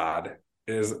my God.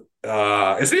 Is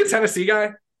he a Tennessee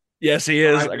guy? Yes, he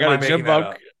is. I got a Jim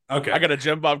Bob. Okay. I got a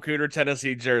Jim Bob Cooter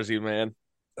Tennessee jersey, man.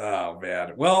 Oh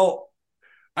man. Well,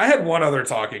 I had one other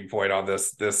talking point on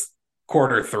this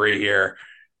quarter three here.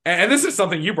 And this is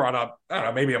something you brought up, I don't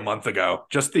know, maybe a month ago.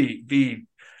 Just the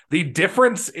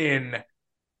difference in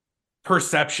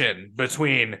perception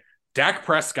between Dak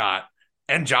Prescott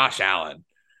and Josh Allen.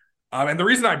 And the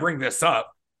reason I bring this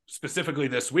up specifically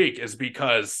this week is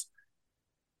because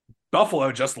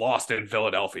Buffalo just lost in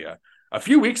Philadelphia. A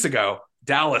few weeks ago,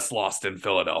 Dallas lost in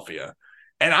Philadelphia.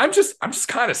 And I'm just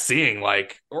kind of seeing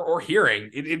like, or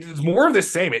hearing, it's more of the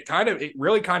same. It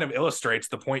really kind of illustrates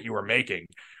the point you were making,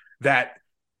 that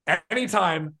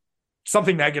anytime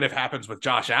something negative happens with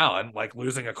Josh Allen, like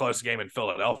losing a close game in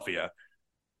Philadelphia,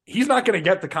 he's not going to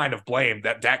get the kind of blame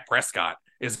that Dak Prescott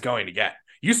is going to get.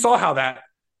 You saw how that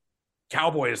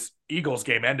Cowboys-Eagles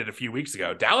game ended a few weeks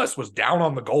ago. Dallas was down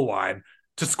on the goal line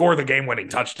to score the game-winning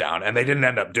touchdown, and they didn't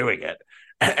end up doing it.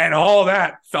 And all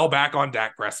that fell back on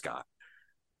Dak Prescott.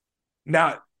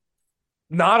 Now,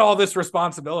 not all this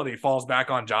responsibility falls back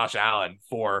on Josh Allen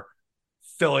for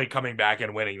Philly coming back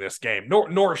and winning this game,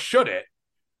 nor should it.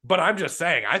 But I'm just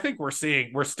saying, I think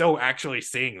we're still actually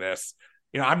seeing this.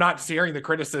 I'm not hearing the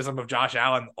criticism of Josh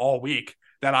Allen all week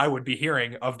that I would be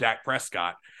hearing of Dak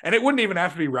Prescott. And it wouldn't even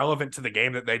have to be relevant to the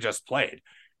game that they just played.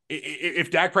 If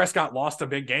Dak Prescott lost a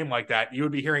big game like that, you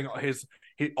would be hearing his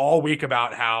all week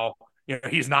about how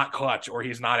he's not clutch, or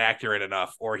he's not accurate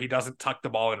enough, or he doesn't tuck the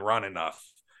ball and run enough,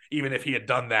 even if he had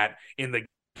done that in the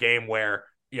game where,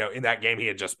 in that game he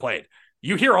had just played.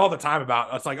 You hear all the time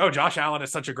about, it's like, oh, Josh Allen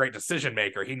is such a great decision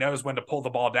maker. He knows when to pull the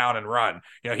ball down and run.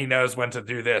 He knows when to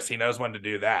do this. He knows when to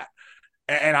do that.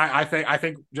 And I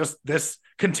think just this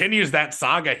continues that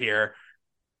saga here.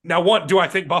 Now, do I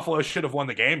think Buffalo should have won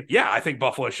the game? Yeah, I think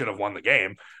Buffalo should have won the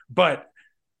game. But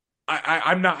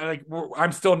I'm not like,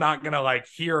 I'm still not going to like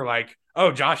hear like,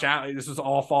 oh, Josh Allen, this is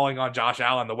all falling on Josh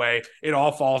Allen the way it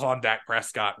all falls on Dak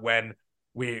Prescott when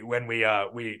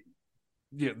the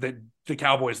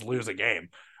Cowboys lose a game.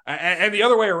 And the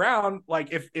other way around, like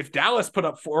if Dallas put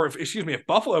up if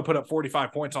Buffalo put up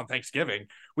 45 points on Thanksgiving,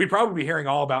 we'd probably be hearing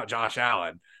all about Josh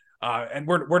Allen. And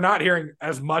we're not hearing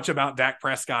as much about Dak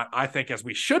Prescott, I think, as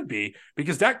we should be,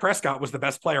 because Dak Prescott was the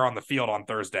best player on the field on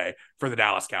Thursday for the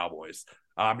Dallas Cowboys.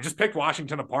 He just picked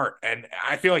Washington apart. And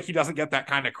I feel like he doesn't get that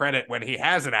kind of credit when he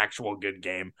has an actual good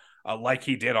game like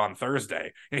he did on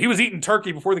Thursday. And he was eating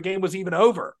turkey before the game was even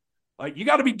over. Like you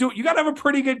got to have a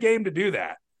pretty good game to do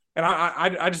that. And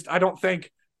I don't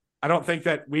think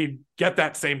that we get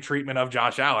that same treatment of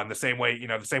Josh Allen the same way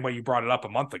you brought it up a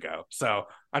month ago. So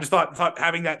I just thought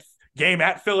having that game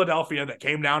at Philadelphia that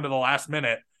came down to the last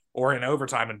minute, or in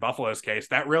overtime in Buffalo's case,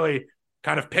 that really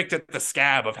kind of picked at the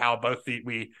scab of how both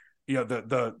the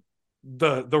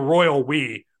royal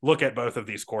we look at both of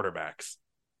these quarterbacks.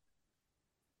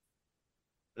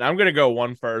 And I'm going to go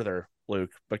one further,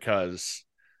 Luke, because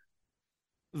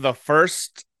the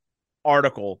first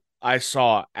article I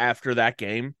saw after that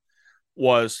game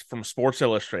was from Sports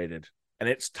Illustrated, and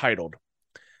it's titled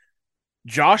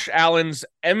Josh Allen's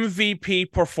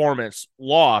MVP performance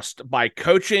lost by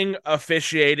coaching,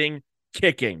 officiating,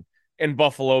 kicking in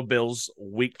Buffalo Bills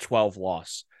Week 12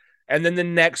 loss. And then the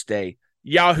next day,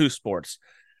 Yahoo Sports,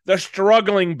 the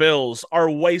struggling Bills are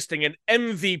wasting an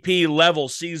MVP level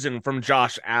season from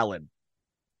Josh Allen.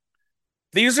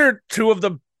 These are two of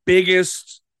the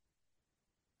biggest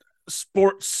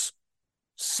sports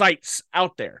sites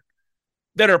out there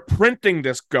that are printing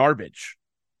this garbage.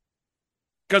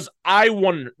 Because I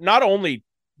wonder, not only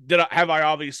have I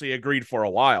obviously agreed for a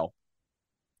while,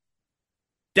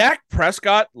 Dak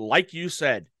Prescott, like you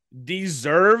said,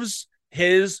 deserves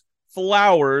his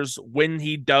flowers when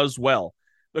he does well.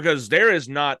 Because there is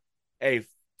not a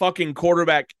fucking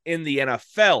quarterback in the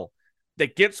NFL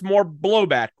that gets more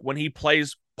blowback when he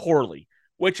plays poorly,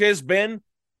 which has been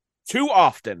too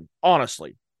often,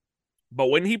 honestly. But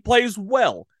when he plays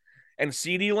well, and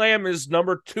CeeDee Lamb is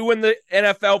number 2 in the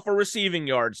NFL for receiving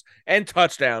yards and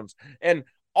touchdowns and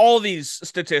all these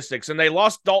statistics, and they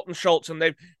lost Dalton Schultz, and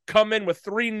they've come in with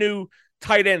 3 new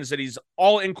tight ends that he's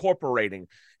all incorporating,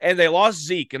 and they lost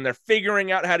Zeke, and they're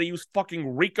figuring out how to use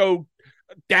fucking Rico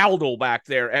Dowdle back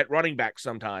there at running back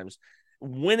sometimes.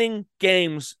 winning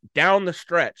games down the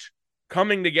stretch,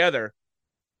 coming together,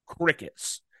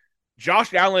 crickets.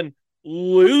 Josh Allen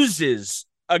loses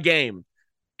a game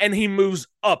and he moves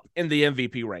up in the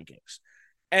MVP rankings.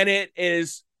 And it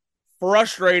is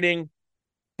frustrating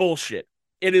bullshit.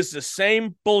 It is the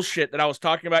same bullshit that I was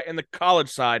talking about in the college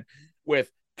side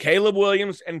with Caleb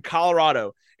Williams and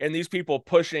Colorado, and these people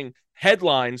pushing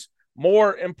headlines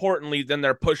more importantly than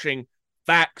they're pushing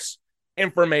facts,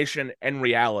 information, and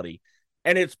reality.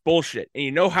 And it's bullshit. And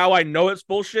you know how I know it's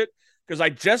bullshit? Because I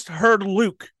just heard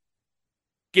Luke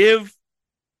give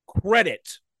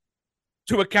credit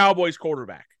to a Cowboys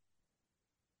quarterback.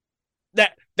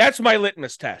 That's my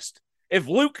litmus test. If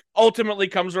Luke ultimately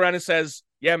comes around and says,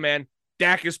 yeah, man,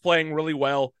 Dak is playing really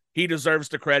well, he deserves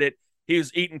the credit, he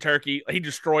was eating turkey, he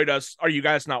destroyed us, are you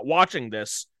guys not watching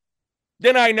this?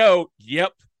 Then I know,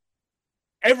 yep,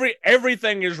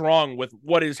 everything is wrong with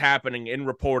what is happening in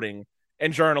reporting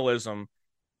and journalism,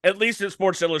 at least at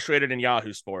Sports Illustrated and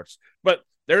Yahoo Sports. But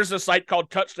there's a site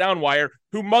called Touchdown Wire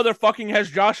who motherfucking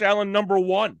has Josh Allen number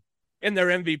 1 in their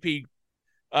MVP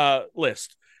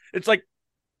list. It's like,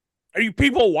 are you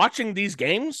people watching these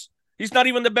games? He's not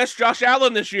even the best Josh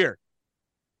Allen this year.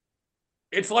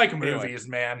 It's like movies,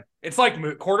 man. It's like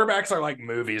quarterbacks are like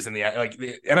movies in the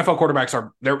NFL quarterbacks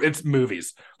are there. It's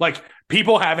movies. Like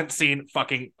people haven't seen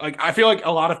fucking I feel like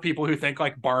a lot of people who think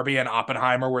like Barbie and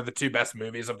Oppenheimer were the 2 best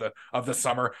movies of the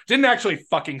summer didn't actually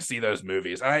fucking see those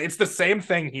movies. And it's the same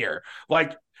thing here.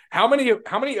 Like how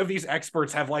many of these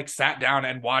experts have like sat down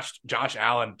and watched Josh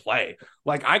Allen play?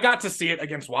 Like I got to see it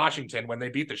against Washington when they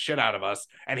beat the shit out of us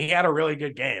and he had a really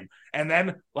good game. And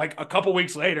then like a couple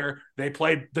weeks later, they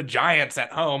played the Giants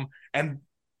at home and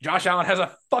Josh Allen has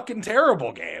a fucking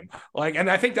terrible game. Like, and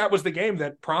I think that was the game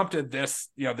that prompted this,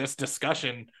 this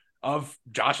discussion of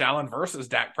Josh Allen versus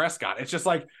Dak Prescott. It's just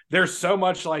like, there's so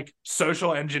much like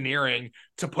social engineering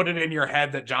to put it in your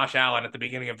head that Josh Allen at the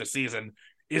beginning of the season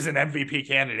is an MVP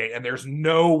candidate, and there's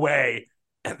no way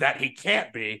that he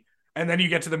can't be. And then you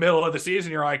get to the middle of the season,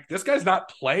 you're like, this guy's not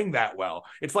playing that well.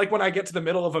 It's like when I get to the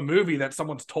middle of a movie that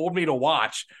someone's told me to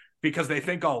watch because they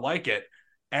think I'll like it,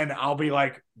 and I'll be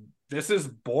like, this is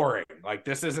boring. Like,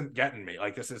 this isn't getting me.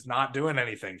 Like, this is not doing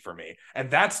anything for me.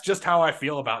 And that's just how I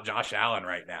feel about Josh Allen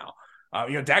right now.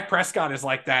 Dak Prescott is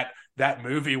like that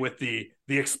movie with the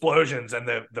explosions and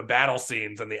the battle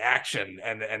scenes and the action,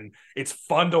 and it's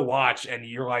fun to watch, and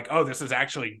you're like, oh, this is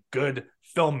actually good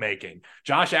filmmaking.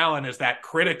 Josh Allen is that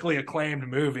critically acclaimed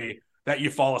movie that you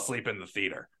fall asleep in the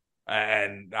theater.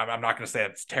 And I'm not going to say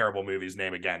it's terrible movie's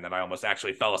name again, that I almost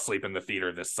actually fell asleep in the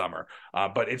theater this summer.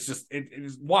 But it's just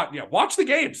watch the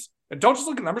games, and don't just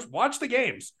look at numbers. Watch the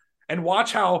games and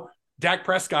watch how Dak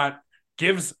Prescott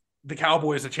gives the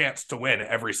Cowboys a chance to win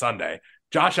every Sunday.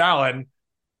 Josh Allen,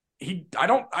 the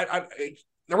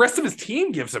rest of his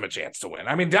team gives him a chance to win.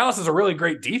 I mean, Dallas is a really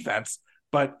great defense,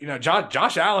 but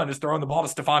Josh Allen is throwing the ball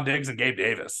to Stephon Diggs and Gabe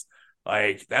Davis.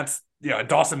 Like that's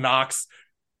Dawson Knox,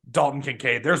 Dalton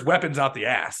Kincaid. There's weapons out the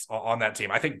ass on that team.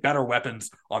 I think better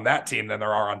weapons on that team than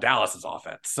there are on Dallas's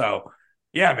offense. So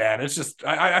yeah, man, it's just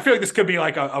I feel like this could be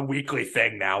like a weekly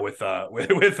thing now with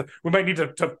we might need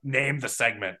to name the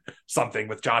segment something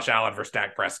with Josh Allen versus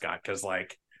Dak Prescott, because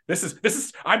like this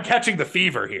is I'm catching the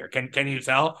fever here. Can you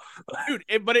tell, dude?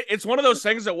 It's one of those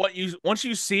things that once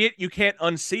you see it, you can't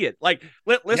unsee it. Like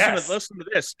listen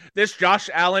to this Josh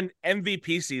Allen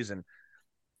MVP season: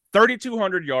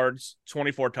 3,200 yards,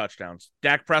 24 touchdowns.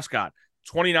 Dak Prescott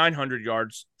 2,900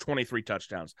 yards, 23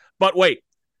 touchdowns. But wait,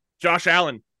 Josh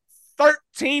Allen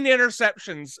 13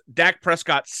 interceptions, Dak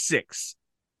Prescott 6.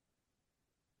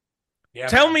 Yeah,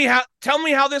 tell me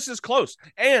how this is close.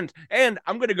 And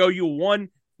I'm going to go you one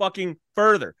fucking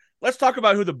further. Let's talk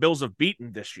about who the Bills have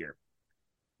beaten this year.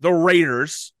 The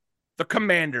Raiders, the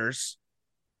Commanders,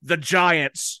 the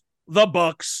Giants, the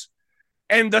Bucks,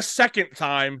 and the second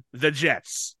time, the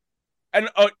Jets. And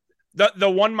the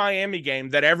one Miami game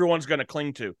that everyone's going to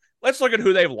cling to. Let's look at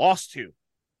who they've lost to.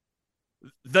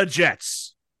 The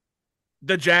Jets.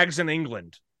 The Jags in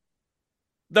England,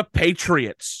 the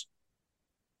Patriots,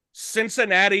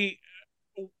 Cincinnati.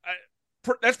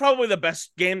 That's probably the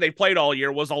best game they played all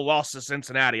year, was a loss to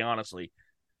Cincinnati, honestly.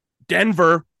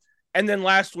 Denver, and then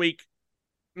last week,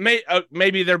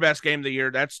 maybe their best game of the year.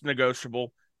 That's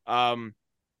negotiable.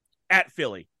 At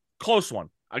Philly, close one.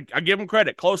 I give them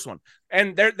credit, close one.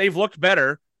 And they've looked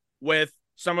better with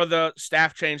some of the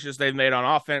staff changes they've made on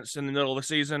offense in the middle of the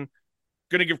season.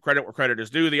 Going to give credit where credit is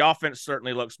due. The offense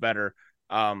certainly looks better.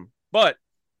 But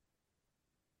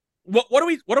what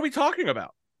are we talking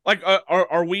about? Like,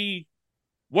 are we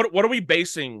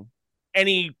basing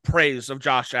any praise of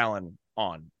Josh Allen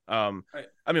on? I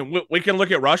mean, we can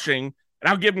look at rushing. And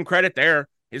I'll give him credit there.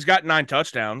 He's got 9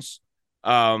 touchdowns.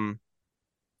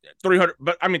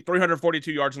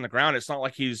 342 yards on the ground. It's not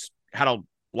like he's had a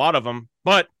lot of them,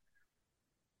 but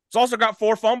he's also got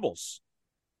 4 fumbles.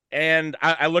 And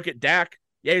I look at Dak.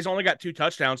 Yeah, he's only got 2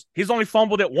 touchdowns. He's only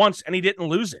fumbled it once, and he didn't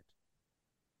lose it.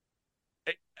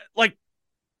 Like,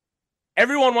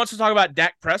 everyone wants to talk about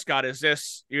Dak Prescott as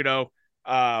this,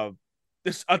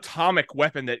 this atomic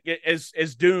weapon that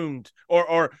is doomed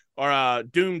or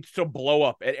doomed to blow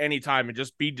up at any time and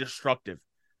just be destructive.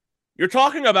 You're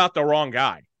talking about the wrong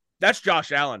guy. That's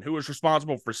Josh Allen, who was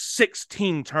responsible for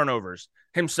 16 turnovers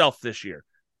himself this year.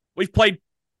 We've played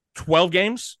 12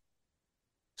 games,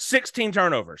 16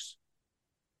 turnovers.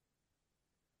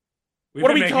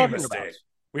 What are we talking about?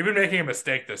 We've been making a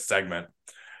mistake this segment.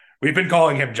 We've been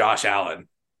calling him Josh Allen,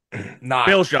 not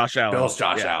Bill's Josh Allen. Bill's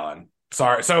Josh Allen.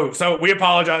 Sorry. So we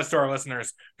apologize to our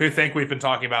listeners who think we've been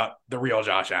talking about the real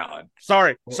Josh Allen.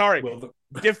 Sorry.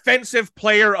 Defensive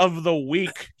player of the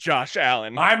week, Josh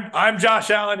Allen. I'm Josh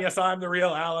Allen. Yes, I'm the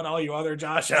real Allen. All you other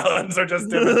Josh Allens are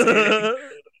just imitating.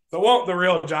 So won't the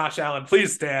real Josh Allen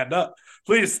please stand up?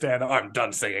 Please stand up. I'm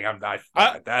done singing.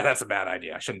 That's a bad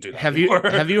idea. I shouldn't do that.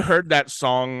 Have you heard that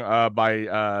song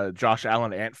by Josh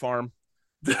Allen Ant Farm?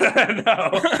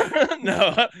 No.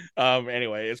 No.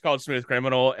 Anyway, it's called Smooth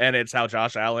Criminal, and it's how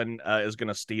Josh Allen is going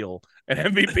to steal an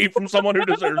MVP from someone who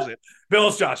deserves it.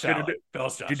 Bill's Josh Allen.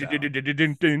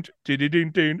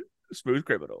 Smooth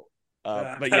Criminal.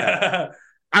 But yeah,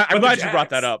 I'm glad you brought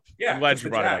that up. Yeah, I'm glad you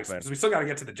brought it up, man. We still got to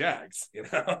get to the Jags.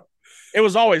 It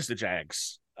was always the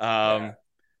Jags. Got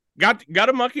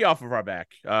a monkey off of our back.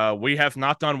 We have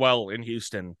not done well in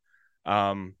Houston.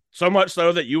 So much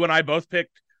so that you and I both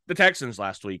picked the Texans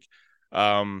last week.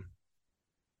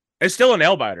 It's still an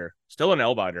nail biter.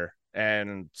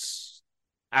 And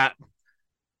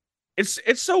it's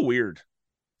so weird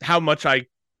how much I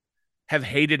have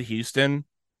hated Houston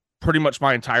pretty much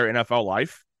my entire NFL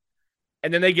life.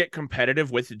 And then they get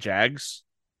competitive with the Jags.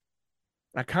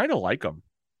 I kind of like them.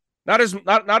 Not as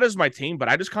my team, but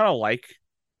I just kind of like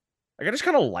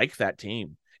that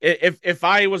team. If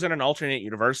I was in an alternate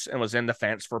universe and was in the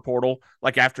transfer portal,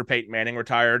 like after Peyton Manning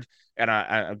retired, and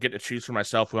I get to choose for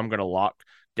myself who I'm going to lock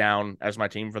down as my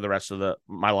team for the rest of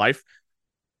my life,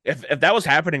 if that was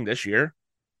happening this year,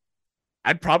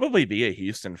 I'd probably be a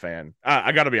Houston fan.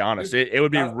 I got to be honest. It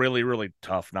would be really, really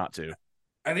tough not to.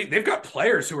 I think they've got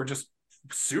players who are just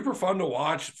super fun to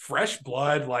watch, fresh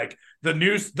blood, like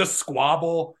the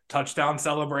squabble touchdown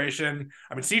celebration.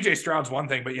 I mean, CJ Stroud's one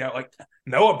thing, but like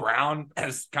Noah Brown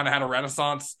has kind of had a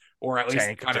renaissance, or at least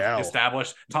of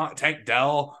established. Tank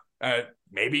Dell,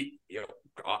 maybe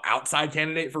outside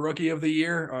candidate for rookie of the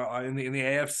year in the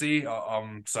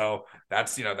AFC. So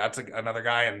that's another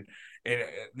guy, and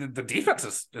the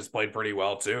defense has played pretty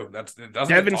well too.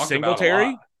 Devin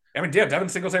Singletary. I mean, yeah, Devin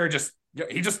Singletary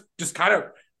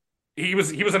he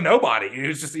was a nobody. He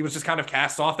was just kind of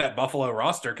cast off that Buffalo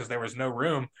roster because there was no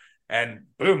room, and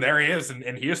boom, there he is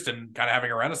in Houston, kind of having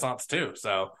a renaissance too.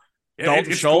 So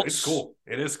it's cool.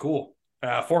 It is cool.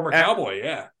 Former Cowboy,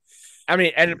 yeah. I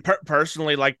mean, and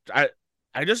personally, like I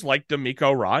just like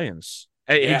D'Amico Ryans.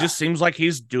 He just seems like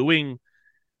he's doing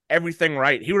everything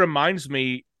right. He reminds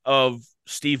me of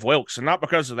Steve Wilkes, and not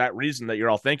because of that reason that you're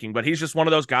all thinking, but he's just one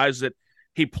of those guys that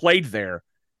he played there,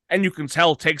 and you can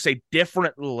tell takes a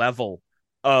different level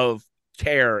of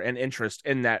care and interest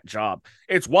in that job.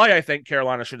 It's why I think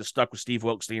Carolina should have stuck with Steve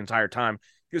Wilkes the entire time,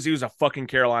 because he was a fucking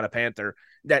Carolina Panther.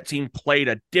 That team played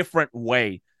a different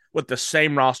way with the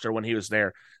same roster when he was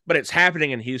there. But it's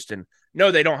happening in Houston.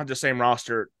 No, they don't have the same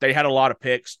roster. They had a lot of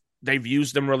picks. They've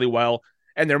used them really well,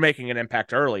 and they're making an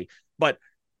impact early. But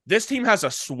this team has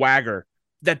a swagger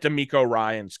that D'Amico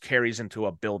Ryans carries into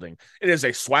a building. It is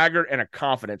a swagger and a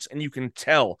confidence, and you can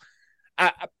tell.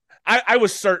 I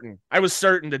was certain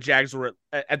the Jags were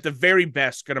at the very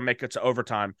best going to make it to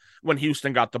overtime when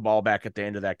Houston got the ball back at the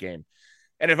end of that game.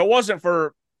 And if it wasn't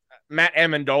for Matt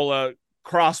Amendola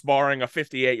crossbarring a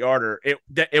 58-yarder,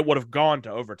 it would have gone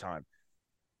to overtime.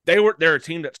 They're a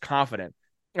team that's confident.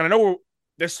 And I know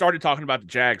they started talking about the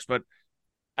Jags, but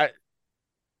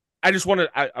I just want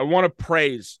to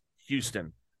praise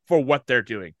Houston for what they're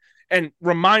doing and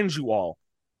remind you all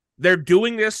they're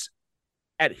doing this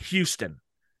at Houston,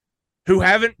 who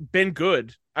haven't been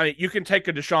good. I mean, you can take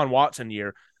a Deshaun Watson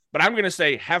year, but I'm going to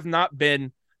say have not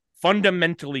been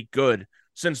fundamentally good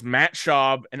since Matt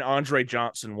Schaub and Andre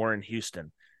Johnson were in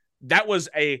Houston. That was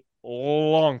a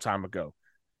long time ago.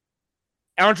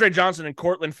 Andre Johnson and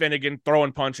Cortland Finnegan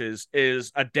throwing punches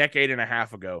is a decade and a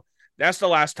half ago. That's the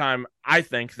last time I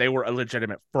think they were a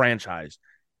legitimate franchise.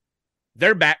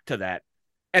 They're back to that.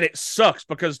 And it sucks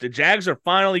because the Jags are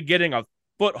finally getting a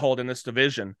foothold in this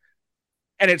division,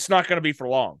 and it's not going to be for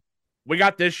long. We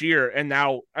got this year, and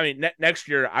now, I mean, next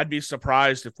year, I'd be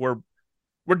surprised if we're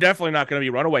definitely not going to be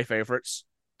runaway favorites.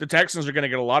 The Texans are going to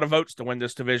get a lot of votes to win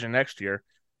this division next year.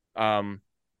 So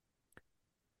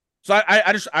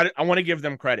I want to give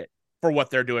them credit for what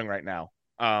they're doing right now.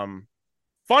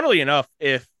 Funnily enough,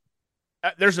 if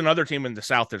there's another team in the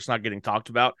South that's not getting talked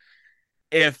about,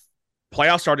 if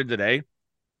playoffs started today,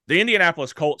 the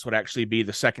Indianapolis Colts would actually be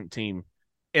the second team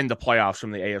in the playoffs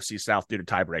from the AFC South due to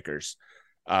tiebreakers.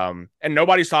 And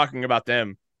nobody's talking about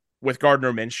them with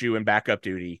Gardner Minshew in backup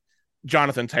duty,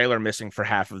 Jonathan Taylor missing for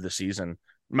half of the season,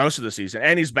 most of the season,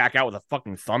 and he's back out with a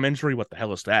fucking thumb injury. What the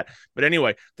hell is that? But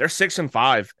anyway, they're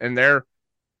 6-5, and they're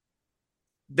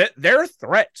a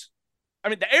threat. I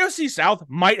mean, the AFC South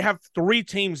might have 3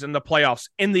 teams in the playoffs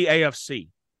in the AFC,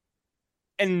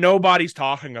 and nobody's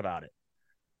talking about it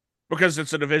because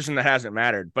it's a division that hasn't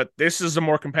mattered. But this is a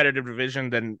more competitive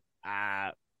division than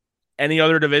any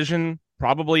other division,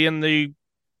 probably in the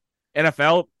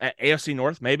NFL, AFC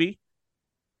North, maybe.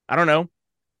 I don't know.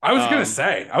 I was gonna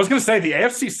say the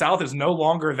AFC South is no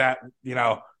longer that,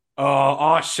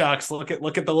 oh shucks, look at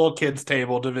the little kids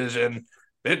table division.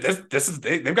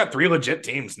 They've got 3 legit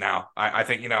teams now. I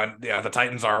think the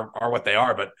Titans are what they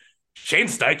are, but Shane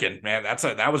Steichen, man,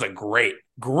 that was a great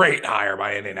hire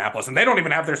by Indianapolis, and they don't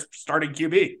even have their starting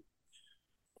QB.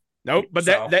 Nope, but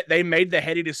they made the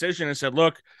heady decision and said,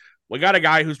 look, we got a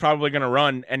guy who's probably going to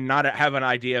run and not have an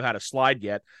idea of how to slide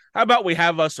yet. How about we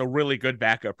have us a really good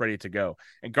backup ready to go?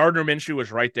 And Gardner Minshew was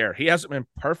right there. He hasn't been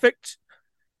perfect,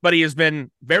 but he has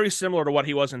been very similar to what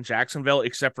he was in Jacksonville,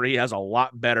 except for he has a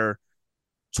lot better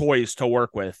toys to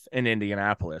work with in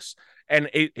Indianapolis. And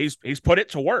he's put it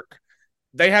to work.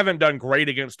 They haven't done great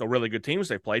against the really good teams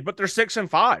they played, but they're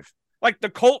 6-5. Like the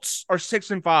Colts are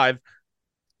 6-5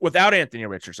 without Anthony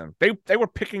Richardson. They were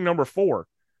picking number 4.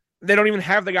 They don't even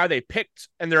have the guy they picked,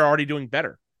 and they're already doing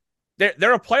better.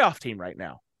 They're a playoff team right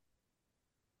now.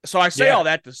 So I say all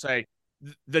that to say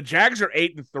the Jags are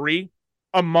 8-3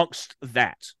 amongst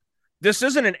that. This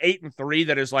isn't an 8-3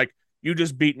 that is like you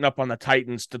just beating up on the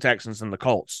Titans, the Texans, and the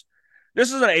Colts.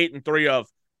 This is an 8-3 of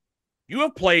you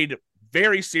have played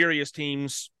very serious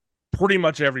teams pretty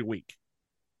much every week.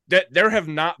 There have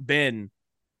not been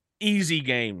easy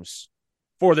games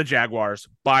for the Jaguars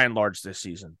by and large this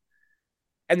season.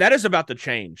 And that is about to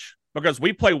change because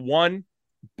we play one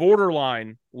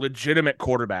borderline legitimate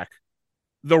quarterback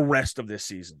the rest of this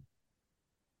season.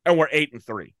 And we're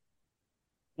 8-3.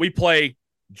 We play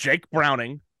Jake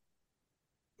Browning,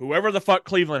 whoever the fuck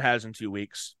Cleveland has in 2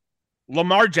 weeks.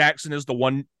 Lamar Jackson is the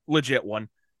one legit one.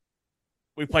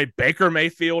 We play Baker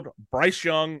Mayfield, Bryce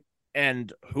Young,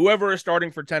 and whoever is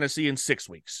starting for Tennessee in 6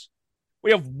 weeks.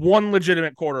 We have one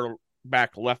legitimate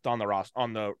quarterback left on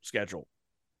the schedule.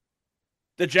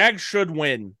 The Jags should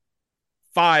win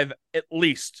 5 at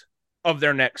least of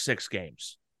their next 6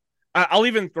 games. I'll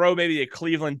even throw maybe a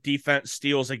Cleveland defense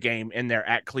steals a game in there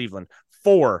at Cleveland.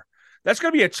 4. That's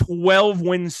going to be a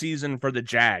 12-win season for the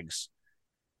Jags,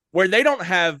 where they don't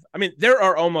have – I mean, there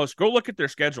are almost – go look at their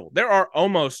schedule. There are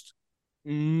almost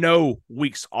no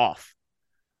weeks off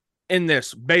in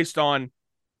this based on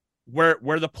where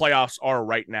the playoffs are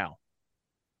right now.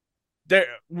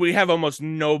 We have almost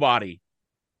nobody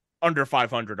under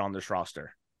 500 on this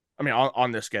roster. I mean,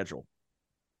 on this schedule.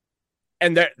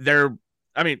 And they're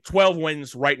 12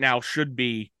 wins right now should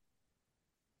be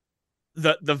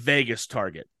the Vegas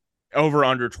target. Over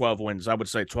under 12 wins. I would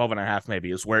say 12.5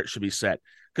 maybe is where it should be set.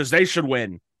 Because they should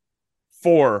win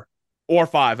 4 or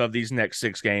 5 of these next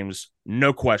 6 games.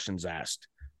 No questions asked.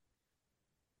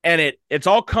 And it's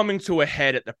all coming to a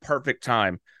head at the perfect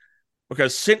time.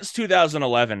 Because since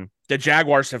 2011, the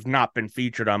Jaguars have not been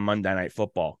featured on Monday Night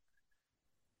Football.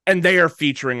 And they are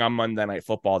featuring on Monday Night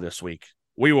Football this week.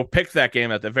 We will pick that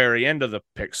game at the very end of the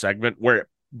pick segment where it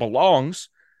belongs.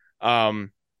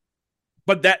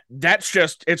 But that's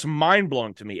just, it's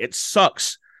mind-blowing to me. It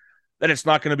sucks that it's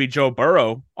not going to be Joe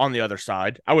Burrow on the other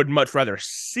side. I would much rather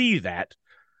see that.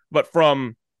 But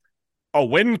from a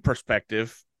win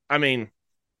perspective, I mean,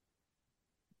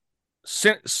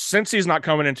 since he's not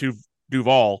coming into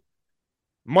Duval,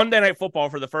 Monday Night Football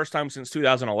for the first time since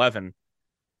 2011,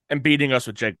 and beating us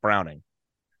with Jake Browning.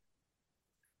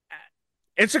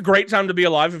 It's a great time to be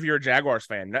alive if you're a Jaguars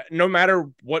fan. No matter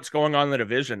what's going on in the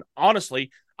division.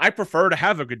 Honestly, I prefer to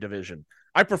have a good division.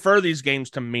 I prefer these games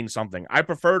to mean something. I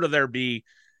prefer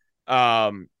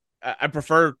I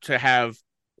prefer to have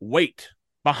weight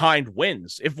behind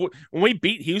wins. When we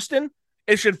beat Houston,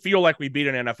 it should feel like we beat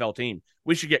an NFL team.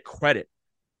 We should get credit.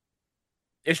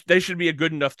 they should be a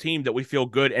good enough team that we feel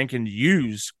good and can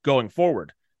use going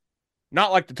forward.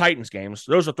 Not like the Titans games.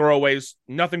 Those are throwaways,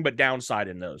 nothing but downside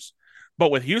in those. But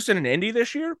with Houston and Indy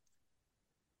this year,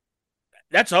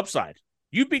 that's upside.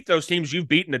 You beat those teams, you've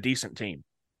beaten a decent team.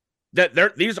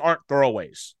 These aren't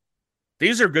throwaways.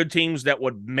 These are good teams that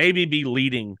would maybe be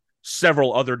leading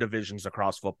several other divisions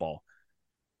across football.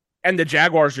 And the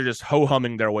Jaguars are just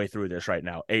ho-humming their way through this right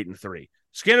now, 8-3.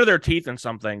 Skin of their teeth in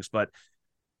some things, but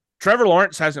Trevor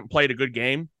Lawrence hasn't played a good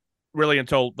game really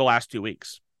until the last 2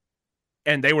 weeks.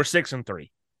 And they were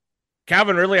 6-3.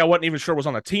 Calvin Ridley, I wasn't even sure was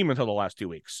on the team until the last 2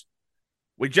 weeks.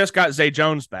 We just got Zay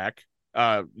Jones back,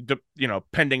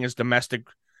 pending his domestic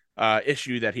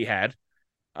issue that he had.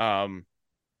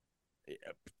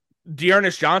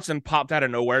 Dearness Johnson popped out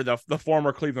of nowhere, the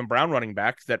former Cleveland Brown running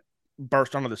back that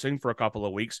burst onto the scene for a couple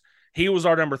of weeks. He was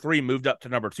our number 3, moved up to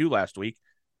number 2 last week.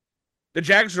 The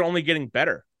Jags are only getting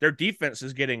better. Their defense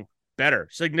is getting better,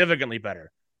 significantly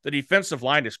better. The defensive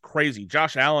line is crazy.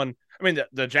 Josh Allen,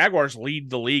 the Jaguars lead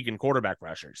the league in quarterback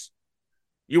rushers.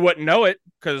 You wouldn't know it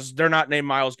because they're not named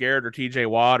Myles Garrett or TJ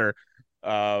Watt or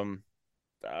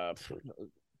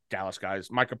Dallas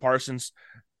guys, Micah Parsons,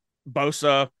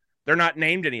 Bosa. They're not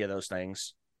named any of those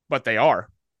things, but they are.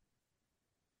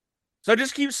 So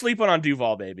just keep sleeping on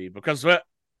Duval, baby, because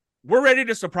we're ready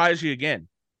to surprise you again.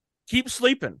 Keep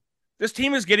sleeping. This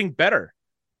team is getting better.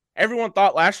 Everyone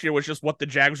thought last year was just what the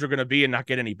Jags were going to be and not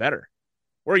get any better.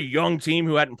 We're a young team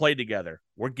who hadn't played together.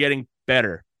 We're getting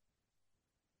better.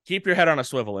 Keep your head on a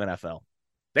swivel, NFL.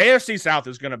 The AFC South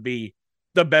is going to be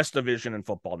the best division in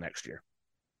football next year.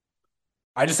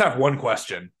 I just have one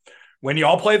question. When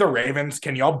y'all play the Ravens,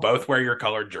 can y'all both wear your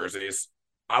colored jerseys?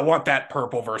 I want that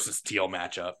purple versus teal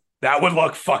matchup. That would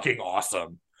look fucking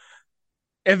awesome.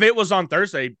 If it was on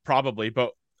Thursday, probably,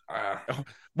 but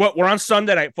we're on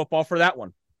Sunday Night Football for that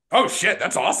one. Oh, shit,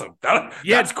 that's awesome.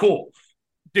 That's cool.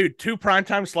 Dude, 2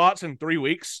 primetime slots in 3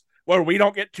 weeks, where we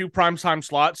don't get 2 primetime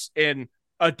slots in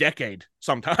a decade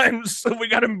sometimes. We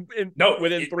got them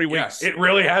within 3 weeks. Yeah, it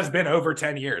really has been over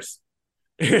 10 years.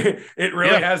 It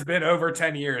really has been over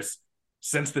 10 years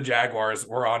since the Jaguars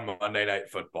were on Monday Night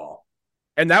Football.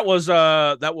 And that was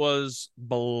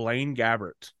Blaine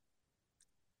Gabbert.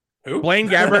 Who? Blaine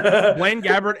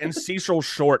Gabbert and Cecil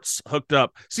Shorts hooked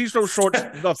up. Cecil Shorts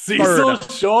the Cecil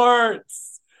third.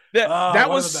 Shorts. That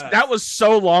was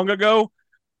so long ago.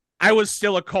 I was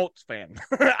still a Colts fan.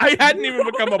 I hadn't even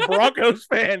become a Broncos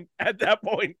fan at that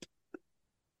point.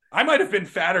 I might have been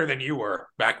fatter than you were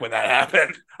back when that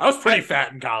happened. I was pretty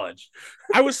fat in college.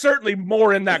 I was certainly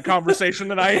more in that conversation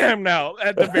than I am now,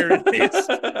 at the very least.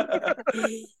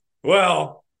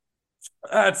 Well,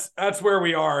 that's where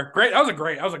we are. Great. That was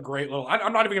a great little.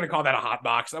 I'm not even going to call that a hot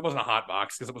box. That wasn't a hot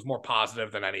box because it was more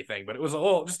positive than anything. But it was a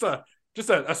little just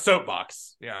a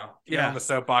soapbox. Get on the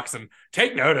soapbox and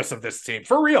take notice of this team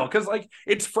for real, because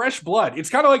it's fresh blood. It's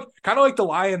kind of like the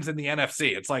Lions in the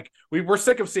NFC. It's like we're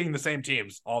sick of seeing the same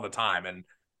teams all the time, and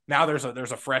now there's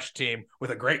a fresh team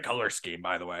with a great color scheme.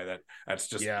 By the way, that's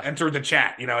just entered the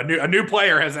chat. A new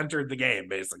player has entered the game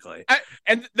basically,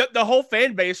 and the whole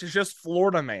fan base is just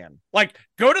Florida man. Like,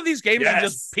 go to these games and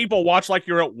just people watch like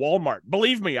you're at Walmart.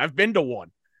 Believe me, I've been to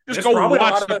one. Just go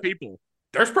watch the people.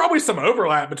 There's probably some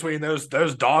overlap between those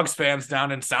Dogs fans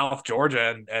down in South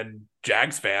Georgia and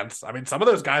Jags fans. I mean, some of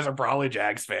those guys are probably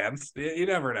Jags fans. You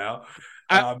never know.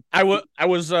 I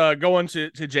was going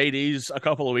to JD's a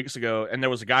couple of weeks ago, and there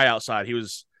was a guy outside. He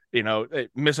was,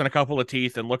 missing a couple of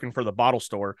teeth and looking for the bottle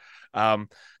store.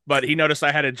 But he noticed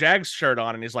I had a Jags shirt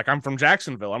on, and he's like, "I'm from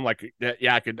Jacksonville." I'm like,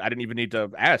 "Yeah, I didn't even need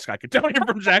to ask. I could tell you're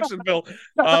from Jacksonville."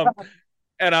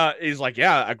 And he's like,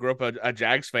 "Yeah, I grew up a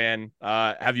Jags fan.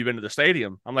 Have you been to the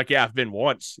stadium?" I'm like, "Yeah, I've been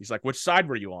once." He's like, "Which side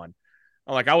were you on?"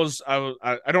 I'm like,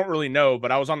 I don't really know,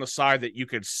 but I was on the side that you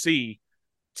could see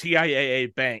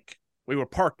TIAA Bank. We were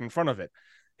parked in front of it.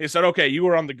 He said, "Okay, you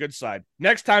were on the good side.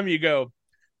 Next time you go,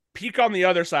 peek on the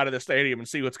other side of the stadium and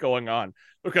see what's going on."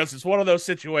 Because it's one of those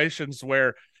situations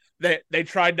where they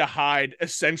tried to hide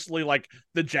essentially like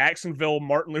the Jacksonville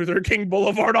Martin Luther King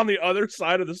Boulevard on the other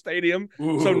side of the stadium.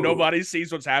 Ooh. So nobody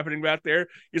sees what's happening back there.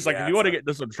 He's like, if you want to get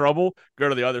into some trouble, go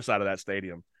to the other side of that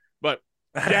stadium. But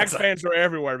Jags fans are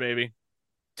everywhere, baby.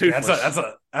 That's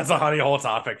a honey hole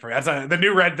topic for me. That's the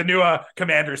new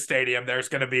Commander Stadium. There's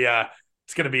going to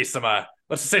be some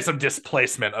let's just say some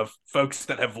displacement of folks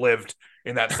that have lived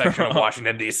in that section of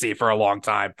Washington D.C. for a long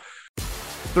time.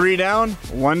 3 down,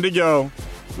 1 to go.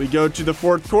 We go to the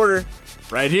fourth quarter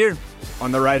right here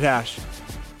on the right hash.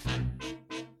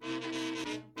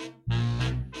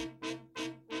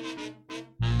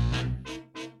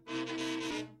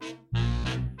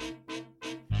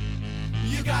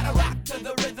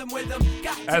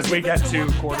 As we get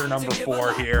to quarter number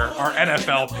 4 here, our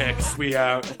NFL picks, we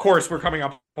of course we're coming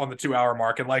up on the 2-hour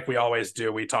mark, and like we always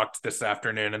do, we talked this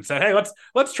afternoon and said, hey,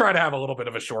 let's try to have a little bit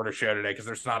of a shorter show today because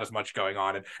there's not as much going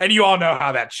on, and you all know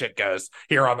how that shit goes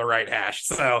here on the Right Hash.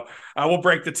 So we'll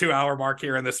break the 2-hour mark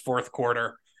here in this fourth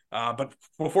quarter. But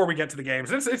before we get to the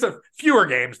games, it's a fewer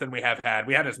games than we have had.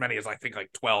 We had as many as I think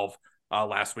like 12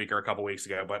 last week or a couple weeks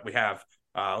ago, but we have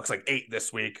looks like 8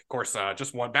 this week. Of course,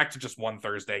 just one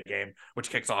Thursday game, which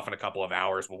kicks off in a couple of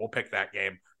hours. But we'll pick that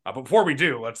game. But before we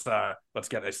do, let's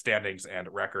get a standings and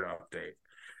record update.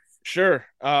 Sure.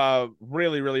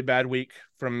 Really, really bad week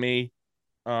from me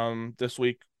this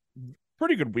week.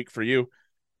 Pretty good week for you.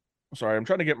 Sorry, I'm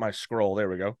trying to get my scroll. There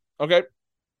we go. Okay.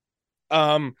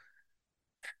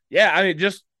 Yeah, I mean,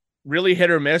 just really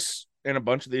hit or miss in a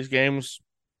bunch of these games.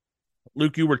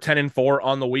 Luke, you were 10-4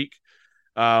 on the week.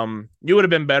 You would have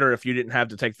been better if you didn't have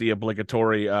to take the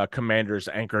obligatory Commanders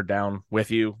anchor down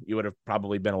with you. You would have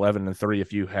probably been 11-3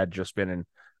 if you had just been an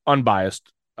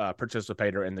unbiased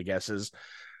participator in the guesses.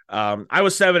 I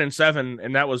was 7-7,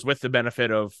 and that was with the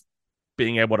benefit of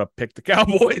being able to pick the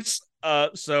Cowboys.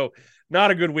 So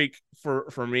not a good week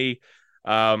for me.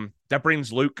 That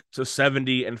brings Luke to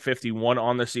 70-51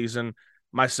 on the season,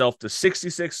 myself to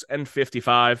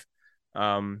 66-55.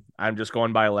 I'm just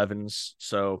going by 11s,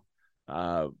 so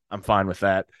I'm fine with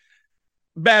that.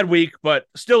 Bad week, but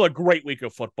still a great week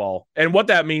of football. And what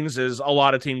that means is a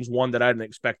lot of teams won that I didn't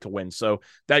expect to win, so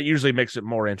that usually makes it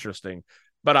more interesting.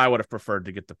 But I would have preferred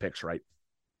to get the picks right.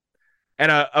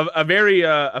 And a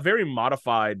very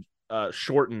modified,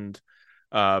 shortened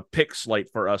pick slate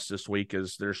for us this week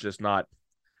is there's just not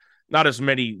as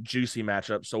many juicy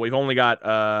matchups. So we've only got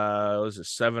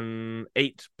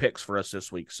 8 picks for us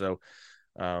this week. So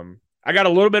I got a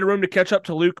little bit of room to catch up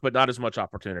to Luke, but not as much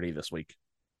opportunity this week.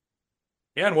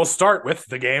 Yeah, and we'll start with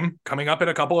the game coming up in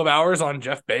a couple of hours on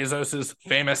Jeff Bezos's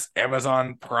famous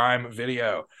Amazon Prime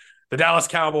Video. The Dallas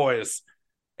Cowboys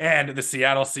and the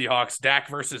Seattle Seahawks, Dak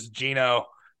versus Geno.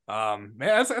 Man,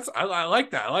 I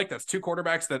like that. I like that. It's 2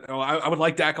 quarterbacks that I would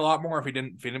like Dak a lot more if he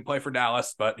didn't play for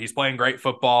Dallas, but he's playing great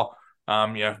football.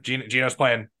 Geno's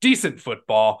playing decent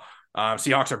football.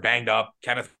 Seahawks are banged up.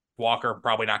 Kenneth Walker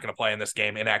probably not going to play in this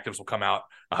game. Inactives will come out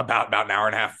about an hour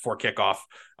and a half before kickoff.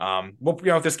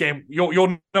 This game,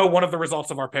 you'll know one of the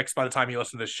results of our picks by the time you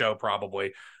listen to this show,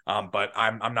 probably. But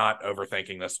I'm not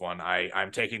overthinking this one.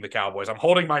 I'm taking the Cowboys. I'm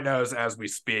holding my nose as we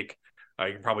speak.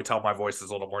 You can probably tell my voice is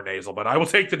a little more nasal, but I will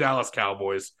take the Dallas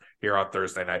Cowboys here on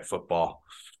Thursday Night Football.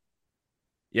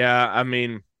 Yeah, I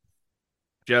mean,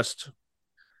 just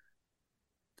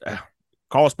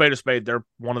call a spade. They're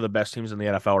one of the best teams in the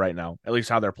NFL right now, at least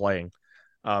how they're playing.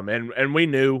 And we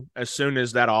knew as soon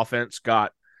as that offense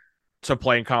got to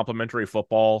playing complementary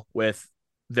football with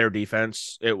their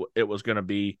defense, it was going to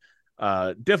be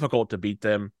difficult to beat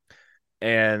them.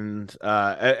 And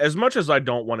as much as I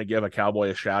don't want to give a Cowboy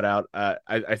a shout out,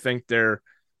 I think there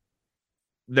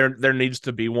needs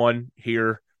to be one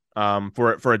here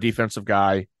for a defensive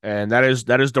guy, and that is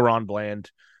Deron Bland,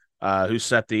 who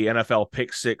set the NFL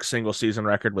pick 6 single season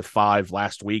record with 5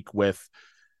 last week with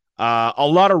a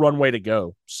lot of runway to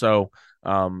go. So,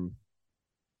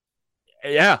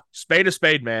 yeah, spade to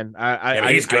spade, man.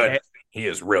 He's good. He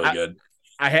is really good.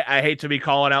 I hate to be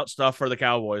calling out stuff for the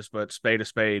Cowboys, but spade to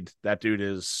spade, that dude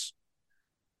is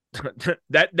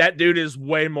that dude is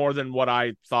way more than what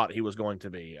I thought he was going to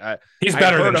be. He's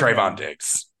better than Trayvon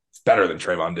Diggs. It's better than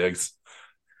Trayvon Diggs.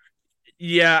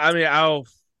 Yeah, I mean,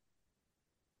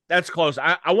 that's close.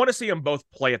 I want to see them both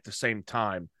play at the same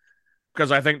time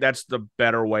because I think that's the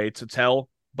better way to tell.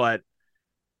 But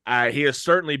he has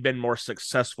certainly been more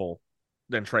successful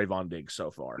than Trayvon Diggs so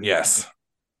far. Yes.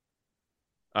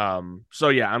 So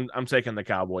yeah, I'm taking the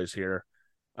Cowboys here.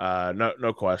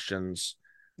 No questions.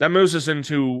 That moves us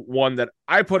into one that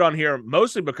I put on here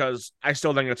mostly because I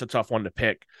still think it's a tough one to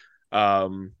pick.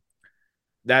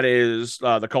 That is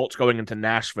the Colts going into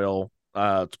Nashville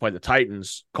to play the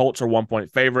Titans. Colts are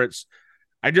 1-point favorites.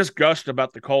 I just gushed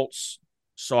about the Colts,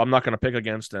 so I'm not going to pick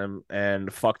against them,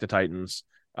 and fuck the Titans.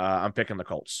 I'm picking the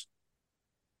Colts.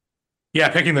 Yeah,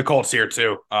 picking the Colts here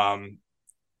too.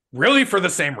 Really for the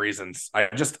same reasons.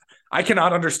 I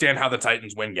cannot understand how the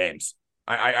Titans win games.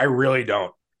 I really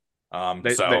don't.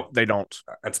 They don't.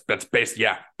 That's basically.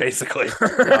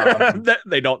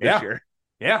 They don't this year.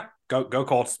 Yeah, go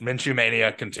Colts. Minshew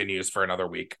mania continues for another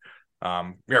week.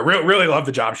 Really love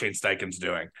the job Shane Steichen's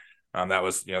doing. That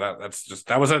was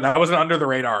an under the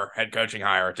radar head coaching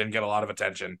hire. It didn't get a lot of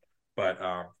attention, but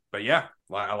yeah,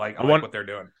 I like what they're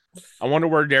doing. I wonder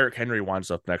where Derrick Henry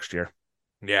winds up next year.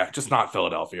 Yeah, just not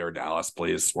Philadelphia or Dallas,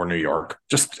 please, or New York.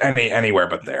 Just anywhere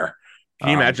but there. Can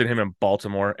you imagine him in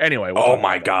Baltimore? Anyway, Oh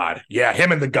my God. Yeah,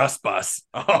 him and the Gus Bus.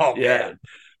 Oh yeah. man.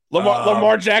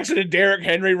 Lamar Jackson and Derrick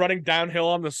Henry running downhill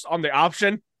on the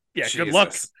option. Yeah, Jesus. good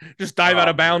luck. Just dive out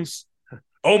of bounds.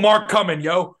 Omar coming,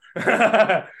 yo.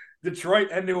 Detroit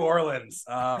and New Orleans.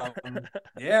 Yeah,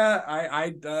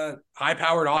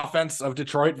 high-powered offense of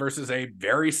Detroit versus a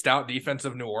very stout defense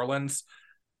of New Orleans.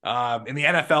 In the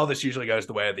NFL, this usually goes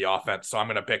the way of the offense, so I'm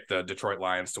going to pick the Detroit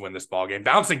Lions to win this ball game.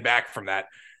 Bouncing back from that,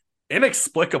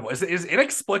 inexplicable is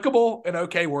inexplicable an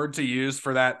okay word to use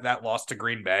for that loss to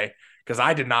Green Bay? Because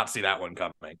I did not see that one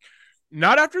coming.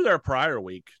 Not after their prior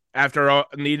week, after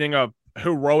needing a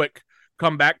heroic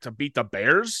comeback to beat the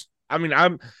Bears. I mean,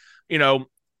 I've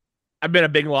been a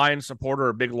big Lions supporter,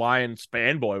 a big Lions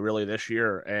fanboy really this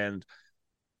year, and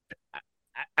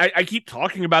I keep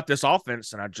talking about this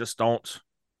offense, and I just don't.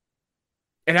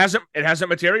 It hasn't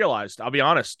materialized. I'll be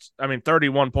honest. I mean,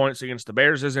 31 points against the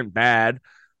Bears isn't bad.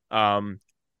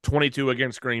 22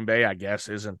 against Green Bay, I guess,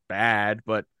 isn't bad,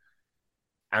 but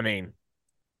I mean,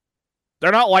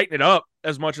 they're not lighting it up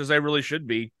as much as they really should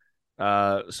be.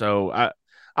 So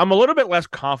I'm a little bit less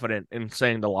confident in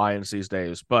saying the Lions these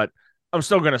days, but I'm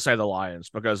still going to say the Lions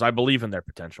because I believe in their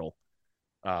potential.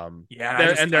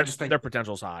 Their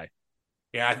potential's high.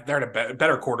 Yeah, they're in a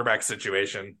better quarterback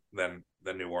situation than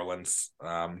New Orleans.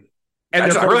 I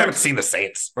really haven't seen the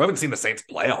Saints. I haven't seen the Saints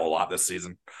play a whole lot this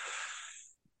season.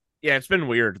 Yeah, it's been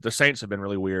weird. The Saints have been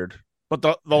really weird. But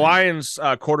the Lions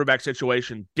quarterback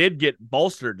situation did get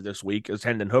bolstered this week as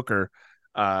Hendon Hooker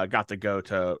got to go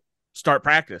to start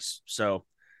practice. So,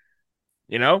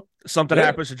 something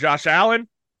happens to Josh Allen.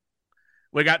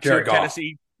 We got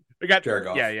Tennessee. We got Jared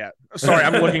Goff. Yeah. Sorry,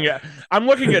 I'm looking at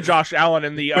Josh Allen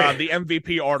in the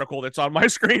MVP article that's on my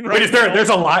screen right now.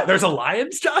 There's a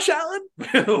Lions Josh Allen?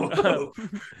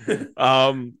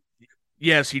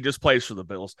 Yes, he just plays for the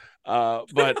Bills.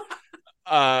 But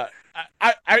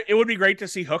it would be great to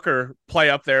see Hooker play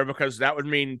up there because that would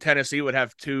mean Tennessee would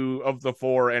have 2 of the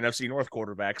 4 NFC North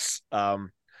quarterbacks,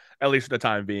 at least for the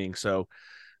time being. So,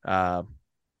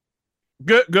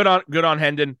 good on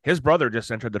Hendon. His brother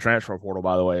just entered the transfer portal,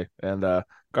 by the way, and got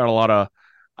a lot of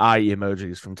eye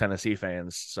emojis from Tennessee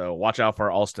fans. So watch out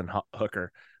for Alston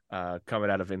Hooker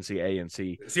coming out of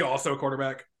NC. Is he also a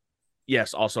quarterback?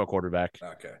 Yes, also a quarterback.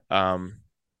 Okay.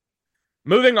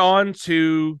 Moving on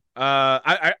to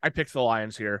I picked the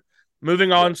Lions here.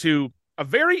 Moving on to a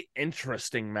very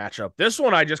interesting matchup. This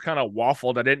one I just kind of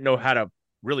waffled. I didn't know how to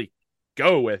really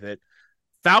go with it.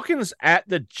 Falcons at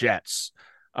the Jets.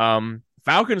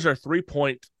 Falcons are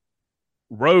 3-point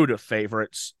road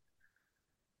favorites.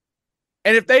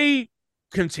 And if they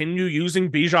continue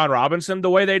using Bijan Robinson the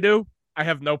way they do, I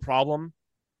have no problem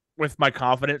with my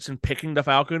confidence in picking the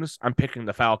Falcons. I'm picking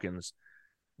the Falcons.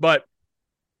 But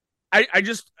I'm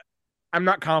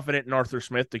not confident in Arthur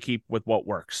Smith to keep with what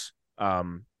works.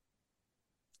 The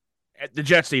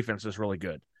Jets defense is really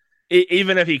good.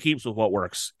 Even if he keeps with what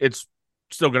works, it's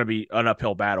still going to be an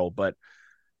uphill battle. But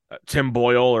Tim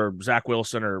Boyle or Zach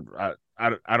Wilson or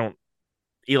I don't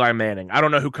Eli Manning. I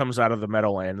don't know who comes out of the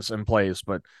Meadowlands and plays,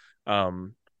 but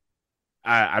I'm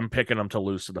picking them to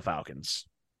lose to the Falcons.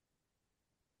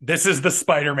 This is the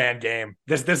Spider-Man game.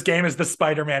 This game is the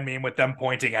Spider-Man meme with them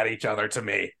pointing at each other to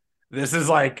me. This is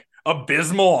like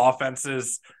abysmal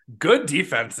offenses, good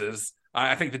defenses.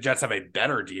 I think the Jets have a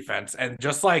better defense and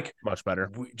just like much better,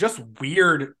 just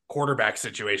weird quarterback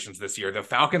situations this year. The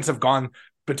Falcons have gone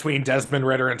between Desmond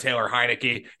Ridder and Taylor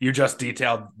Heineke. You just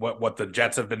detailed what the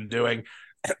Jets have been doing.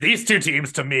 These two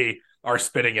teams to me are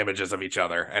spitting images of each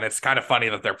other. And it's kind of funny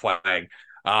that they're playing.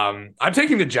 I'm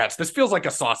taking the Jets. This feels like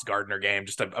a Sauce Gardner game,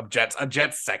 just a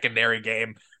Jets secondary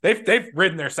game. They've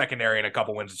ridden their secondary in a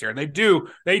couple wins this year. They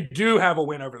do have a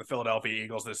win over the Philadelphia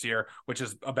Eagles this year, which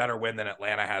is a better win than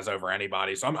Atlanta has over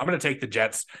anybody. So I'm going to take the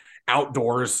Jets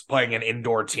outdoors playing an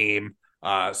indoor team.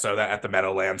 So that at the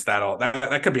Meadowlands,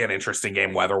 that could be an interesting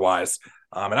game weather-wise.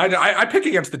 And I pick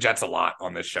against the Jets a lot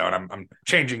on this show, and I'm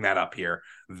changing that up here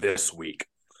this week.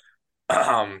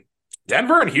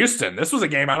 Denver and Houston. This was a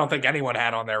game I don't think anyone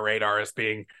had on their radar as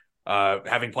being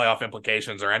having playoff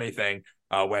implications or anything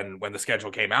when the schedule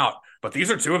came out. But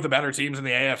these are two of the better teams in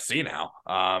the AFC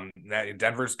now.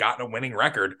 Denver's gotten a winning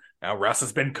record. Now Russ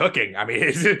has been cooking. I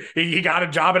mean, he got a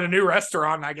job at a new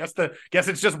restaurant. And I guess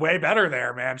it's just way better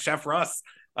there, man. Chef Russ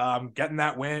getting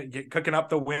that win, cooking up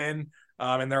the win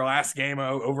in their last game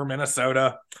over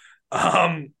Minnesota.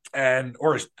 Or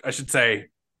I should say,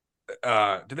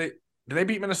 did Did they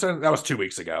beat Minnesota? That was 2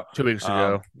 weeks ago. 2 weeks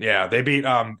ago. Yeah, they beat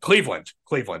Cleveland,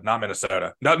 not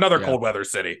Minnesota. Another Yeah. cold weather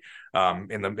city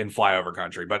in flyover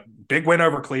country. But big win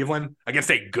over Cleveland against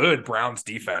a good Browns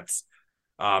defense.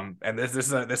 And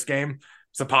this game,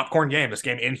 it's a popcorn game. This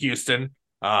game in Houston.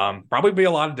 Probably be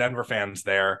a lot of Denver fans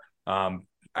there. And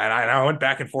I went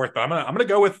back and forth, but I'm gonna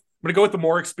go with the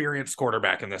more experienced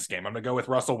quarterback in this game. I'm gonna go with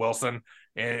Russell Wilson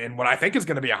in what I think is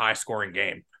going to be a high scoring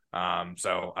game.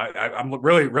 So I'm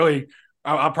really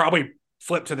I'll probably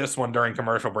flip to this one during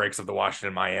commercial breaks of the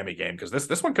Washington Miami game because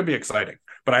this one could be exciting.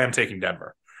 But I am taking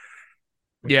Denver.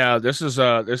 Yeah, this is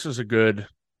a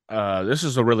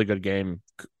really good game.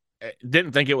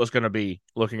 Didn't think it was going to be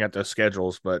looking at the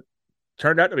schedules, but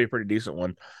turned out to be a pretty decent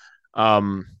one.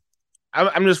 I'm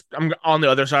on the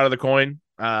other side of the coin.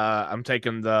 I'm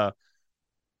taking the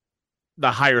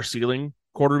higher ceiling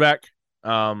quarterback.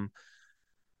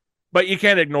 But you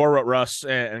can't ignore what Russ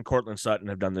and Cortland Sutton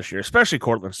have done this year, especially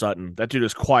Cortland Sutton. That dude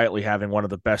is quietly having one of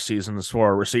the best seasons for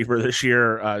a receiver this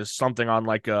year. Something on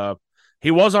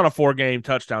he was on a 4-game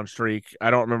touchdown streak. I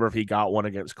don't remember if he got one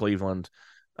against Cleveland.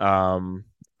 I'm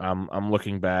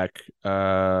looking back.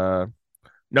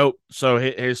 Nope. So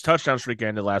his touchdown streak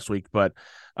ended last week, but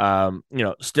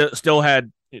still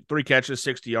had 3 catches,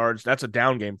 60 yards. That's a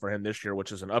down game for him this year,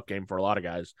 which is an up game for a lot of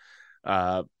guys.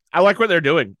 I like what they're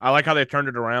doing. I like how they turned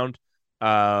it around.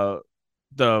 The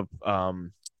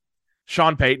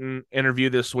Sean Payton interview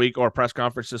this week or press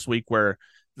conference this week where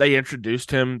they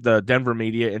introduced him, the Denver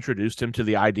media introduced him to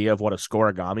the idea of what a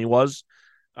scoregami was.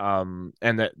 And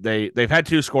that they've had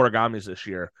 2 scoregamis this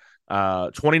year,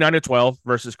 29-12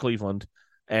 versus Cleveland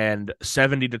and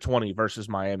 70-20 versus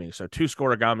Miami. So 2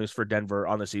 scoregamis for Denver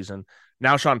on the season.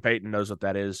 Now Sean Payton knows what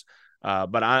that is.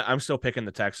 But I'm still picking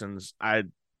the Texans.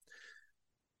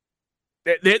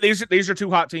 These are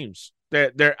 2 hot teams.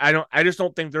 I just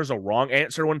don't think there's a wrong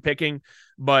answer when picking,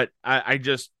 but I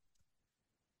just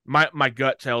my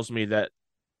gut tells me that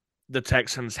the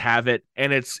Texans have it,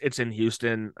 and it's in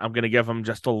Houston. I'm going to give them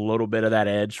just a little bit of that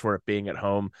edge for it being at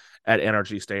home at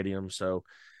NRG Stadium. So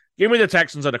give me the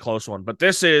Texans at a close one, but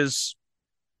this is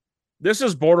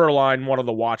borderline one of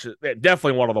the watches,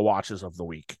 definitely one of the watches of the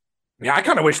week. Yeah, I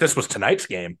kind of wish this was tonight's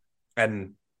game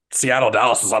and Seattle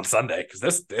Dallas was on Sunday because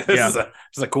this is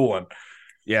a cool one.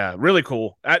 Yeah, really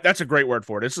cool. That's a great word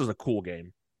for it. This is a cool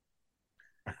game.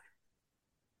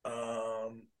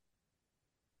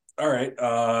 All right.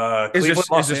 Is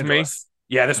Cleveland, this me? Angeles.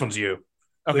 Yeah, this one's you.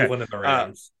 Okay. Cleveland and the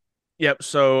Rams. Yep.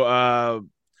 So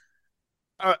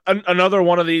another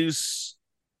one of these,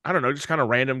 I don't know, just kind of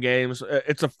random games.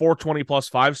 It's a 420 plus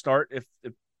 5 start if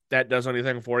that does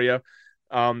anything for you.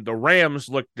 The Rams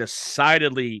look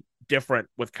decidedly different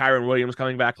with Kyron Williams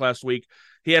coming back last week.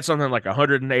 He had something like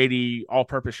 180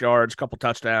 all-purpose yards, couple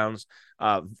touchdowns.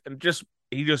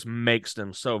 He just makes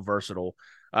them so versatile.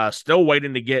 Still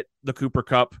waiting to get the Cooper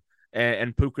Kupp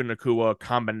and Puka Nacua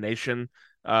combination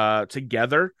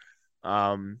together.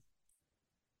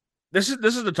 This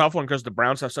is the tough one because the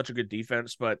Browns have such a good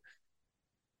defense, but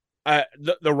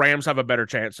the Rams have a better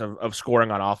chance of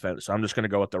scoring on offense. So I'm just going to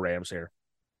go with the Rams here.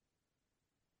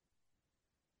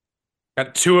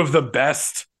 Got 2 of the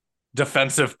best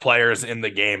defensive players in the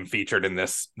game featured in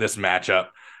this matchup.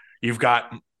 You've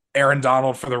got Aaron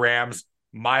Donald for the Rams,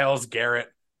 Myles Garrett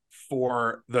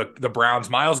for the Browns.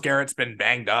 Myles Garrett's been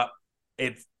banged up.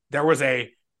 There was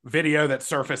a video that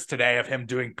surfaced today of him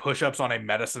doing push-ups on a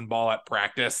medicine ball at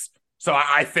practice. So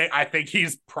I think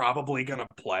he's probably gonna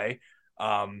play.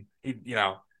 He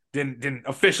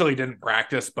didn't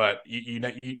practice, but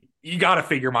you got to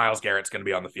figure Myles Garrett's gonna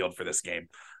be on the field for this game.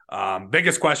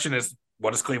 Biggest question is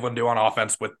what does Cleveland do on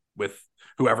offense with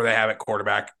whoever they have at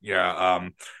quarterback? Yeah.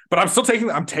 But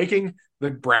I'm taking the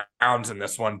Browns in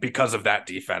this one because of that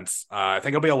defense. I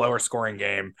think it'll be a lower scoring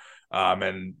game.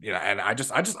 And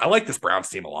I like this Browns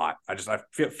team a lot. I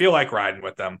feel like riding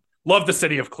with them. Love the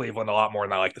city of Cleveland a lot more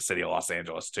than I like the city of Los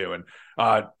Angeles too. And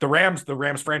the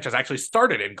Rams franchise actually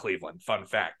started in Cleveland. Fun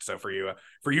fact. So for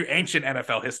you ancient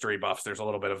NFL history buffs, there's a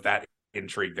little bit of that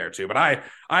intrigue there too. But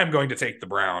I'm going to take the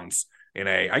Browns in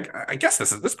I guess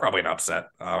this is probably an upset.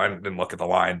 I didn't look at the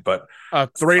line, but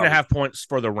 3.5 points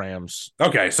for the Rams.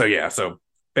 Okay, so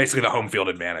basically the home field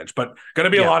advantage, but going to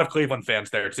be a lot of Cleveland fans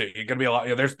there too. You're going to be a lot.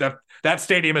 There's that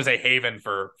stadium is a haven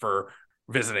for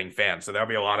visiting fans, so there'll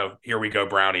be a lot of here we go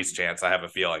Brownies chants. I have a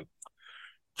feeling.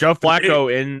 Joe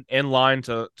Flacco in line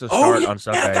to start on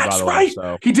Sunday. That's by the right. way,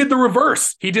 so he did the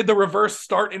reverse. He did the reverse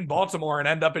start in Baltimore and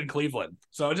end up in Cleveland.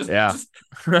 So just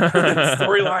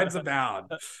storylines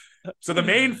abound. So the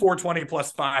main 420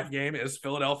 plus 5 game is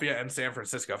Philadelphia and San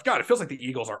Francisco. God, it feels like the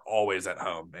Eagles are always at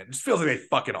home. It just feels like they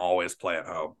fucking always play at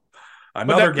home.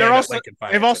 Another game at Lincoln They've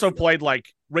Financial also Field. played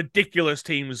like ridiculous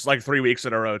teams like 3 weeks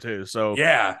in a row too. So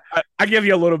Yeah. I give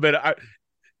you a little bit.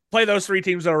 Play those 3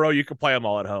 teams in a row. You can play them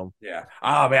all at home. Yeah.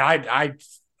 Oh man,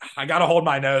 I got to hold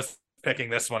my nose picking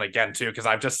this one again too, because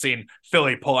I've just seen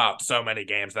Philly pull out so many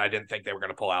games that I didn't think they were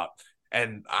going to pull out.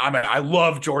 And I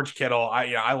love George Kittle.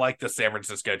 I like the San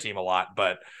Francisco team a lot,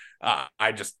 but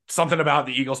I just something about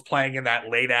the Eagles playing in that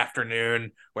late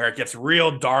afternoon where it gets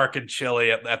real dark and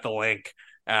chilly at the link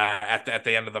at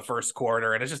the end of the first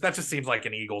quarter, and that just seems like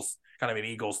an Eagles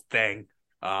thing.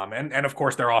 And of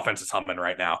course their offense is humming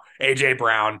right now. AJ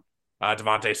Brown,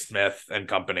 Devontae Smith and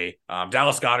company.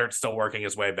 Dallas Goedert's still working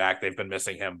his way back. They've been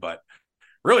missing him, but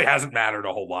really hasn't mattered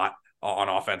a whole lot on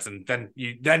offense. And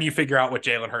then you figure out what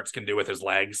Jalen Hurts can do with his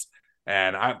legs.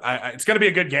 And it's going to be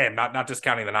a good game, not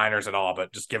discounting the Niners at all,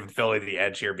 but just giving Philly the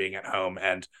edge here being at home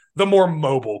and the more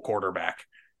mobile quarterback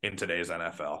in today's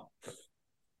NFL.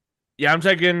 Yeah, I'm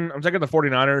taking the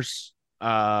 49ers.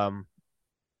 I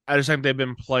just think they've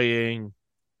been playing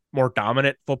more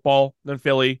dominant football than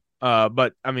Philly.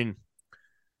 But I mean,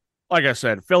 like I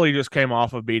said, Philly just came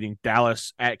off of beating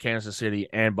Dallas at Kansas City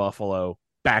and Buffalo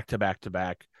back to back to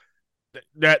back.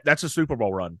 That's a Super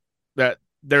Bowl run. That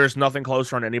there is nothing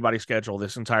closer on anybody's schedule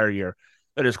this entire year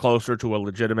that is closer to a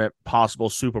legitimate possible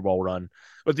Super Bowl run,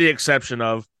 with the exception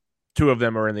of 2 of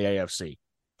them are in the AFC.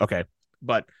 Okay,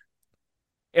 but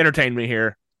entertain me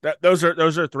here. Those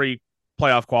are 3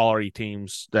 playoff quality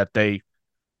teams that they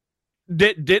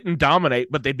didn't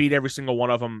dominate, but they beat every single one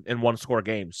of them in 1-score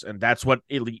games, and that's what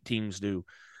elite teams do.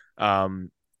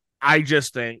 I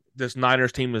just think this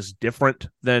Niners team is different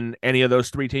than any of those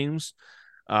 3 teams.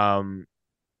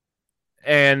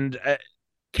 And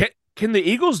can the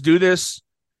Eagles do this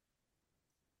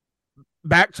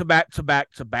back to back to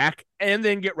back to back and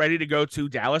then get ready to go to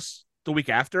Dallas the week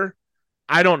after?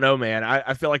 I don't know, man.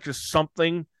 I feel like just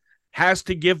something has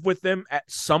to give with them at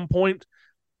some point.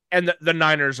 And the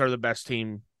Niners are the best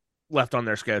team left on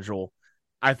their schedule.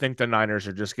 I think the Niners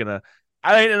are just gonna.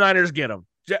 I think the Niners get them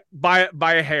by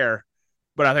a hair,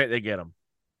 but I think they get them.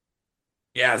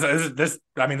 Yeah, this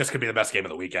could be the best game of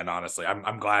the weekend. Honestly,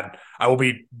 I'm glad I will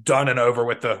be done and over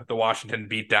with the Washington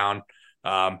beatdown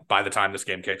by the time this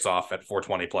game kicks off at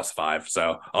 420 plus 5.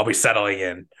 So I'll be settling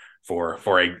in for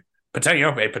a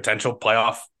potential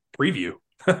playoff preview.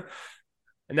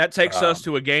 And that takes us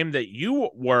to a game that you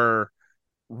were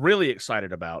really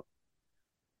excited about.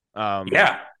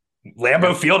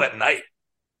 Lambeau Field at night,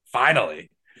 finally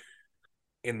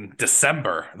in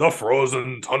December, the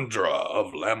frozen tundra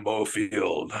of Lambeau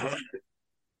Field.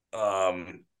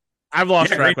 I've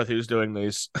lost track with who's doing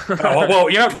these.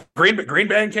 Green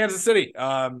Bay and Kansas City.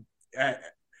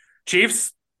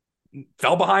 Chiefs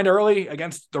fell behind early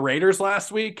against the Raiders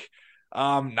last week.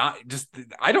 I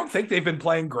don't think they've been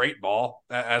playing great ball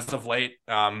as of late.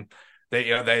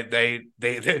 They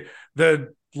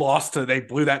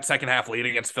blew that second half lead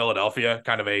against Philadelphia,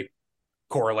 kind of a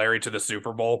corollary to the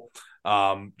Super Bowl.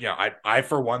 I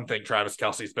for one think Travis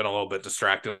Kelce's been a little bit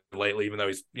distracted lately, even though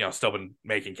he's still been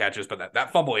making catches. But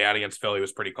that fumble he had against Philly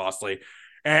was pretty costly.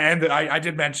 And I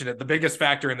did mention it. The biggest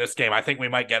factor in this game, I think we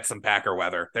might get some Packer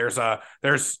weather.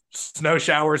 There's snow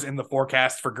showers in the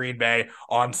forecast for Green Bay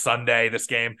on Sunday. This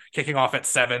game kicking off at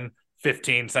 7:15,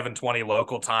 7:20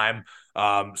 local time.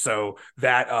 So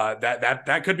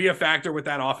that could be a factor with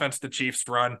that offense the Chiefs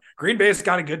run. Green Bay's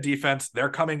got a good defense. They're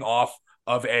coming off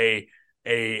of a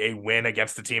win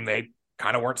against the team they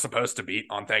kind of weren't supposed to beat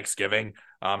on Thanksgiving.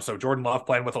 So Jordan Love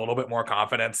playing with a little bit more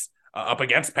confidence up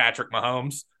against Patrick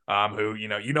Mahomes,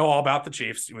 who all about the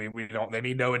Chiefs. They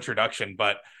need no introduction,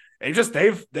 but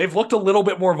they've looked a little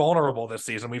bit more vulnerable this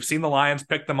season. We've seen the Lions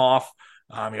pick them off.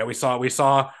 We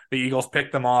saw the Eagles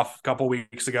pick them off a couple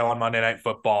weeks ago on Monday Night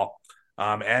Football.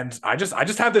 And I just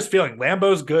have this feeling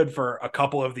Lambeau's good for a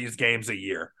couple of these games a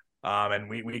year. And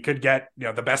we could get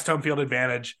the best home field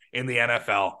advantage in the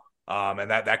NFL.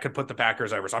 And that could put the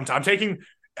Packers over. So I'm taking.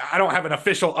 I don't have an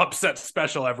official upset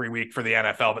special every week for the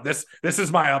NFL, but this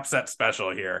is my upset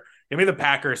special here. Give me the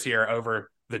Packers here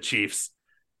over the Chiefs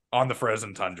on the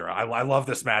frozen tundra. I love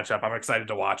this matchup. I'm excited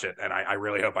to watch it, and I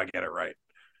really hope I get it right.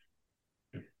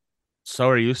 So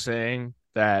are you saying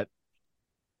that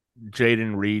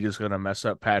Jaden Reed is going to mess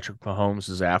up Patrick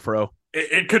Mahomes' afro?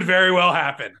 It could very well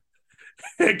happen.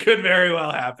 It could very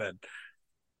well happen.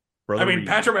 Brother Reed.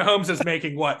 Patrick Mahomes is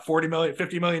making what, $40 million,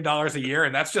 $50 million a year,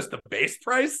 and that's just the base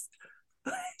price?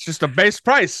 It's just a base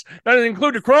price. That doesn't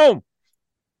include the Chrome.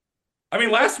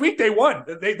 Last week they won.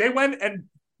 They went and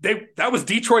that was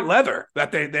Detroit leather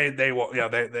that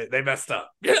they messed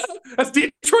up. Yeah, that's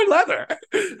Detroit leather.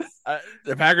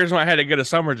 The Packers might have to get a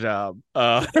summer job.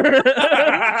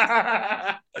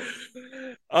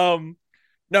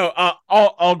 No,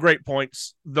 all great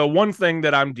points. The one thing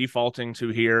that I'm defaulting to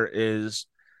here is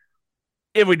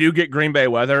if we do get Green Bay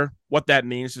weather, what that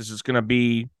means is it's going to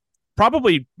be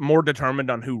probably more determined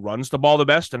on who runs the ball the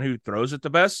best and who throws it the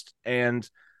best. And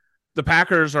the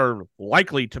Packers are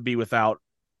likely to be without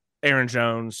Aaron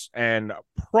Jones and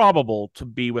probable to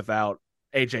be without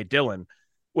A.J. Dillon,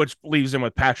 which leaves them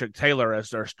with Patrick Taylor as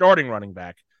their starting running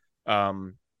back.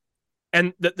 And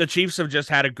the Chiefs have just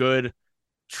had a good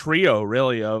trio,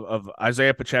 really, of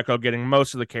Isaiah Pacheco getting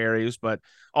most of the carries, but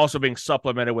also being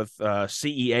supplemented with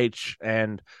CEH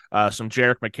and some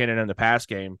Jerick McKinnon in the pass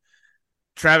game.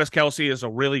 Travis Kelce is a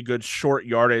really good short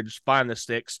yardage, find the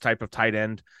sticks type of tight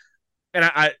end. And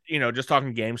I just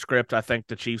talking game script, I think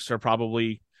the Chiefs are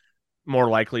probably more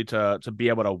likely to be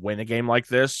able to win a game like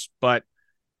this. But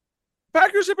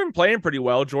Packers have been playing pretty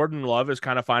well. Jordan Love is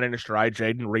kind of finding a stride.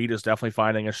 Jaden Reed is definitely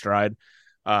finding a stride.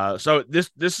 So this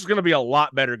is going to be a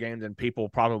lot better game than people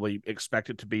probably expect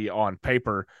it to be on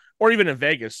paper or even in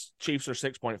Vegas. Chiefs are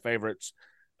 6-point favorites.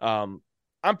 I'm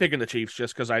picking the Chiefs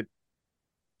just because I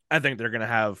think they're going to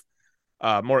have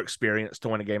more experience to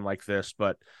win a game like this.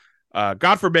 But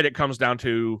God forbid it comes down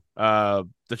to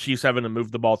the Chiefs having to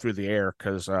move the ball through the air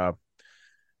because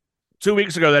 2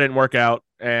 weeks ago that didn't work out,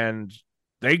 and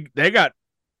they got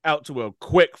out to a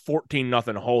quick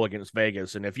 14-0 hole against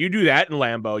Vegas. And if you do that in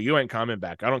Lambeau, you ain't coming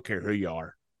back. I don't care who you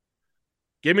are.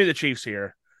 Give me the Chiefs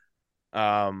here.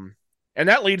 And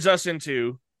that leads us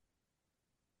into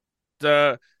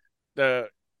the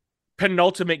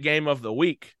penultimate game of the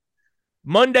week.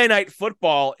 Monday Night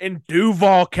Football in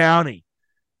Duval County.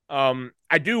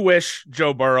 I do wish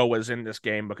Joe Burrow was in this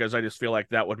game because I just feel like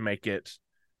that would make it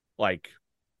like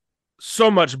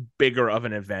so much bigger of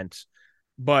an event.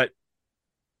 But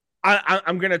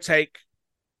I'm going to take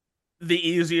the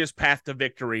easiest path to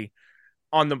victory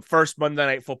on the first Monday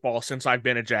Night Football since I've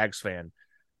been a Jags fan.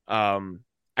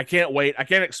 I can't wait. I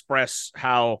can't express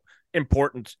how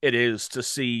important it is to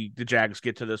see the Jags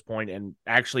get to this point and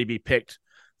actually be picked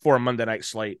for a Monday night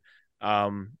slate.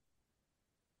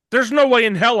 There's no way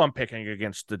in hell I'm picking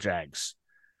against the Jags.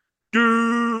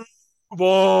 Duval.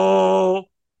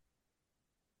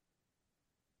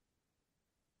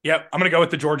 Yep, I'm gonna go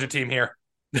with the Georgia team here.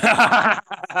 Yeah,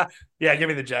 give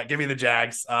me the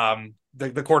Jags.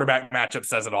 The quarterback matchup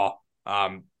says it all.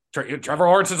 Trevor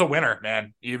Lawrence is a winner,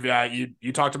 man.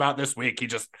 You talked about this week. He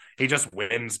just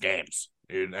wins games,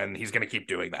 dude, and he's gonna keep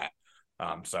doing that.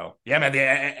 So yeah, man.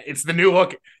 It's the new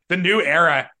look, the new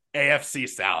era AFC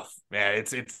South, man.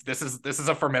 This is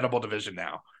a formidable division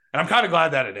now, and I'm kind of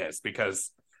glad that it is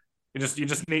because you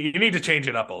need to change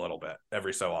it up a little bit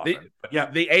every so often. But yeah,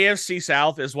 the AFC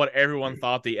South is what everyone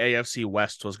thought the AFC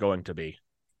West was going to be.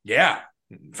 Yeah,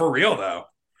 for real though.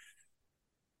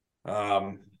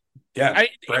 Yeah,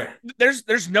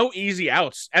 there's no easy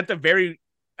outs at the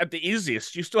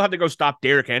easiest. You still have to go stop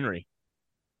Derrick Henry.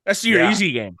 That's your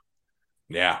easy game.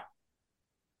 Yeah.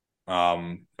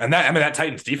 And that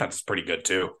Titans defense is pretty good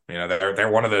too. You know, they're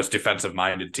one of those defensive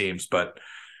minded teams, but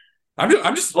I'm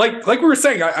just like we were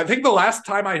saying, I think the last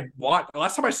time I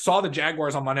saw the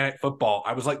Jaguars on Monday Night Football,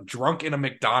 I was like drunk in a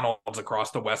McDonald's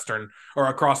across the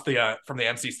from the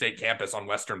NC State campus on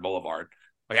Western Boulevard.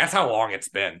 Like that's how long it's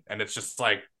been. And it's just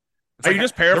like, are you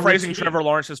just paraphrasing Trevor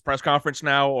Lawrence's press conference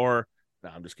now, or no?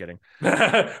 I'm just kidding.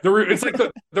 It's like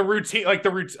the routine, like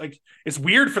it's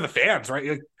weird for the fans, right?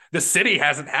 Like, the city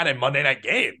hasn't had a Monday night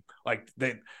game. Like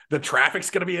the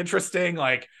traffic's going to be interesting.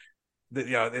 Like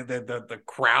the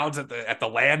crowds at the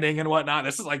landing and whatnot.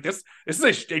 This is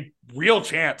a real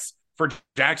chance for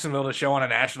Jacksonville to show on a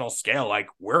national scale. Like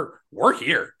we're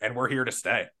here and we're here to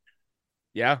stay.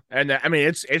 Yeah, and I mean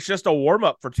it's just a warm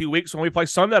up for 2 weeks when we play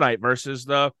Sunday night versus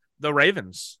the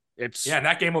Ravens. And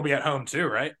that game will be at home too,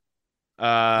 right?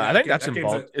 I think that's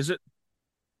involved. Is it?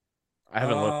 I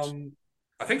haven't looked.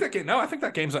 I think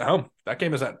that game's at home. That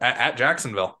game is at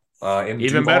Jacksonville, in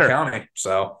even Duval better County.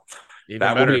 So even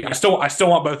that better. will be. I still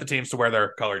want both the teams to wear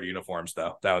their colored uniforms,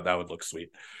 though. That would look sweet.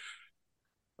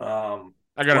 I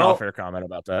got an off-air comment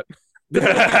about that.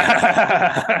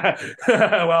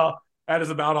 Well, that is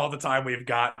about all the time we've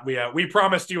got. We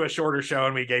promised you a shorter show,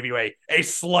 and we gave you a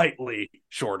slightly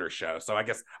shorter show. So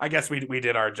I guess we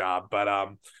did our job,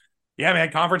 but yeah,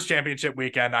 man, conference championship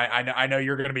weekend. I know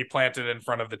you're going to be planted in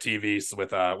front of the TVs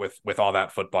with all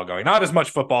that football going. Not as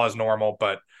much football as normal,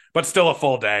 but still a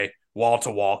full day, wall to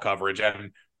wall coverage,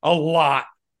 and a lot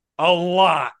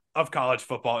of college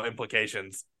football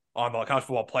implications on the college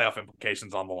football playoff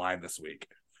implications on the line this week.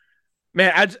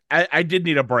 Man, I did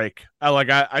need a break.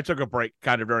 I took a break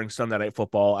kind of during Sunday Night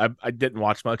Football. I didn't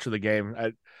watch much of the game.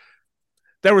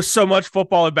 There was so much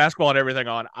football and basketball and everything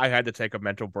on. I had to take a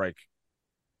mental break.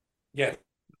 Yeah,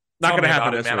 not going to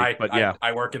happen this week, but yeah.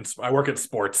 I work in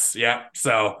sports. Yeah,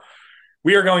 so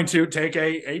we are going to take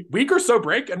a week or so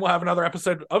break, and we'll have another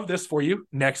episode of this for you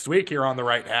next week here on The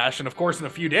Right Hash. And of course, in a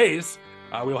few days,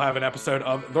 we'll have an episode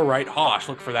of The Right Hosh.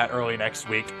 Look for that early next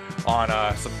week on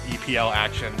some EPL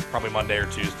action, probably Monday or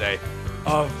Tuesday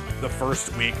of the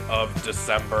first week of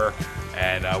December.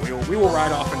 And we will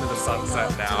ride off into the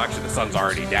sunset now. Actually, the sun's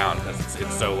already down because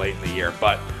it's so late in the year.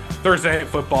 But Thursday Night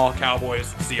Football,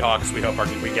 Cowboys, Seahawks, we hope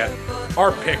we get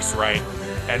our picks right.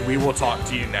 And we will talk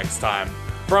to you next time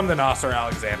from the Nasser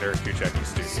Alexander Kuchecki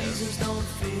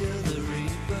Studios.